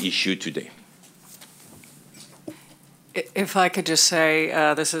of the issue today. If I could just say,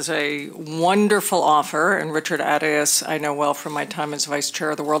 this is a wonderful offer, and Richard Arias I know well from my time as Vice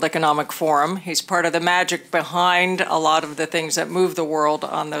Chair of the World Economic Forum. He's part of the magic behind a lot of the things that move the world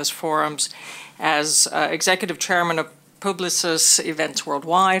on those forums as Executive Chairman of Publicis Events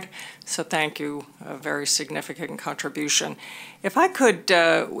Worldwide. So thank you, a very significant contribution. If I could,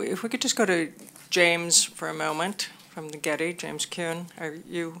 if we could just go to James for a moment from the Getty, James Kuhn, are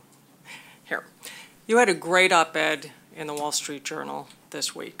you here? You had a great op-ed in the Wall Street Journal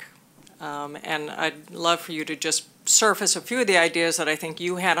this week. And I'd love for you to just surface a few of the ideas that I think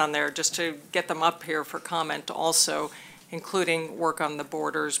you had on there, just to get them up here for comment also, including work on the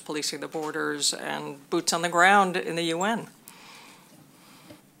borders, policing the borders, and boots on the ground in the UN.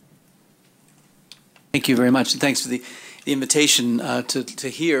 Thank you very much, and thanks for the invitation to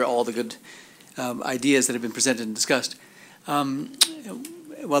hear all the good ideas that have been presented and discussed.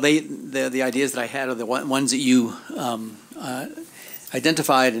 Well, the ideas that I had are the ones that you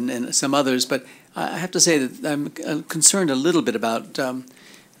identified, and some others, but I have to say that I'm concerned a little bit about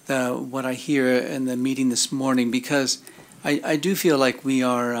what I hear in the meeting this morning, because I do feel like we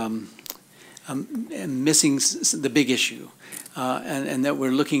are missing the big issue, and that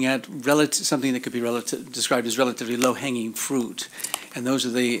we're looking at something that could be described as relatively low-hanging fruit. And those are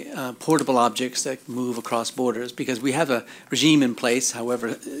the portable objects that move across borders, because we have a regime in place,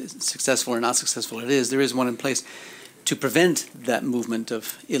 however successful or not successful it is, there is one in place to prevent that movement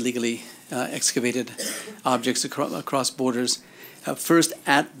of illegally excavated objects across borders, first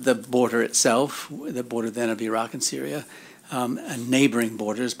at the border itself, the border then of Iraq and Syria, and neighboring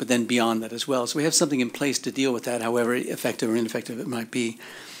borders, but then beyond that as well. So we have something in place to deal with that, however effective or ineffective it might be.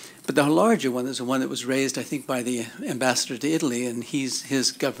 But the larger one is the one that was raised, I think, by the ambassador to Italy, and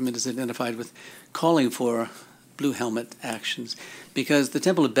his government is identified with calling for blue helmet actions, because the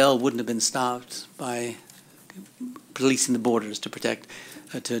Temple of Bel wouldn't have been stopped by policing the borders to protect,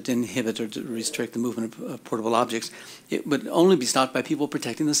 to inhibit or to restrict the movement of portable objects. It would only be stopped by people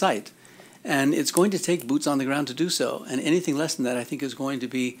protecting the site. And it's going to take boots on the ground to do so, and anything less than that, I think, is going to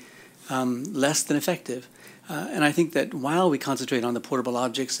be less than effective. And I think that while we concentrate on the portable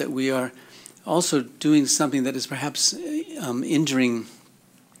objects, that we are also doing something that is perhaps injuring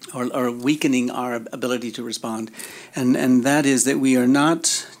or weakening our ability to respond. And that is that we are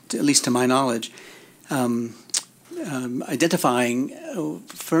not, at least to my knowledge, identifying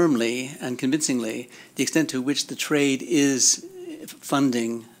firmly and convincingly the extent to which the trade is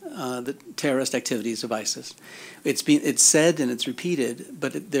funding the terrorist activities of ISIS. It's said and it's repeated,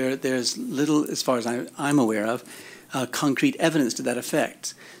 but there's little, as far as I'm aware of, concrete evidence to that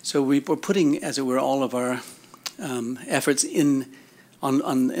effect. So we're putting, as it were, all of our efforts in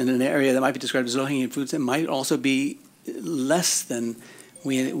an area that might be described as low-hanging fruits. It might also be less than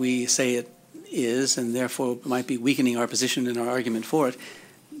we say it is, and therefore might be weakening our position and our argument for it.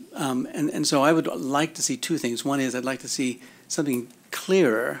 And so I would like to see two things. One is I'd like to see something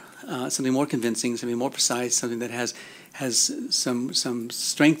clearer, something more convincing, something more precise, something that has some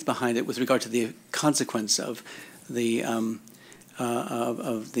strength behind it with regard to the consequence of the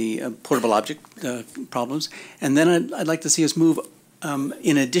portable object problems. And then I'd like to see us move,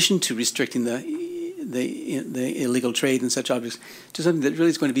 in addition to restricting the illegal trade in such objects, to something that really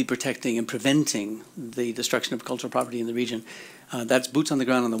is going to be protecting and preventing the destruction of cultural property in the region. That's boots on the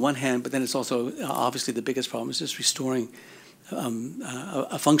ground on the one hand, but then it's also obviously the biggest problem is just restoring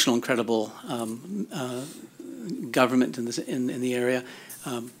a functional and credible government in the area,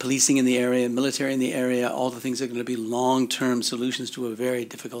 policing in the area, military in the area, all the things that are going to be long-term solutions to a very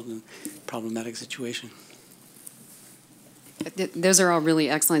difficult and problematic situation. Those are all really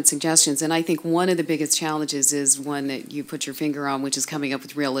excellent suggestions, and I think one of the biggest challenges is one that you put your finger on, which is coming up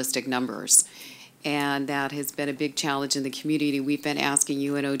with realistic numbers. And that has been a big challenge in the community. We've been asking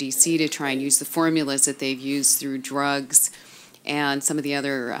UNODC to try and use the formulas that they've used through drugs and some of the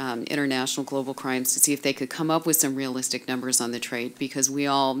other international global crimes to see if they could come up with some realistic numbers on the trade, because we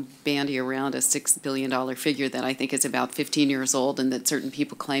all bandy around a $6 billion figure that I think is about 15 years old and that certain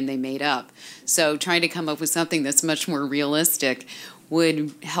people claim they made up. So trying to come up with something that's much more realistic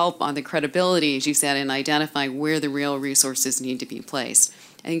would help on the credibility, as you said, in identifying where the real resources need to be placed.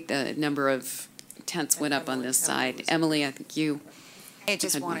 I think the number of tents went up on this side. Emily, I think you. I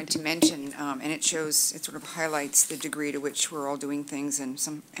just wanted to mention, and it shows, it sort of highlights the degree to which we're all doing things,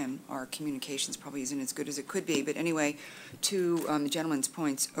 and our communications probably isn't as good as it could be. But anyway, to the gentleman's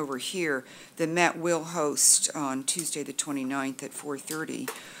points over here, the Met will host on Tuesday the 29th at 4:30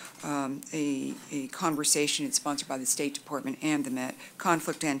 a conversation. It's sponsored by the State Department and the Met,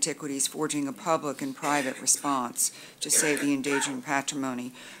 Conflict Antiquities, Forging a Public and Private Response to Save the Endangered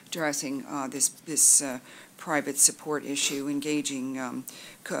Patrimony, addressing this private support issue, engaging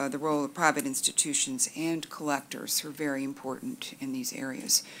the role of private institutions and collectors who are very important in these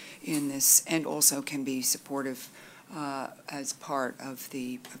areas in this, and also can be supportive as part of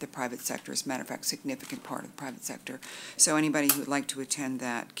the private sector, as a matter of fact, significant part of the private sector. So anybody who would like to attend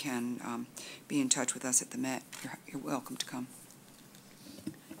that can be in touch with us at the Met. You're welcome to come.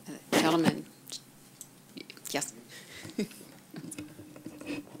 Gentlemen, yes.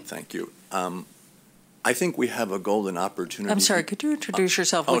 Thank you. I think we have a golden opportunity. I'm sorry, could you introduce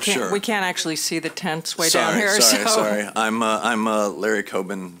yourself? Oh, sure. We can't actually see the tents way down here. Sorry. I'm Larry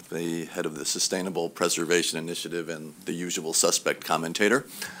Coben, the head of the Sustainable Preservation Initiative and the usual suspect commentator.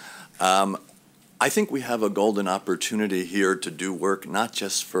 I think we have a golden opportunity here to do work not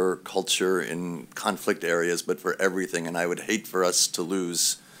just for culture in conflict areas, but for everything, and I would hate for us to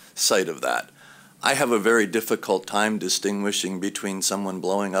lose sight of that. I have a very difficult time distinguishing between someone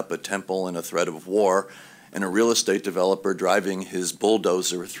blowing up a temple and a threat of war and a real estate developer driving his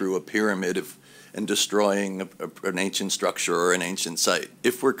bulldozer through a pyramid and destroying an ancient structure or an ancient site.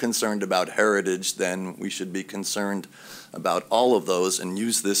 If we're concerned about heritage, then we should be concerned about all of those and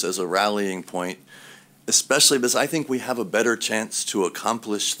use this as a rallying point, especially because I think we have a better chance to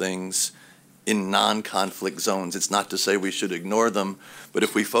accomplish things in non-conflict zones. It's not to say we should ignore them, but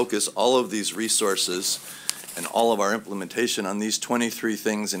if we focus all of these resources and all of our implementation on these 23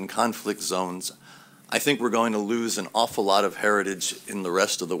 things in conflict zones, I think we're going to lose an awful lot of heritage in the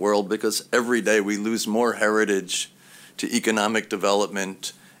rest of the world, because every day we lose more heritage to economic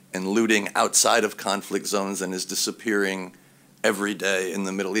development and looting outside of conflict zones than is disappearing every day in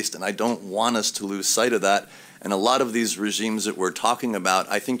the Middle East. And I don't want us to lose sight of that. And a lot of these regimes that we're talking about,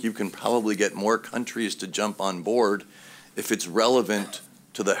 I think you can probably get more countries to jump on board if it's relevant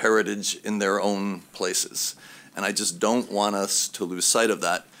to the heritage in their own places. And I just don't want us to lose sight of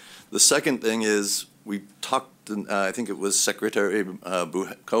that. The second thing is, we talked, I think it was Secretary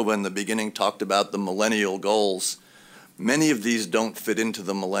Bukova in the beginning talked about the millennial goals. Many of these don't fit into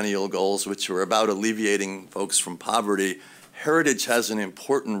the millennial goals, which are about alleviating folks from poverty. Heritage has an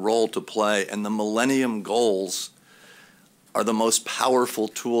important role to play, and the Millennium Goals are the most powerful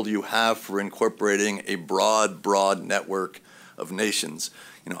tool you have for incorporating a broad network of nations.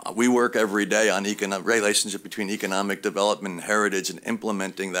 You know, we work every day on relationship between economic development and heritage and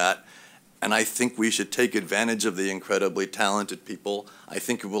implementing that, and I think we should take advantage of the incredibly talented people. I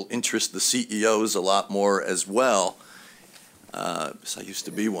think it will interest the CEOs a lot more as well, because I used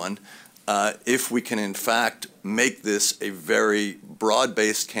to be one. If we can, in fact, make this a very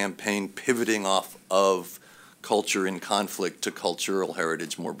broad-based campaign pivoting off of culture in conflict to cultural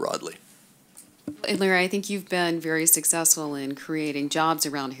heritage more broadly. And Larry, I think you've been very successful in creating jobs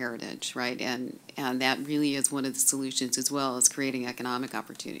around heritage, right? And that really is one of the solutions, as well as creating economic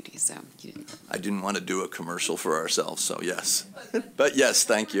opportunities. So I didn't want to do a commercial for ourselves, so yes. But yes,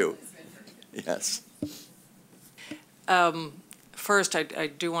 thank you. Yes. First, I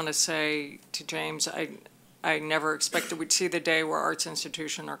do want to say to James, I never expected we'd see the day where arts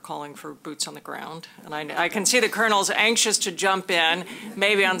institutions are calling for boots on the ground. And I can see the Colonel's anxious to jump in,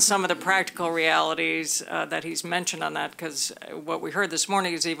 maybe on some of the practical realities that he's mentioned on that, because what we heard this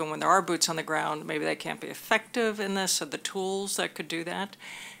morning is even when there are boots on the ground, maybe they can't be effective in this, or the tools that could do that.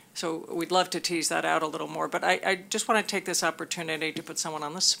 So we'd love to tease that out a little more. But I just want to take this opportunity to put someone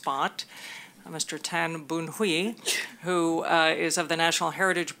on the spot. Mr. Tan Boon Hui, who is of the National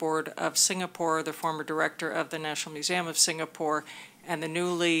Heritage Board of Singapore, the former director of the National Museum of Singapore, and the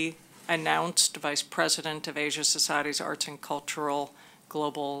newly announced Vice President of Asia Society's Arts and Cultural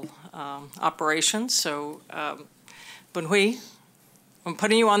Global Operations. So, Boon Hui, I'm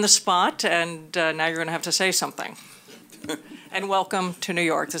putting you on the spot, and now you're going to have to say something. And welcome to New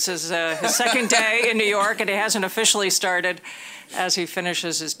York. This is his second day in New York, and he hasn't officially started as he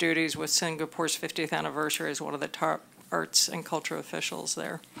finishes his duties with Singapore's 50th anniversary as one of the top arts and culture officials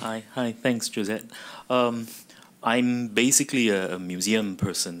there. Hi, thanks, Josette. I'm basically a museum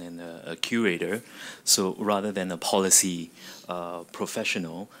person and a curator, so rather than a policy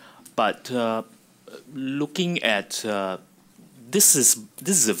professional. But looking at this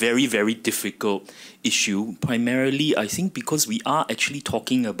is a very, very difficult issue, primarily, I think, because we are actually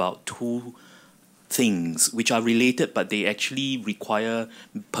talking about two things which are related, but they actually require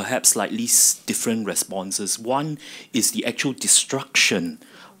perhaps slightly different responses. One is the actual destruction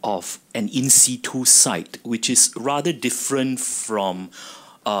of an in situ site, which is rather different from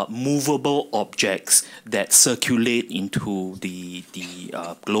movable objects that circulate into the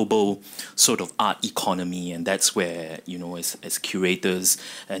global sort of art economy, and that's where, you know, as curators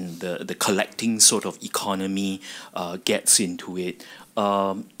and the collecting sort of economy gets into it.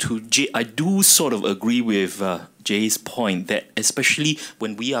 I do sort of agree with Jay's point that especially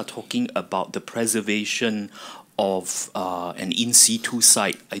when we are talking about the preservation of an in situ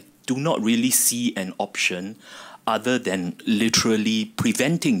site, I do not really see an option other than literally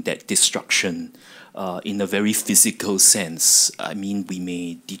preventing that destruction in a very physical sense. I mean, we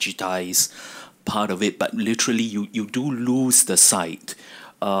may digitize part of it, but literally you do lose the site.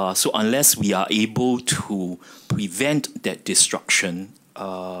 So unless we are able to prevent that destruction,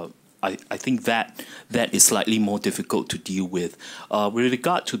 I think that is slightly more difficult to deal with. With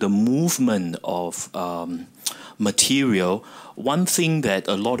regard to the movement of material, one thing that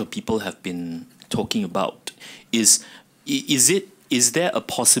a lot of people have been talking about is there a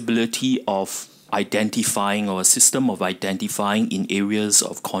possibility of identifying, or a system of identifying in areas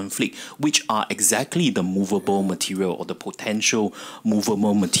of conflict which are exactly the movable material or the potential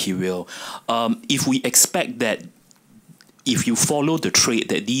movable material? If we expect that, if you follow the trade,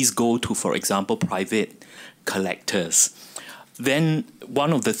 that these go to, for example, private collectors, then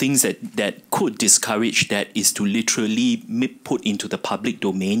one of the things that could discourage that is to literally put into the public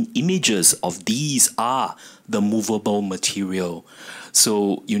domain images of these are the movable material.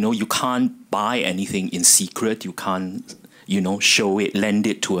 So, you know, you can't buy anything in secret. You can't, you know, show it, lend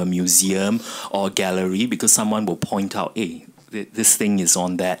it to a museum or gallery, because someone will point out, hey, this thing is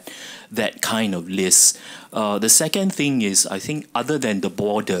on that kind of list. The second thing is, I think, other than the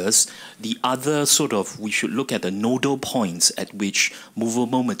borders, the other sort of, we should look at the nodal points at which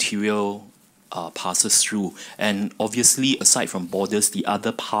movable material passes through. And obviously, aside from borders, the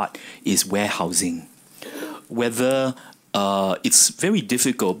other part is warehousing. Whether it's very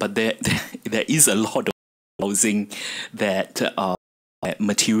difficult, but there is a lot of housing that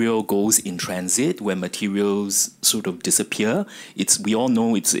material goes in transit, where materials sort of disappear. We all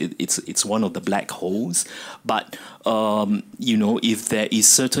know it's one of the black holes. But you know, if there is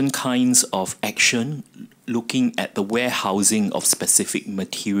certain kinds of action looking at the warehousing of specific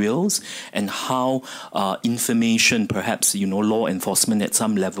materials and how information, perhaps, you know, law enforcement at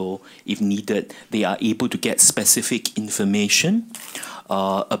some level, if needed, they are able to get specific information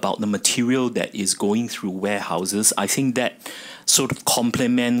about the material that is going through warehouses, I think that sort of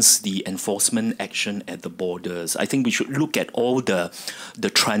complements the enforcement action at the borders. I think we should look at all the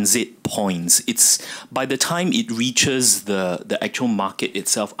transit points. It's by the time it reaches the actual market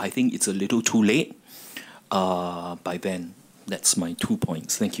itself, I think it's a little too late by then. That's my 2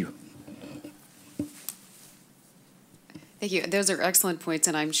 points. Thank you. Thank you. Those are excellent points,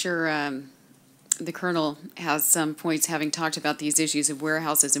 and I'm sure the Colonel has some points, having talked about these issues of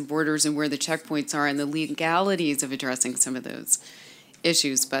warehouses and borders and where the checkpoints are and the legalities of addressing some of those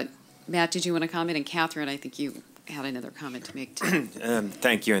issues. But Matt, did you want to comment? And Catherine, I think you had another comment to make too.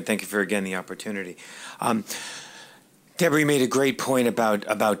 Thank you, and thank you for, again, the opportunity. Deborah made a great point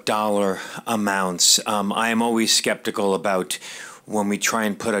about dollar amounts. I am always skeptical about when we try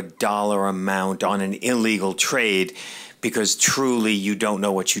and put a dollar amount on an illegal trade, because truly you don't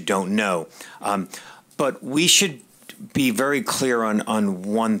know what you don't know. But we should be very clear on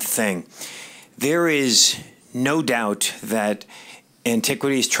one thing. There is no doubt that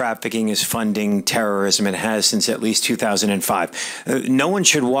Antiquities Trafficking is funding terrorism. It has since at least 2005. No one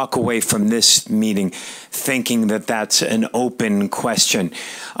should walk away from this meeting thinking that that's an open question.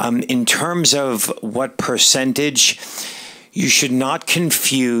 In terms of what percentage, you should not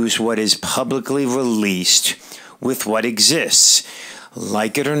confuse what is publicly released with what exists.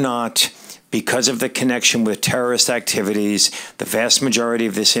 Like it or not, because of the connection with terrorist activities, the vast majority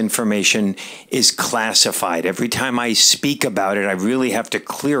of this information is classified. Every time I speak about it, I really have to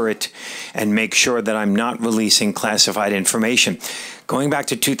clear it and make sure that I'm not releasing classified information. Going back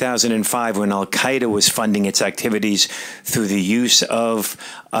to 2005, when Al-Qaeda was funding its activities through the use of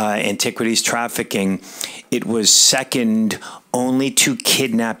antiquities trafficking, it was second only to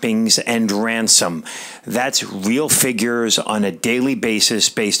kidnappings and ransom. That's real figures on a daily basis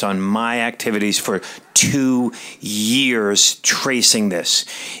based on my activities for 2 years tracing this.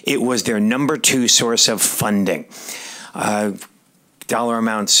 It was their #2 source of funding. Dollar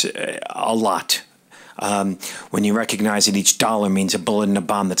amounts, a lot. When you recognize that each dollar means a bullet and a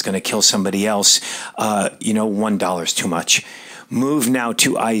bomb that's going to kill somebody else, you know, $1 is too much. move now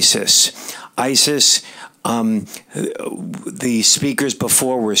to ISIS. ISIS, the speakers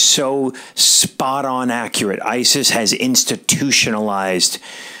before were so spot on accurate. ISIS has institutionalized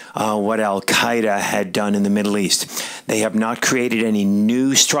what Al-Qaeda had done in the Middle East. They have not created any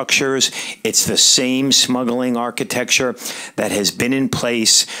new structures. It's the same smuggling architecture that has been in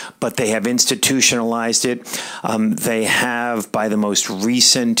place, but they have institutionalized it. They have, by the most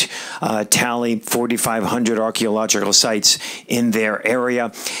recent tally, 4,500 archaeological sites in their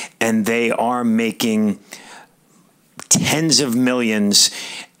area, and they are making tens of millions,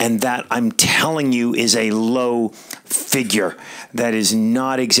 and that, I'm telling you, is a low figure. That is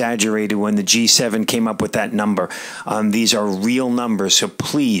not exaggerated when the G7 came up with that number. These are real numbers, so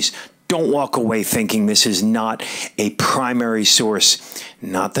please don't walk away thinking this is not a primary source,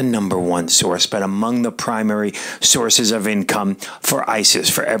 not the number one source, but among the primary sources of income for ISIS.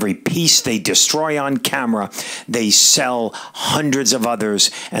 For every piece they destroy on camera, they sell hundreds of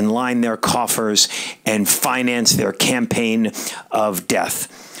others and line their coffers and finance their campaign of death.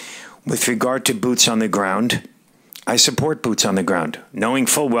 With regard to boots on the ground, I support boots on the ground, knowing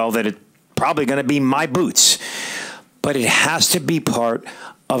full well that it's probably going to be my boots. But it has to be part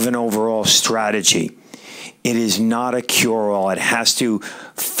of an overall strategy. It is not a cure-all. It has to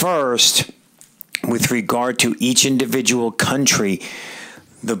first, with regard to each individual country,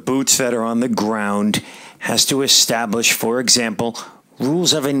 the boots that are on the ground has to establish, for example,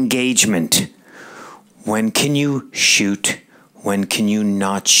 rules of engagement. When can you shoot? When can you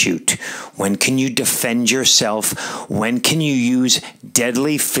not shoot? When can you defend yourself? When can you use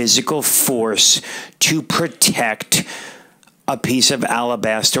deadly physical force to protect a piece of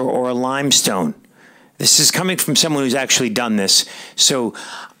alabaster or a limestone? This is coming from someone who's actually done this. So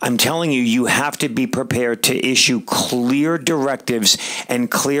I'm telling you, you have to be prepared to issue clear directives and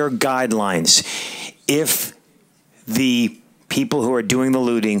clear guidelines. If the people who are doing the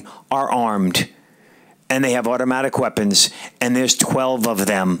looting are armed, and they have automatic weapons, and there's 12 of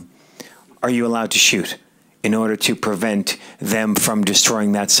them, are you allowed to shoot in order to prevent them from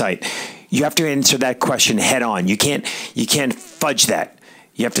destroying that site? You have to answer that question head on. You can't fudge that.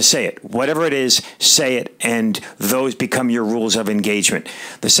 You have to say it. Whatever it is, say it, and those become your rules of engagement.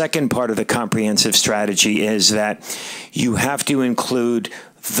 The second part of the comprehensive strategy is that you have to include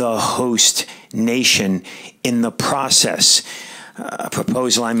the host nation in the process. A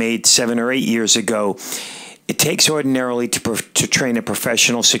proposal I made 7 or 8 years ago. It takes ordinarily to train a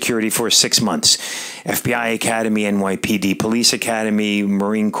professional security force 6 months. FBI Academy, NYPD Police Academy,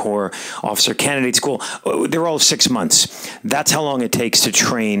 Marine Corps Officer Candidate School, they're all 6 months. That's how long it takes to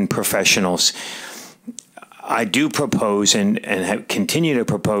train professionals. I do propose and continue to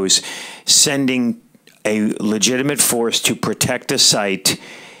propose sending a legitimate force to protect a site,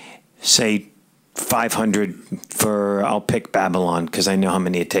 say 500 for, I'll pick Babylon because I know how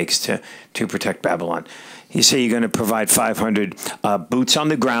many it takes to protect Babylon. You say you're going to provide 500 boots on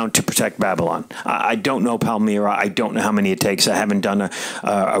the ground to protect Babylon. I don't know Palmyra. I don't know how many it takes. I haven't done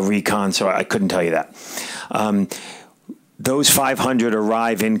a recon, so I couldn't tell you that. Those 500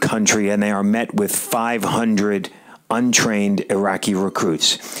 arrive in country, and they are met with 500 untrained Iraqi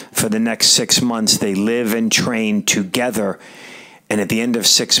recruits. For the next 6 months, they live and train together. And at the end of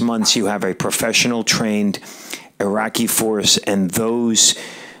 6 months, you have a professional trained Iraqi force, and those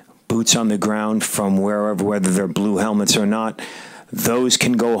boots on the ground from wherever, whether they're blue helmets or not, those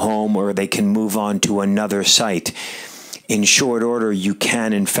can go home or they can move on to another site. In short order, you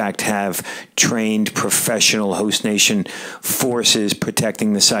can, in fact, have trained professional host nation forces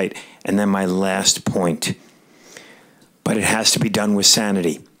protecting the site. And then my last point, but it has to be done with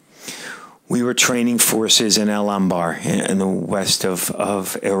sanity. We were training forces in El Anbar in the west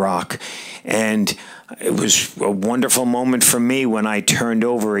of Iraq, and it was a wonderful moment for me when I turned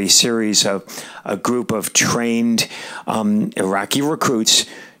over a group of trained Iraqi recruits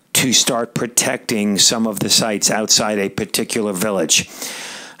to start protecting some of the sites outside a particular village.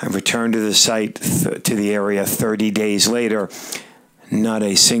 I returned to the site, to the area 30 days later. Not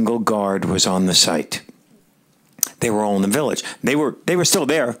a single guard was on the site. They were all in the village. They were still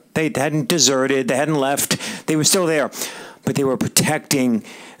there. They hadn't deserted. They hadn't left. They were still there. But they were protecting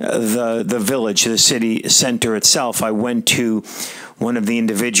the village, the city center itself. I went to one of the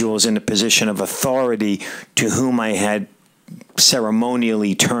individuals in a position of authority to whom I had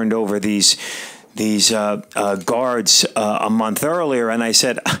ceremonially turned over these guards a month earlier, and I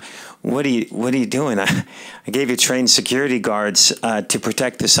said, what are you doing? I gave you trained security guards to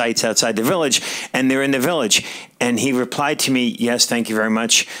protect the sites outside the village, and they're in the village. And he replied to me, yes, thank you very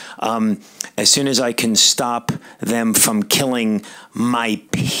much. As soon as I can stop them from killing my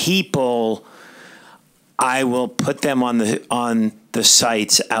people, I will put them on the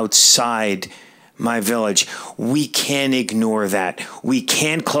sites outside my village. We can't ignore that. We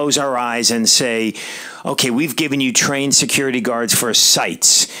can't close our eyes and say, okay, we've given you trained security guards for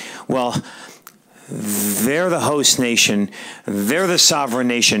sites. Well, they're the host nation. They're the sovereign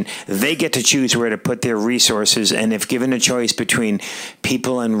nation. They get to choose where to put their resources. And if given a choice between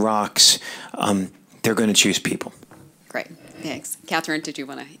people and rocks, they're going to choose people. Great. Thanks. Catherine, did you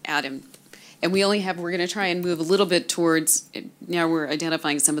want to add in? And we're going to try and move a little bit towards, now we're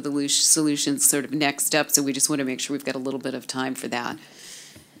identifying some of the solutions, sort of next steps, so we just want to make sure we've got a little bit of time for that.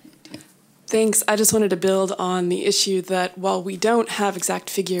 Thanks. I just wanted to build on the issue that while we don't have exact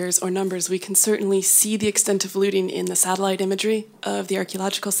figures or numbers, we can certainly see the extent of looting in the satellite imagery of the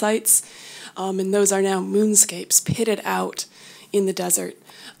archaeological sites. And those are now moonscapes pitted out in the desert.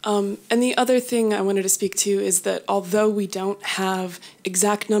 And the other thing I wanted to speak to is that although we don't have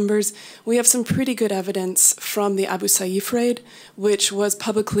exact numbers, we have some pretty good evidence from the Abu Saif raid, which was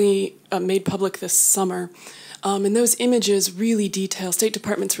publicly made public this summer. And those images really detail, State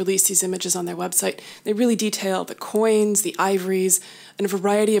Departments release these images on their website. They really detail the coins, the ivories, and a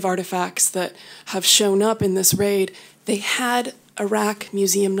variety of artifacts that have shown up in this raid. They had Iraq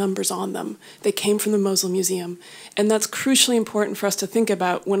museum numbers on them. They came from the Mosul Museum. And that's crucially important for us to think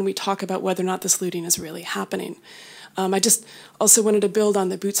about when we talk about whether or not this looting is really happening. I just also wanted to build on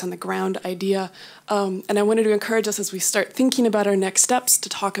the boots on the ground idea. And I wanted to encourage us as we start thinking about our next steps to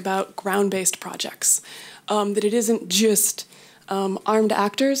talk about ground-based projects. That it isn't just armed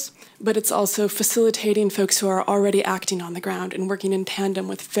actors, but it's also facilitating folks who are already acting on the ground and working in tandem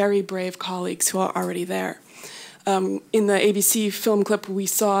with very brave colleagues who are already there. In the ABC film clip, we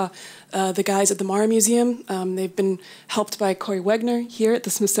saw the guys at the Mara Museum. They've been helped by Corey Wegner here at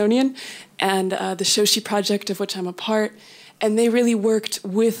the Smithsonian and the Shoshi Project, of which I'm a part. And they really worked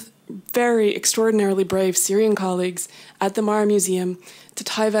with very extraordinarily brave Syrian colleagues at the Mara Museum to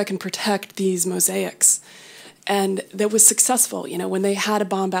tie back and protect these mosaics. And that was successful. You know, when they had a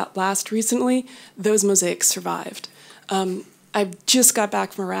bomb blast recently, those mosaics survived. I just got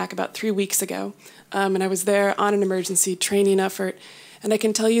back from Iraq about 3 weeks ago, and I was there on an emergency training effort. And I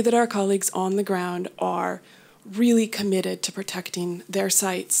can tell you that our colleagues on the ground are really committed to protecting their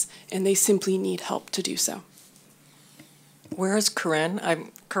sites, and they simply need help to do so. Where is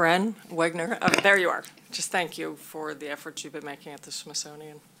Corinne? Corinne Wegner. There you are. Just thank you for the efforts you've been making at the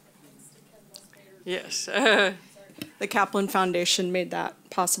Smithsonian. Yes. The Kaplan Foundation made that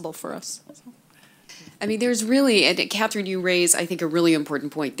possible for us. I mean, there's really, and Catherine, you raise, I think, a really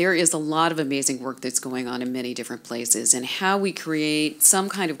important point. There is a lot of amazing work that's going on in many different places, and how we create some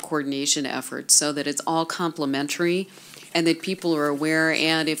kind of coordination effort so that it's all complementary and that people are aware.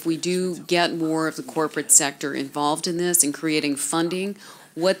 And if we do get more of the corporate sector involved in this and creating funding,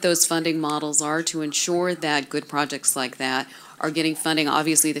 what those funding models are to ensure that good projects like that are getting funding.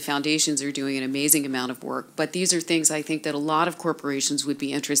 Obviously, the foundations are doing an amazing amount of work, but these are things I think that a lot of corporations would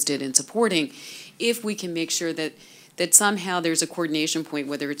be interested in supporting if we can make sure that somehow there's a coordination point,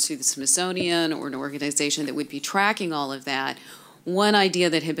 whether it's through the Smithsonian or an organization that would be tracking all of that. One idea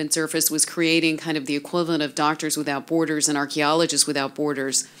that had been surfaced was creating kind of the equivalent of Doctors Without Borders and Archaeologists Without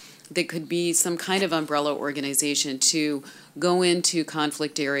Borders, that could be some kind of umbrella organization to go into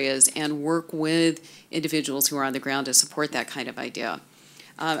conflict areas and work with individuals who are on the ground to support that kind of idea.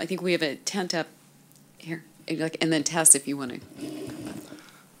 I think we have a tent up here, and then Tess, if you want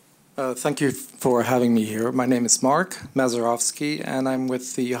to. Thank you for having me here. My name is Mark Mazerovsky, and I'm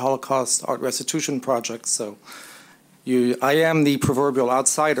with the Holocaust Art Restitution Project. So I am the proverbial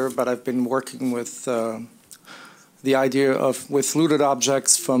outsider, but I've been working with the idea of with looted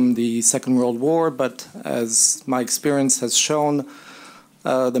objects from the Second World War, but as my experience has shown,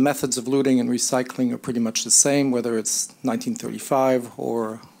 the methods of looting and recycling are pretty much the same, whether it's 1935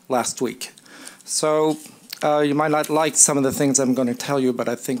 or last week. So you might not like some of the things I'm going to tell you, but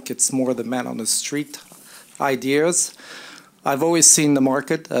I think it's more the man on the street ideas. I've always seen the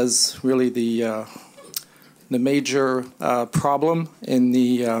market as really the major problem in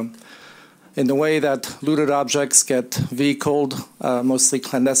the way that looted objects get vehicled, mostly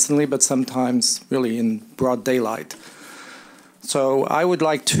clandestinely, but sometimes really in broad daylight. So I would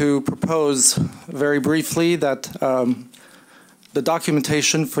like to propose very briefly that the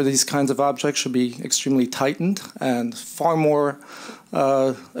documentation for these kinds of objects should be extremely tightened and far more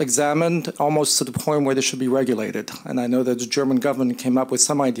examined, almost to the point where they should be regulated. And I know that the German government came up with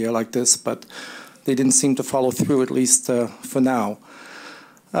some idea like this, but they didn't seem to follow through, at least for now.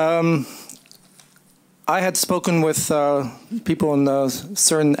 I had spoken with people in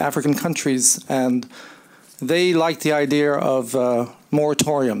certain African countries, and they like the idea of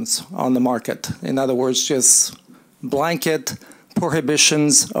moratoriums on the market. In other words, just blanket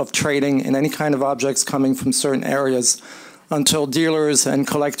prohibitions of trading in any kind of objects coming from certain areas until dealers and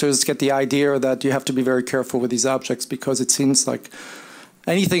collectors get the idea that you have to be very careful with these objects, because it seems like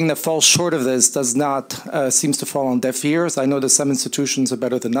anything that falls short of this does not seems to fall on deaf ears. I know that some institutions are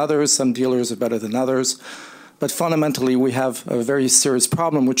better than others, some dealers are better than others, but fundamentally we have a very serious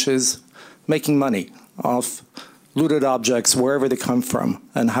problem, which is making money off looted objects wherever they come from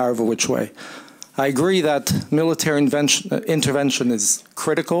and however which way. I agree that military intervention is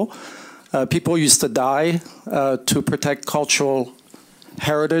critical. People used to die to protect cultural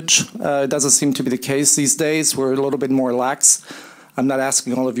heritage. It doesn't seem to be the case these days. We're a little bit more lax. I'm not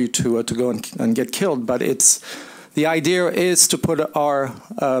asking all of you to go and get killed, but the idea is to put our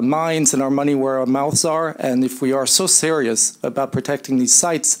minds and our money where our mouths are, and if we are so serious about protecting these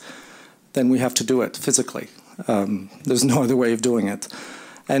sites, then we have to do it physically. There's no other way of doing it.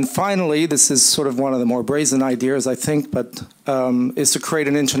 And finally, this is sort of one of the more brazen ideas, I think, but is to create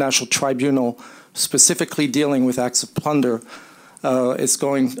an international tribunal specifically dealing with acts of plunder. It's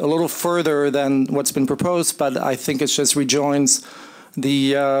going a little further than what's been proposed, but I think it just rejoins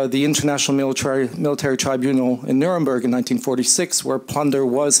the International Military Tribunal in Nuremberg in 1946, where plunder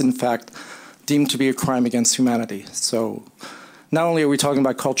was, in fact, deemed to be a crime against humanity. So not only are we talking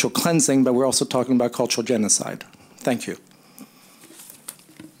about cultural cleansing, but we're also talking about cultural genocide. Thank you.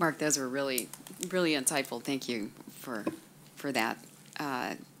 Mark, those were really, really insightful. Thank you for that.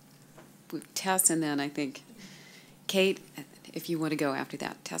 Tess, and then I think Kate, if you want to go after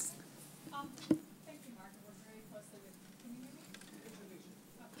that. Tess.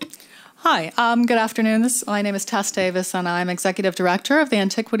 Hi, good afternoon. My name is Tess Davis, and I'm Executive Director of the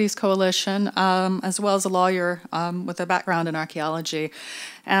Antiquities Coalition, as well as a lawyer with a background in archaeology.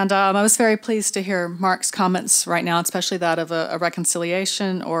 And I was very pleased to hear Mark's comments right now, especially that of a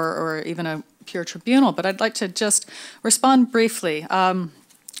reconciliation or even a pure tribunal. But I'd like to just respond briefly to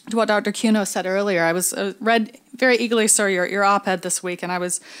what Dr. Cuno said earlier. I was read very eagerly, sir, your op-ed this week, and I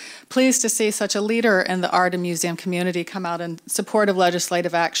was pleased to see such a leader in the art and museum community come out in support of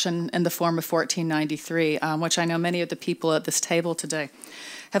legislative action in the form of 1493, which I know many of the people at this table today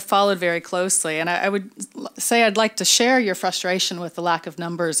have followed very closely. And I would say I'd like to share your frustration with the lack of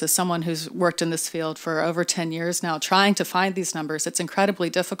numbers as someone who's worked in this field for over 10 years now, trying to find these numbers. It's incredibly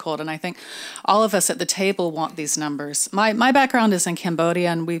difficult, and I think all of us at the table want these numbers. My background is in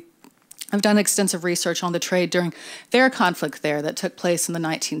Cambodia, and I've done extensive research on the trade during their conflict there that took place in the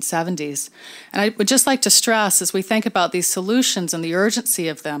 1970s. And I would just like to stress, as we think about these solutions and the urgency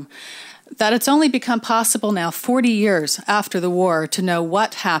of them, that it's only become possible now 40 years after the war to know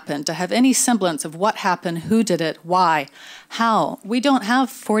what happened, to have any semblance of what happened, who did it, why, how. We don't have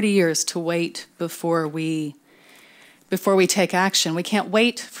 40 years to wait before we take action. We can't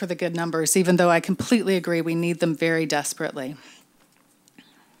wait for the good numbers, even though I completely agree we need them very desperately.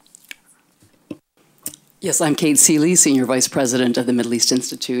 Yes, I'm Kate Seeley, Senior Vice President of the Middle East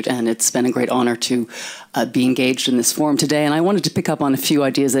Institute, and it's been a great honor to be engaged in this forum today. And I wanted to pick up on a few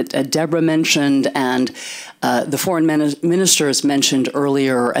ideas that Deborah mentioned and the foreign ministers mentioned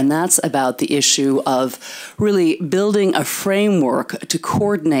earlier, and that's about the issue of really building a framework to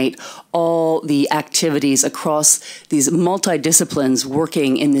coordinate all the activities across these multidisciplines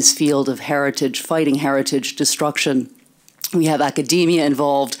working in this field of heritage, fighting heritage destruction. We have academia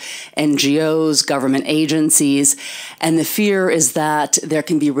involved, NGOs, government agencies, and the fear is that there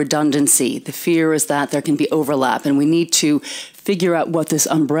can be redundancy. The fear is that there can be overlap, and we need to figure out what this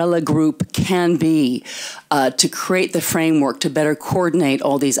umbrella group can be to create the framework to better coordinate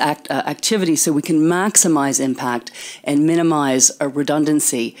all these activities so we can maximize impact and minimize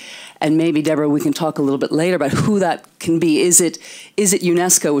redundancy. And maybe, Deborah, we can talk a little bit later about who that can be. Is it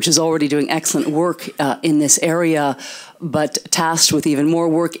UNESCO, which is already doing excellent work in this area, but tasked with even more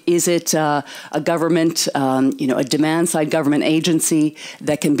work? Is it a government, a demand-side government agency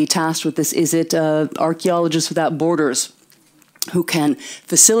that can be tasked with this? Is it Archaeologists Without Borders, who can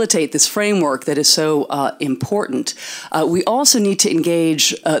facilitate this framework that is so important? We also need to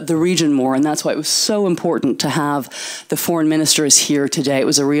engage the region more, and that's why it was so important to have the foreign ministers here today. It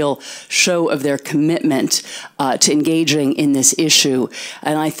was a real show of their commitment to engaging in this issue.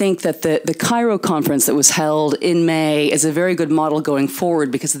 And I think that the Cairo conference that was held in May is a very good model going forward,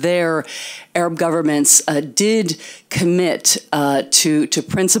 because there Arab governments did commit to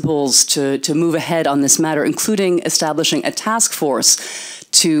principles to move ahead on this matter, including establishing a task force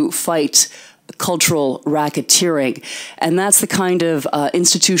to fight cultural racketeering. And that's the kind of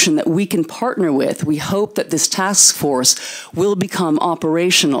institution that we can partner with. We hope that this task force will become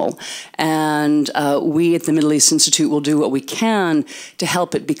operational, and we at the Middle East Institute will do what we can to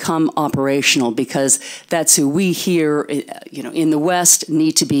help it become operational, because that's who we here, in the West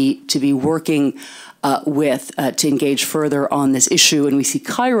need to be working with to engage further on this issue. And we see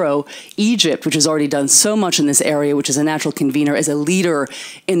Cairo, Egypt, which has already done so much in this area, which is a natural convener, as a leader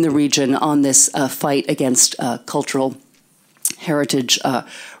in the region on this fight against cultural heritage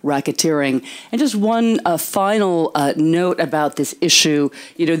racketeering. And just one final note about this issue.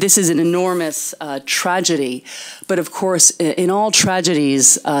 This is an enormous tragedy, but of course, in all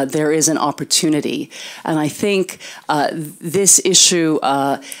tragedies, there is an opportunity. And I think this issue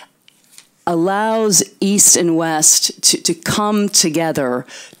allows East and West to come together,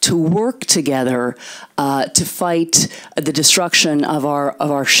 to work together, to fight the destruction of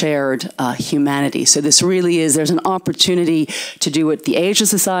our shared humanity. So this really is, there's an opportunity to do what the Asia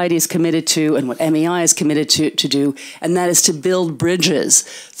Society is committed to and what MEI is committed to do, and that is to build bridges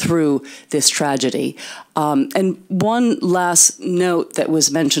through this tragedy. And one last note that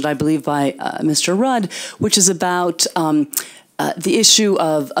was mentioned, I believe, by Mr. Rudd, which is about the issue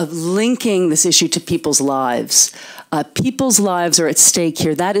of linking this issue to people's lives. People's lives are at stake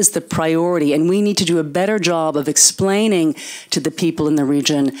here. That is the priority, and we need to do a better job of explaining to the people in the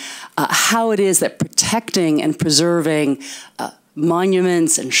region how it is that protecting and preserving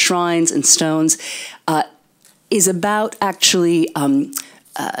monuments and shrines and stones is about actually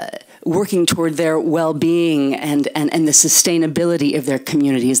working toward their well-being and the sustainability of their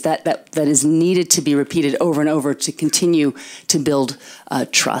communities. That is needed to be repeated over and over to continue to build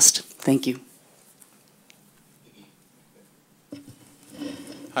trust. Thank you.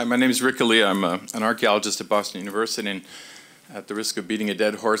 Hi, my name is Rick Ali. I'm an archaeologist at Boston University, and at the risk of beating a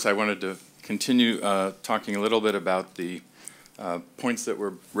dead horse, I wanted to continue talking a little bit about the points that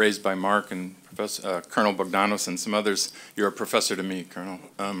were raised by Mark and Colonel Bogdanos and some others. You're a professor to me, Colonel,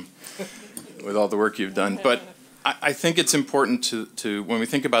 with all the work you've done. But I think it's important to when we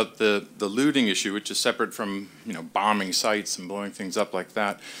think about the looting issue, which is separate from bombing sites and blowing things up like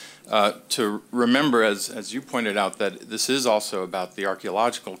that, to remember, as you pointed out, that this is also about the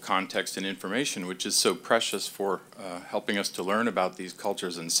archaeological context and information, which is so precious for helping us to learn about these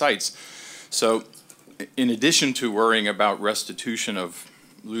cultures and sites. So in addition to worrying about restitution of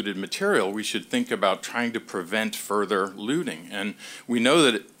looted material, we should think about trying to prevent further looting. And we know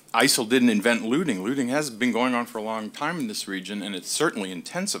that ISIL didn't invent looting. Looting has been going on for a long time in this region, and it's certainly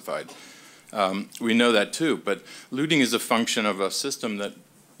intensified. We know that too, but looting is a function of a system that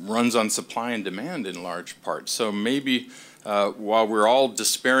runs on supply and demand in large part. So maybe while we're all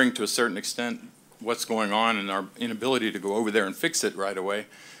despairing to a certain extent what's going on and our inability to go over there and fix it right away,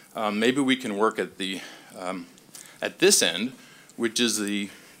 maybe we can work at this end, which is the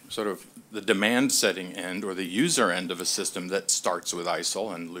sort of the demand-setting end or the user end of a system that starts with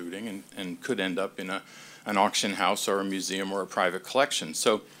ISIL and looting and could end up in an auction house or a museum or a private collection.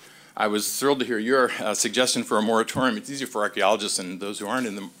 So I was thrilled to hear your suggestion for a moratorium. It's easier for archaeologists and those who aren't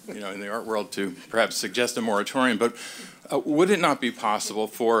in the art world to perhaps suggest a moratorium. But would it not be possible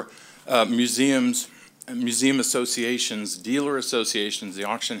for museums, museum associations, dealer associations, the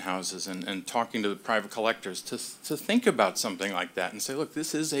auction houses, and talking to the private collectors to think about something like that and say, look,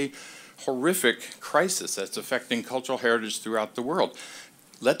 this is a horrific crisis that's affecting cultural heritage throughout the world.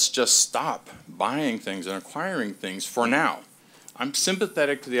 Let's just stop buying things and acquiring things for now. I'm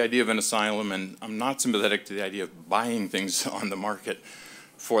sympathetic to the idea of an asylum, and I'm not sympathetic to the idea of buying things on the market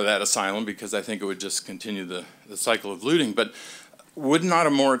for that asylum, because I think it would just continue the cycle of looting. But would not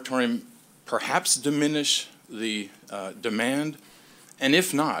a moratorium perhaps diminish the demand? And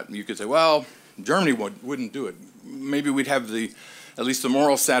if not, you could say, well, Germany wouldn't do it. Maybe we'd have at least the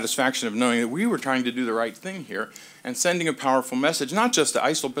moral satisfaction of knowing that we were trying to do the right thing here and sending a powerful message, not just to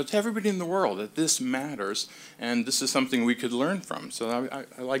ISIL, but to everybody in the world, that this matters and this is something we could learn from. So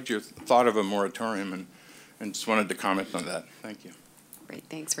I liked your thought of a moratorium and just wanted to comment on that. Thank you. Great,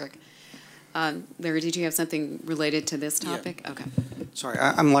 thanks, Rick. Larry, did you have something related to this topic? Yeah. Okay. Sorry,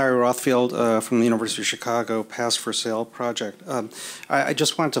 I'm Larry Rothfield from the University of Chicago Past for Sale project. I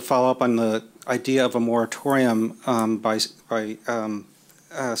just wanted to follow up on the idea of a moratorium by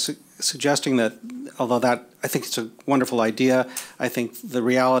suggesting that, although that I think it's a wonderful idea, I think the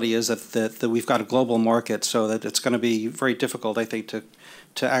reality is that we've got a global market, so that it's going to be very difficult, I think, to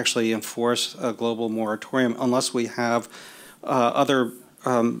actually enforce a global moratorium unless we have other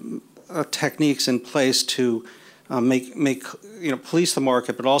techniques in place to police the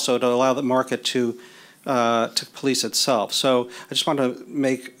market, but also to allow the market to police itself. So I just want to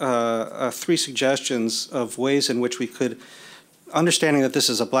make 3 suggestions of ways in which we could, understanding that this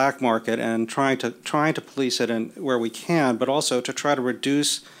is a black market and trying to police it where we can, but also to try to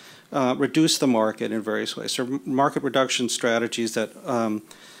reduce the market in various ways. So market reduction strategies that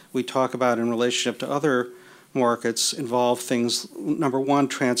we talk about in relationship to other markets involve things. Number one,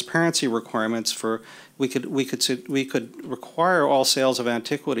 transparency requirements for we could require all sales of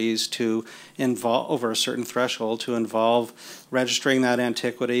antiquities to involve over a certain threshold to involve registering that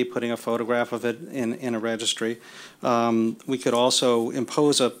antiquity, putting a photograph of it in a registry. We could also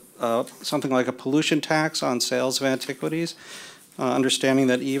impose something like a pollution tax on sales of antiquities. Understanding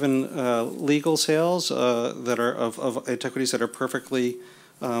that even legal sales that are of antiquities that are perfectly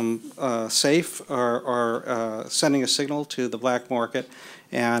safe are sending a signal to the black market,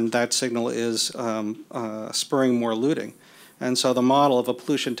 and that signal is spurring more looting. And so the model of a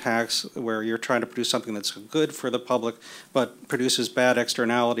pollution tax where you're trying to produce something that's good for the public but produces bad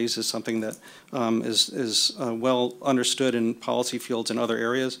externalities is something that is well understood in policy fields in other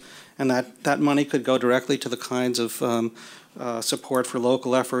areas, and that money could go directly to the kinds of support for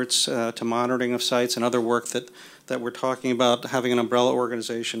local efforts, to monitoring of sites and other work that we're talking about having an umbrella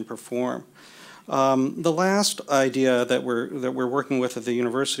organization perform. The last idea that we're working with at the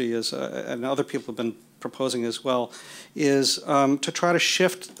university is, and other people have been proposing as well, is to try to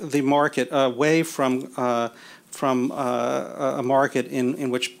shift the market away from a market in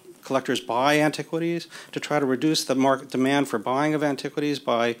which collectors buy antiquities, to try to reduce the market demand for buying of antiquities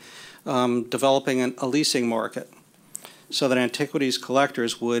by developing a leasing market, so that antiquities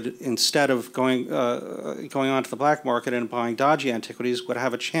collectors would, instead of going onto the black market and buying dodgy antiquities, would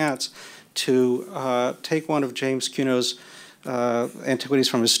have a chance to take one of James Cuno's antiquities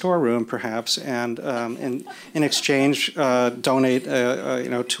from his storeroom, perhaps, and in exchange donate,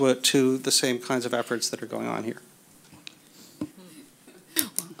 to the same kinds of efforts that are going on here.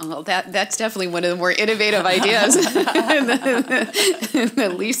 Well, that's definitely one of the more innovative ideas in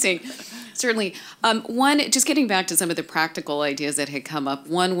the leasing. Certainly. One, just getting back to some of the practical ideas that had come up,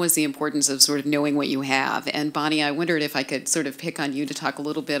 one was the importance of sort of knowing what you have. And Bonnie, I wondered if I could sort of pick on you to talk a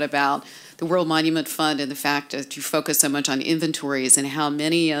little bit about the World Monument Fund and the fact that you focus so much on inventories and how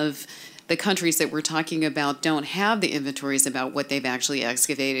many of the countries that we're talking about don't have the inventories about what they've actually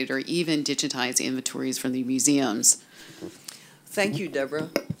excavated or even digitized inventories from the museums. Thank you, Deborah,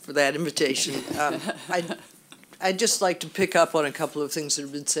 for that invitation. I'd just like to pick up on a couple of things that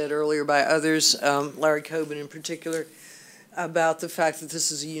have been said earlier by others, Larry Coben in particular, about the fact that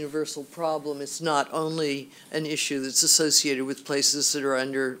this is a universal problem. It's not only an issue that's associated with places that are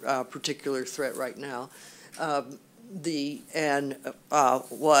under particular threat right now.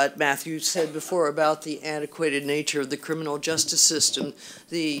 What Matthew said before about the antiquated nature of the criminal justice system,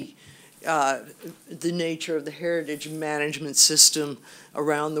 the nature of the heritage management system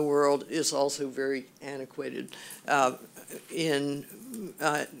around the world is also very antiquated.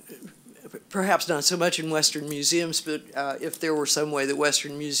 Perhaps not so much in Western museums, but if there were some way that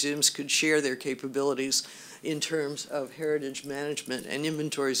Western museums could share their capabilities in terms of heritage management and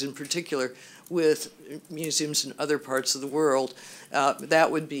inventories in particular with museums in other parts of the world, that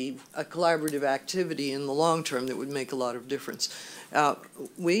would be a collaborative activity in the long term that would make a lot of difference.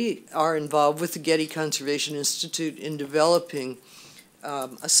 We are involved with the Getty Conservation Institute in developing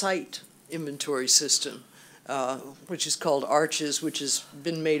a site inventory system, which is called Arches, which has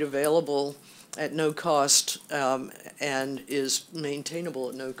been made available at no cost and is maintainable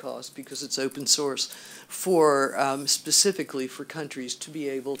at no cost because it's open source for specifically for countries to be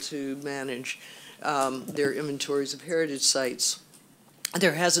able to manage their inventories of heritage sites.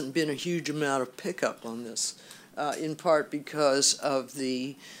 There hasn't been a huge amount of pickup on this, in part because of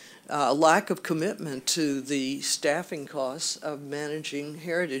the lack of commitment to the staffing costs of managing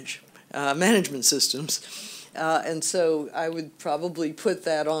heritage management systems. And so I would probably put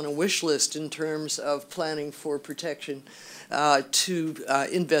that on a wish list in terms of planning for protection, to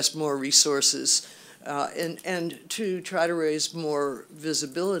invest more resources and to try to raise more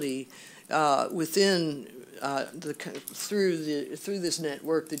visibility within through this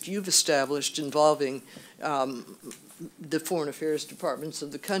network that you've established involving the foreign affairs departments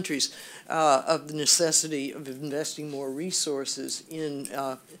of the countries, of the necessity of investing more resources in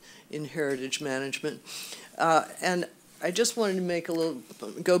heritage management. And I just wanted to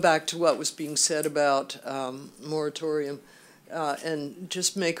go back to what was being said about moratorium and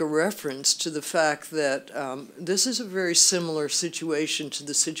just make a reference to the fact that this is a very similar situation to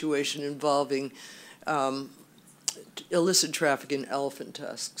the situation involving illicit trafficking in elephant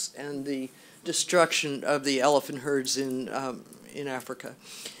tusks and the destruction of the elephant herds in Africa.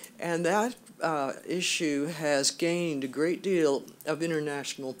 And that issue has gained a great deal of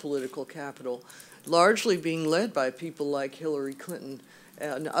international political capital, largely being led by people like Hillary Clinton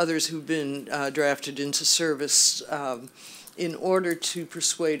and others who've been drafted into service in order to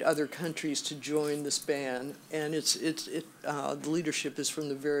persuade other countries to join this ban. And the leadership is from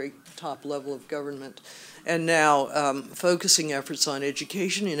the very top level of government. And now focusing efforts on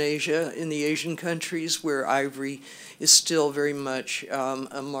education in Asia, in the Asian countries where ivory is still very much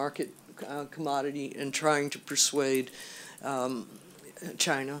a market commodity, and trying to persuade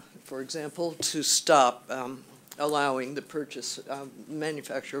China, for example, to stop allowing the purchase,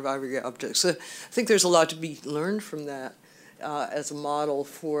 manufacture of ivory objects. So I think there's a lot to be learned from that as a model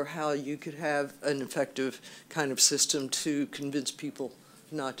for how you could have an effective kind of system to convince people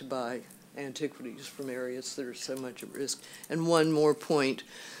not to buy antiquities from areas that are so much at risk. And one more point,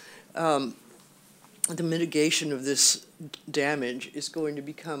 the mitigation of this damage is going to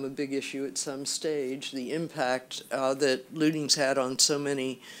become a big issue at some stage. The impact that looting's had on so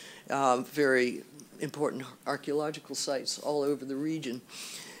many very important archaeological sites all over the region.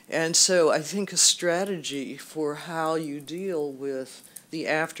 And so I think a strategy for how you deal with the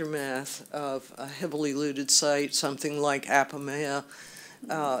aftermath of a heavily looted site, something like Apamea,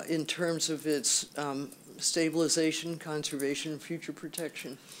 in terms of its stabilization, conservation, future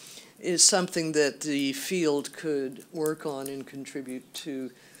protection, is something that the field could work on and contribute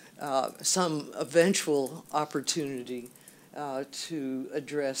to some eventual opportunity to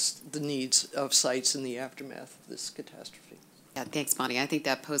address the needs of sites in the aftermath of this catastrophe. Yeah, thanks, Bonnie. I think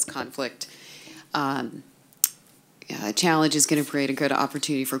that post-conflict challenge is going to create a good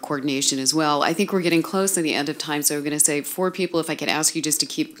opportunity for coordination as well. I think we're getting close to the end of time, so we're going to say 4 people. If I could ask you just to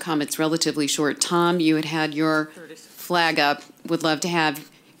keep comments relatively short. Tom, you had your flag up. Would love to have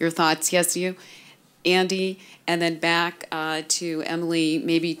your thoughts. Yes, you. Andy, and then back to Emily,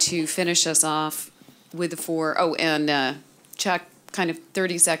 maybe to finish us off with the 4. Oh, and Chuck, kind of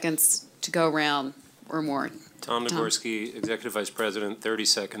 30 seconds to go around or more. Tom Nagorski, Executive Vice President, 30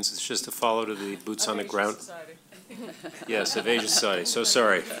 seconds. It's just a follow to the boots on the ground. Yes, of Asia Society. So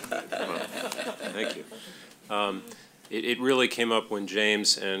sorry. Thank you. It really came up when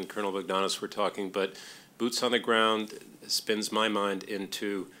James and Colonel Bogdanos were talking, but boots on the ground spins my mind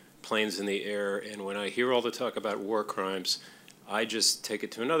into planes in the air. And when I hear all the talk about war crimes, I just take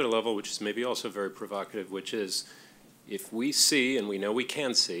it to another level, which is maybe also very provocative, which is if we see, and we know we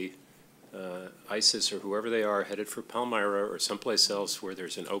can see, ISIS or whoever they are headed for Palmyra or someplace else where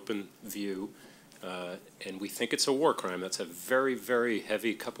there's an open view, and we think it's a war crime, that's a very, very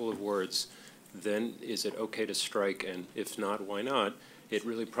heavy couple of words, then is it okay to strike? And if not, why not? It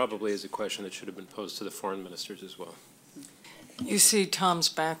really probably is a question that should have been posed to the foreign ministers as well. You see Tom's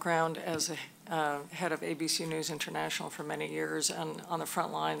background as a head of ABC News International for many years and on the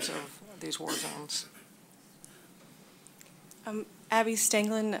front lines of these war zones. Abby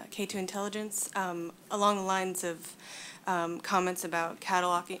Stenglin, K2 Intelligence. Along the lines of comments about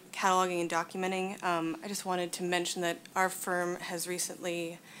cataloging and documenting, I just wanted to mention that our firm has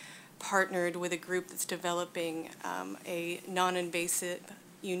recently partnered with a group that's developing a non-invasive,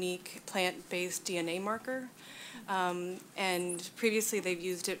 unique plant-based DNA marker. And previously they've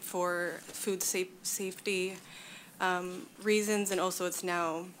used it for food safety reasons, and also it's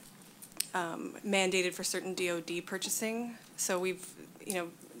now mandated for certain DoD purchasing. So we've,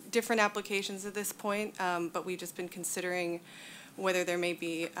 different applications at this point, but we've just been considering whether there may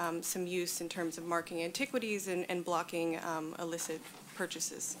be some use in terms of marking antiquities and blocking illicit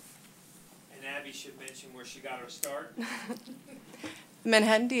purchases. And Abby should mention where she got her start.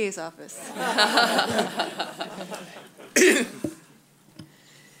 Manhattan DA's office.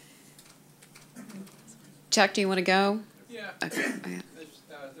 Chuck, do you want to go? Yeah. Okay. 30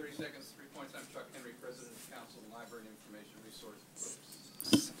 seconds, 3 points. I'm Chuck Henry, President of Council on Library and Information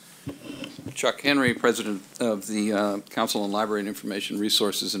Resources. Chuck Henry, President of the Council on Library and Information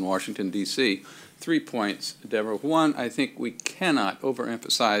Resources in Washington, D.C. 3 points, Deborah. One, I think we cannot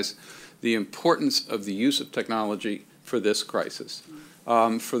overemphasize the importance of the use of technology for this crisis.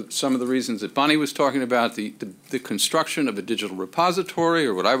 For some of the reasons that Bonnie was talking about, the construction of a digital repository,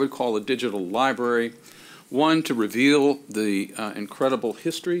 or what I would call a digital library. One, to reveal the incredible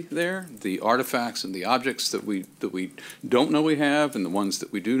history there, the artifacts and the objects that we don't know we have, and the ones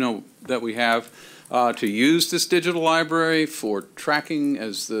that we do know that we have. To use this digital library for tracking,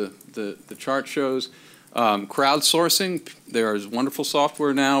 as the chart shows. Crowdsourcing. There is wonderful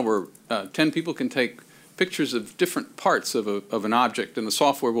software now where 10 people can take pictures of different parts of an object, and the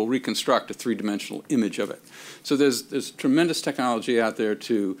software will reconstruct a 3-dimensional image of it. So there's tremendous technology out there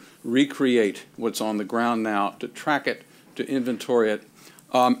to recreate what's on the ground now, to track it, to inventory it.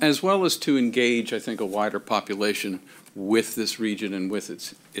 as well as to engage, I think, a wider population with this region and with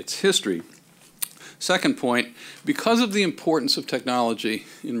its history. Second point, because of the importance of technology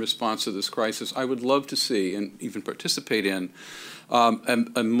in response to this crisis, I would love to see and even participate in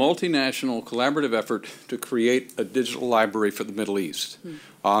a multinational collaborative effort to create a digital library for the Middle East.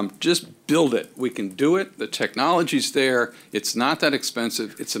 Just build it. We can do it. The technology's there. It's not that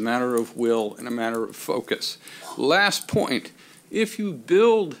expensive. It's a matter of will and a matter of focus. Last point, if you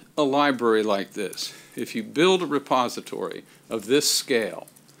build a library like this, if you build a repository of this scale,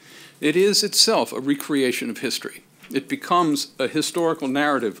 it is itself a recreation of history. It becomes a historical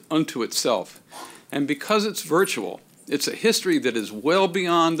narrative unto itself. And because it's virtual, it's a history that is well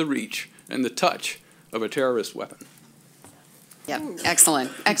beyond the reach and the touch of a terrorist weapon. Yep,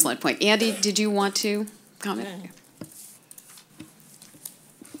 excellent, excellent point. Andy, did you want to comment?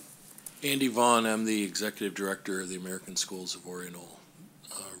 Andy Vaughn, I'm the Executive Director of the American Schools of Oriental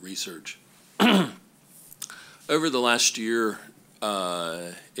Research. Over the last year,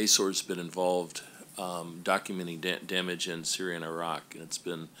 ASOR's been involved documenting damage in Syria and Iraq, and it's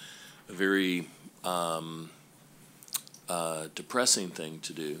been a very depressing thing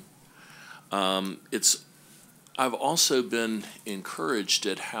to do. I've also been encouraged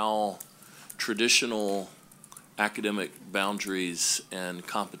at how traditional academic boundaries and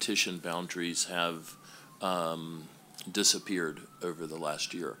competition boundaries have disappeared over the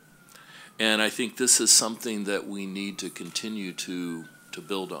last year. And I think this is something that we need to continue to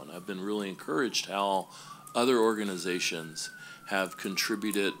build on. I've been really encouraged how other organizations have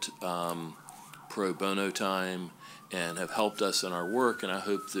contributed pro bono time and have helped us in our work, and I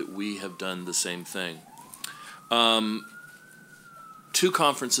hope that we have done the same thing. Two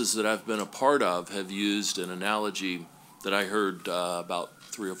conferences that I've been a part of have used an analogy that I heard about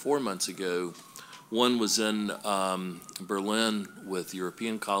 3 or 4 months ago. One was in Berlin with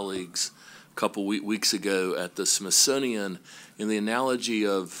European colleagues a couple weeks ago at the Smithsonian, and the analogy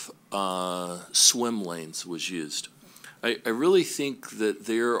of swim lanes was used. I really think that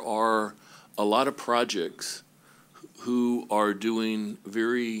there are a lot of projects who are doing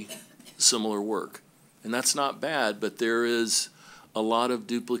very similar work. And that's not bad, but there is a lot of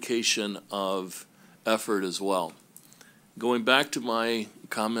duplication of effort as well. Going back to my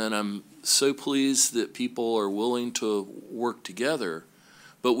comment, I'm so pleased that people are willing to work together,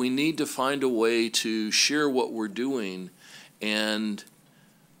 but we need to find a way to share what we're doing and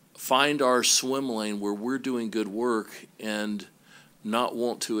find our swim lane where we're doing good work and not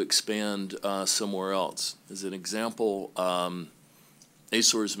want to expand somewhere else. As an example,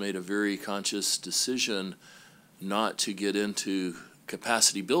 ASOR's made a very conscious decision not to get into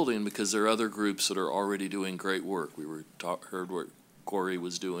capacity building because there are other groups that are already doing great work. We heard what Corey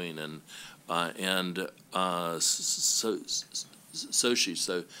was doing and Sochi.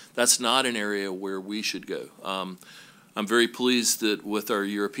 So that's not an area where we should go. I'm very pleased that with our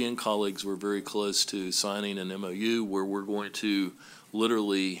European colleagues, we're very close to signing an MOU where we're going to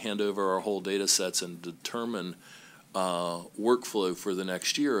literally hand over our whole data sets and determine workflow for the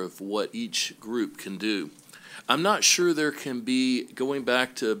next year of what each group can do. I'm not sure there can be, going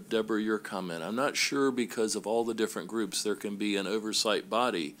back to Deborah, your comment, I'm not sure because of all the different groups there can be an oversight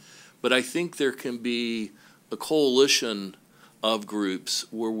body, but I think there can be a coalition of groups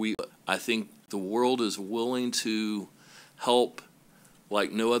where I think the world is willing to help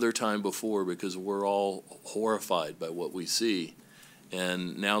like no other time before because we're all horrified by what we see.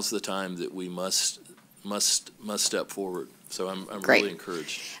 And now's the time that we must step forward. So I'm really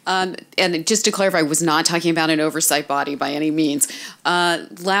encouraged. And just to clarify, I was not talking about an oversight body by any means.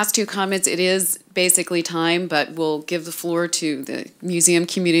 Last two comments, it is basically time, but we'll give the floor to the museum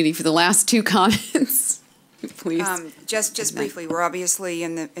community for the last two comments. Please. Just briefly, we're obviously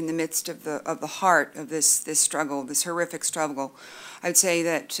in the midst of the heart of this struggle, this horrific struggle. I'd say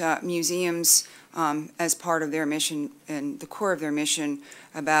that museums, as part of their mission and the core of their mission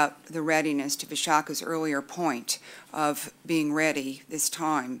about the readiness, to Vishaka's earlier point of being ready this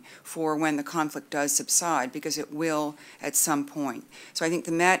time for when the conflict does subside, because it will at some point. So I think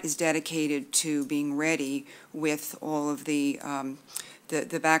the Met is dedicated to being ready with all of the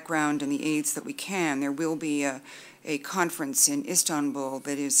background and the aids that we can. There will be a conference in Istanbul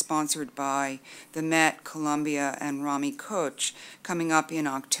that is sponsored by the Met, Columbia, and Rami Koch coming up in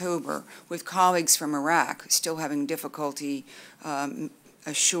October with colleagues from Iraq still having difficulty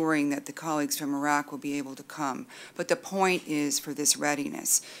assuring that the colleagues from Iraq will be able to come. But the point is for this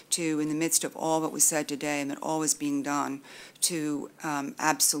readiness to, in the midst of all that was said today and that all is being done, to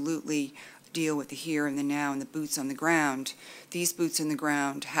absolutely deal with the here and the now and the boots on the ground, these boots on the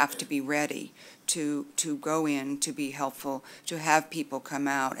ground have to be ready to go in, to be helpful, to have people come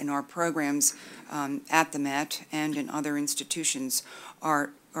out. And our programs at the Met and in other institutions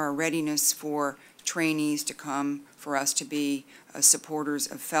are readiness for trainees to come, for us to be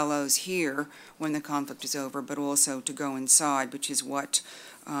supporters of fellows here when the conflict is over, but also to go inside, which is what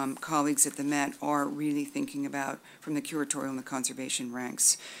colleagues at the Met are really thinking about from the curatorial and the conservation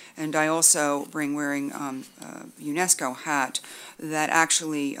ranks. And I also bring wearing a UNESCO hat that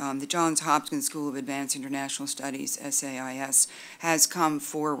actually the Johns Hopkins School of Advanced International Studies, SAIS, has come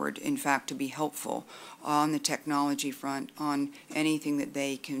forward, in fact, to be helpful on the technology front, on anything that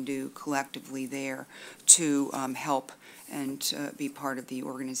they can do collectively there to help and be part of the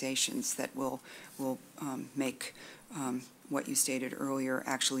organizations that will make what you stated earlier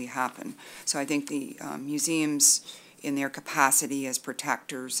actually happen. So I think the museums, in their capacity as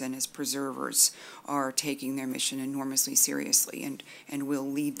protectors and as preservers, are taking their mission enormously seriously and will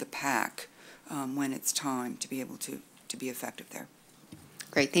lead the pack when it's time to be able to be effective there.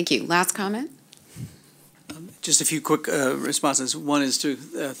 Great, thank you. Last comment? Just a few quick responses. One is to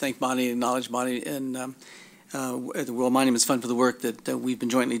thank Bonnie and acknowledge Bonnie and the World Monuments Fund for the work that we've been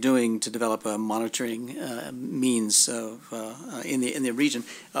jointly doing to develop a monitoring means of, in the region.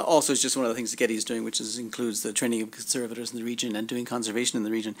 Also, it's just one of the things that Getty is doing, which includes the training of conservators in the region and doing conservation in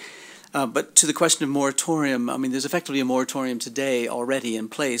the region. But to the question of moratorium, I mean, there's effectively a moratorium today already in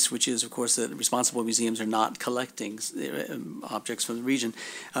place, which is, of course, that responsible museums are not collecting objects from the region.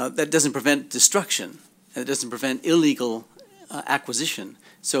 That doesn't prevent destruction. It doesn't prevent illegal acquisition.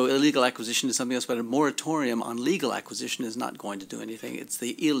 So illegal acquisition is something else, but a moratorium on legal acquisition is not going to do anything. It's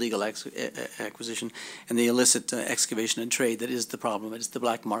the illegal acquisition and the illicit excavation and trade that is the problem. It's the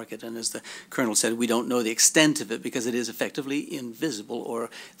black market, and as the Colonel said, we don't know the extent of it because it is effectively invisible, or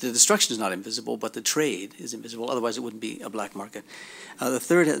the destruction is not invisible, but the trade is invisible. Otherwise, it wouldn't be a black market. The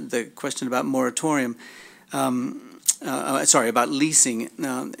third, the question about moratorium, about leasing,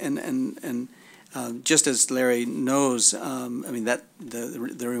 just as Larry knows, I mean, that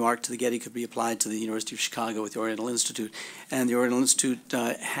the remark to the Getty could be applied to the University of Chicago with the Oriental Institute. And the Oriental Institute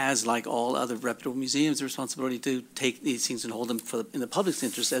has, like all other reputable museums, the responsibility to take these things and hold them in the public's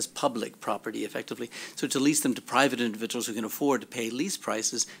interest as public property, effectively. So to lease them to private individuals who can afford to pay lease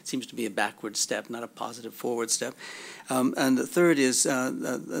prices seems to be a backward step, not a positive forward step. And the third is,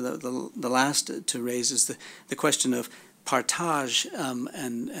 the last to raise is the question of partage,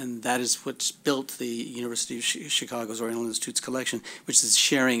 and that is what's built the University of Chicago's Oriental Institute's collection, which is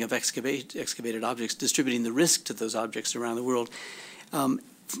sharing of excavated objects, distributing the risk to those objects around the world.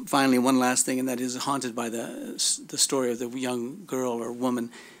 Finally, one last thing, and that is haunted by the story of the young girl or woman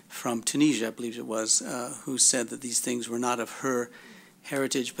from Tunisia, I believe it was, who said that these things were not of her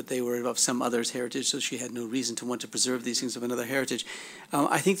heritage, but they were of some other's heritage, so she had no reason to want to preserve these things of another heritage.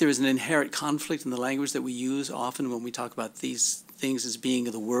 I think there is an inherent conflict in the language that we use often when we talk about these things as being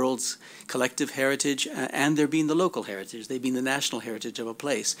the world's collective heritage and there being the local heritage, they being the national heritage of a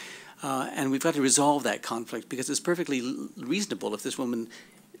place. And we've got to resolve that conflict because it's perfectly reasonable if this woman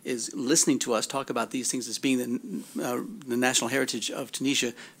is listening to us talk about these things as being the national heritage of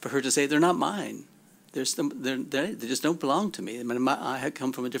Tunisia, for her to say, they're not mine. They just don't belong to me. I mean, I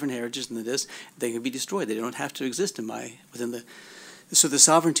come from a different heritage than this. They can be destroyed. They don't have to exist within the. So the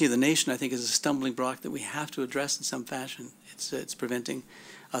sovereignty of the nation, I think, is a stumbling block that we have to address in some fashion. It's preventing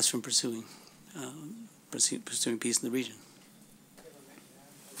us from pursuing peace in the region.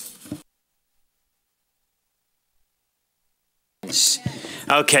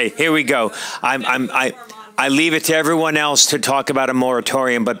 Okay, here we go. I leave it to everyone else to talk about a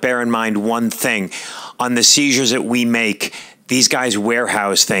moratorium, but bear in mind one thing. On the seizures that we make, these guys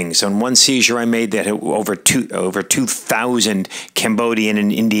warehouse things. On one seizure I made that over 2,000 Cambodian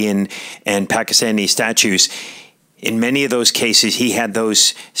and Indian and Pakistani statues. In many of those cases, he had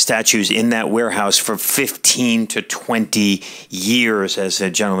those statues in that warehouse for 15 to 20 years, as a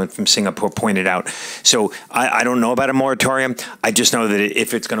gentleman from Singapore pointed out. So I don't know about a moratorium. I just know that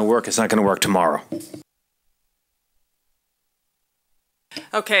if it's going to work, it's not going to work tomorrow.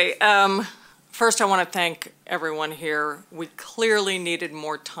 Okay, first I want to thank everyone here. We clearly needed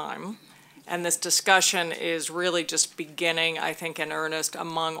more time, and this discussion is really just beginning, I think, in earnest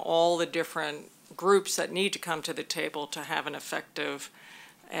among all the different groups that need to come to the table to have an effective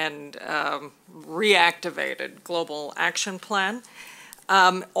and reactivated global action plan.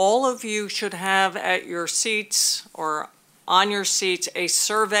 All of you should have at your seats or on your seats a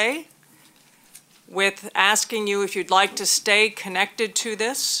survey with asking you if you'd like to stay connected to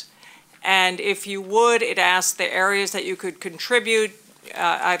this. And if you would, it asks the areas that you could contribute,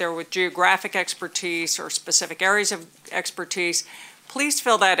 either with geographic expertise or specific areas of expertise, please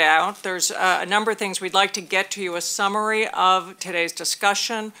fill that out. There's a number of things we'd like to get to you, a summary of today's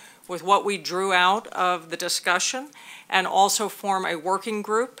discussion with what we drew out of the discussion, and also form a working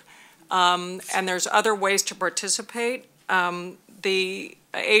group. And there's other ways to participate. The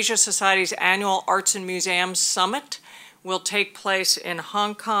Asia Society's annual Arts and Museums Summit will take place in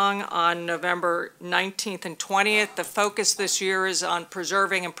Hong Kong on November 19th and 20th. The focus this year is on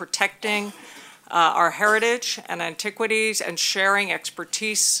preserving and protecting our heritage and antiquities and sharing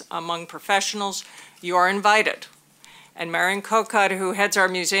expertise among professionals. You are invited. And Marion Kokut, who heads our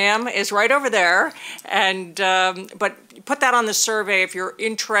museum, is right over there. And but put that on the survey if you're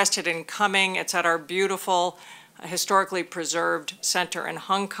interested in coming. It's at our beautiful, historically preserved center in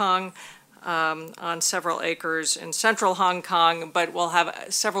Hong Kong, on several acres in central Hong Kong. But we'll have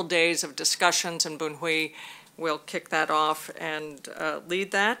several days of discussions, and Boon Hui will kick that off and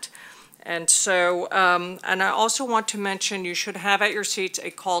lead that. And so, and I also want to mention you should have at your seats a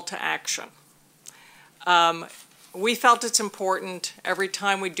call to action. We felt it's important every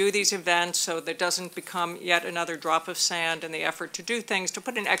time we do these events, so that doesn't become yet another drop of sand in the effort to do things, to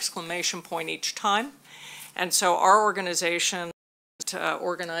put an exclamation point each time. And so our organization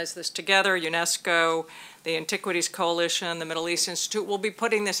organize this together, UNESCO, the Antiquities Coalition, the Middle East Institute, will be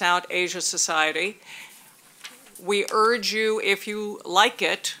putting this out, Asia Society. We urge you, if you like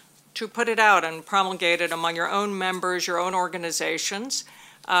it, to put it out and promulgate it among your own members, your own organizations.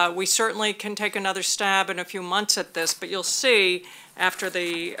 We certainly can take another stab in a few months at this, but you'll see after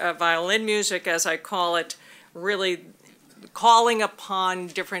the violin music, as I call it, really calling upon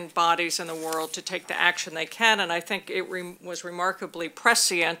different bodies in the world to take the action they can, and I think it was remarkably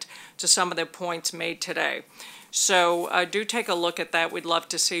prescient to some of the points made today. So do take a look at that. We'd love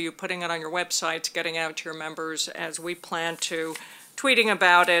to see you putting it on your websites, getting out to your members as we plan to, tweeting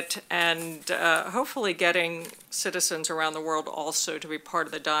about it, and hopefully getting citizens around the world also to be part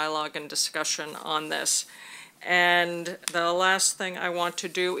of the dialogue and discussion on this. And the last thing I want to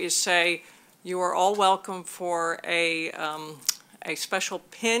do is say you are all welcome for a special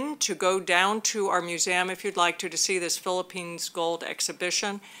pin to go down to our museum if you'd like to see this Philippines gold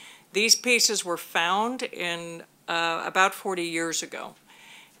exhibition. These pieces were found in about 40 years ago.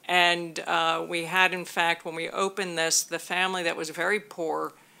 And we had, in fact, when we opened this, the family that was very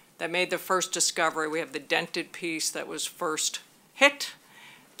poor that made the first discovery. We have the dented piece that was first hit.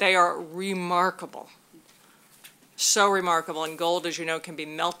 They are remarkable. So remarkable. And gold, as you know, can be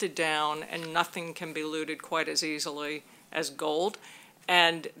melted down, and nothing can be looted quite as easily as gold.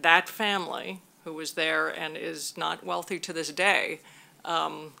 And that family, who was there and is not wealthy to this day,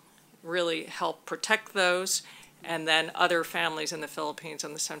 really helped protect those. And then other families in the Philippines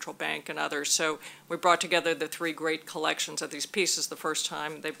and the central bank and others. So we brought together the three great collections of these pieces the first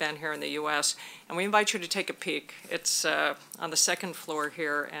time they've been here in the U.S. And we invite you to take a peek. It's on the second floor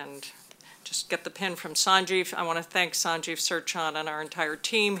here, and just get the pin from Sanjeev. I want to thank Sanjeev Sirchan and our entire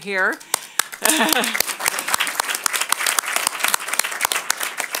team here,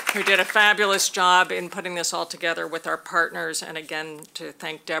 who did a fabulous job in putting this all together with our partners. And again, to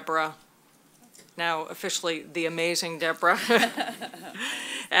thank Deborah, now officially the amazing Deborah,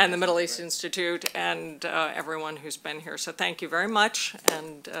 and the Middle East Institute, and everyone who's been here. So thank you very much,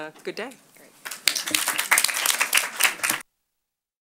 and good day. Great.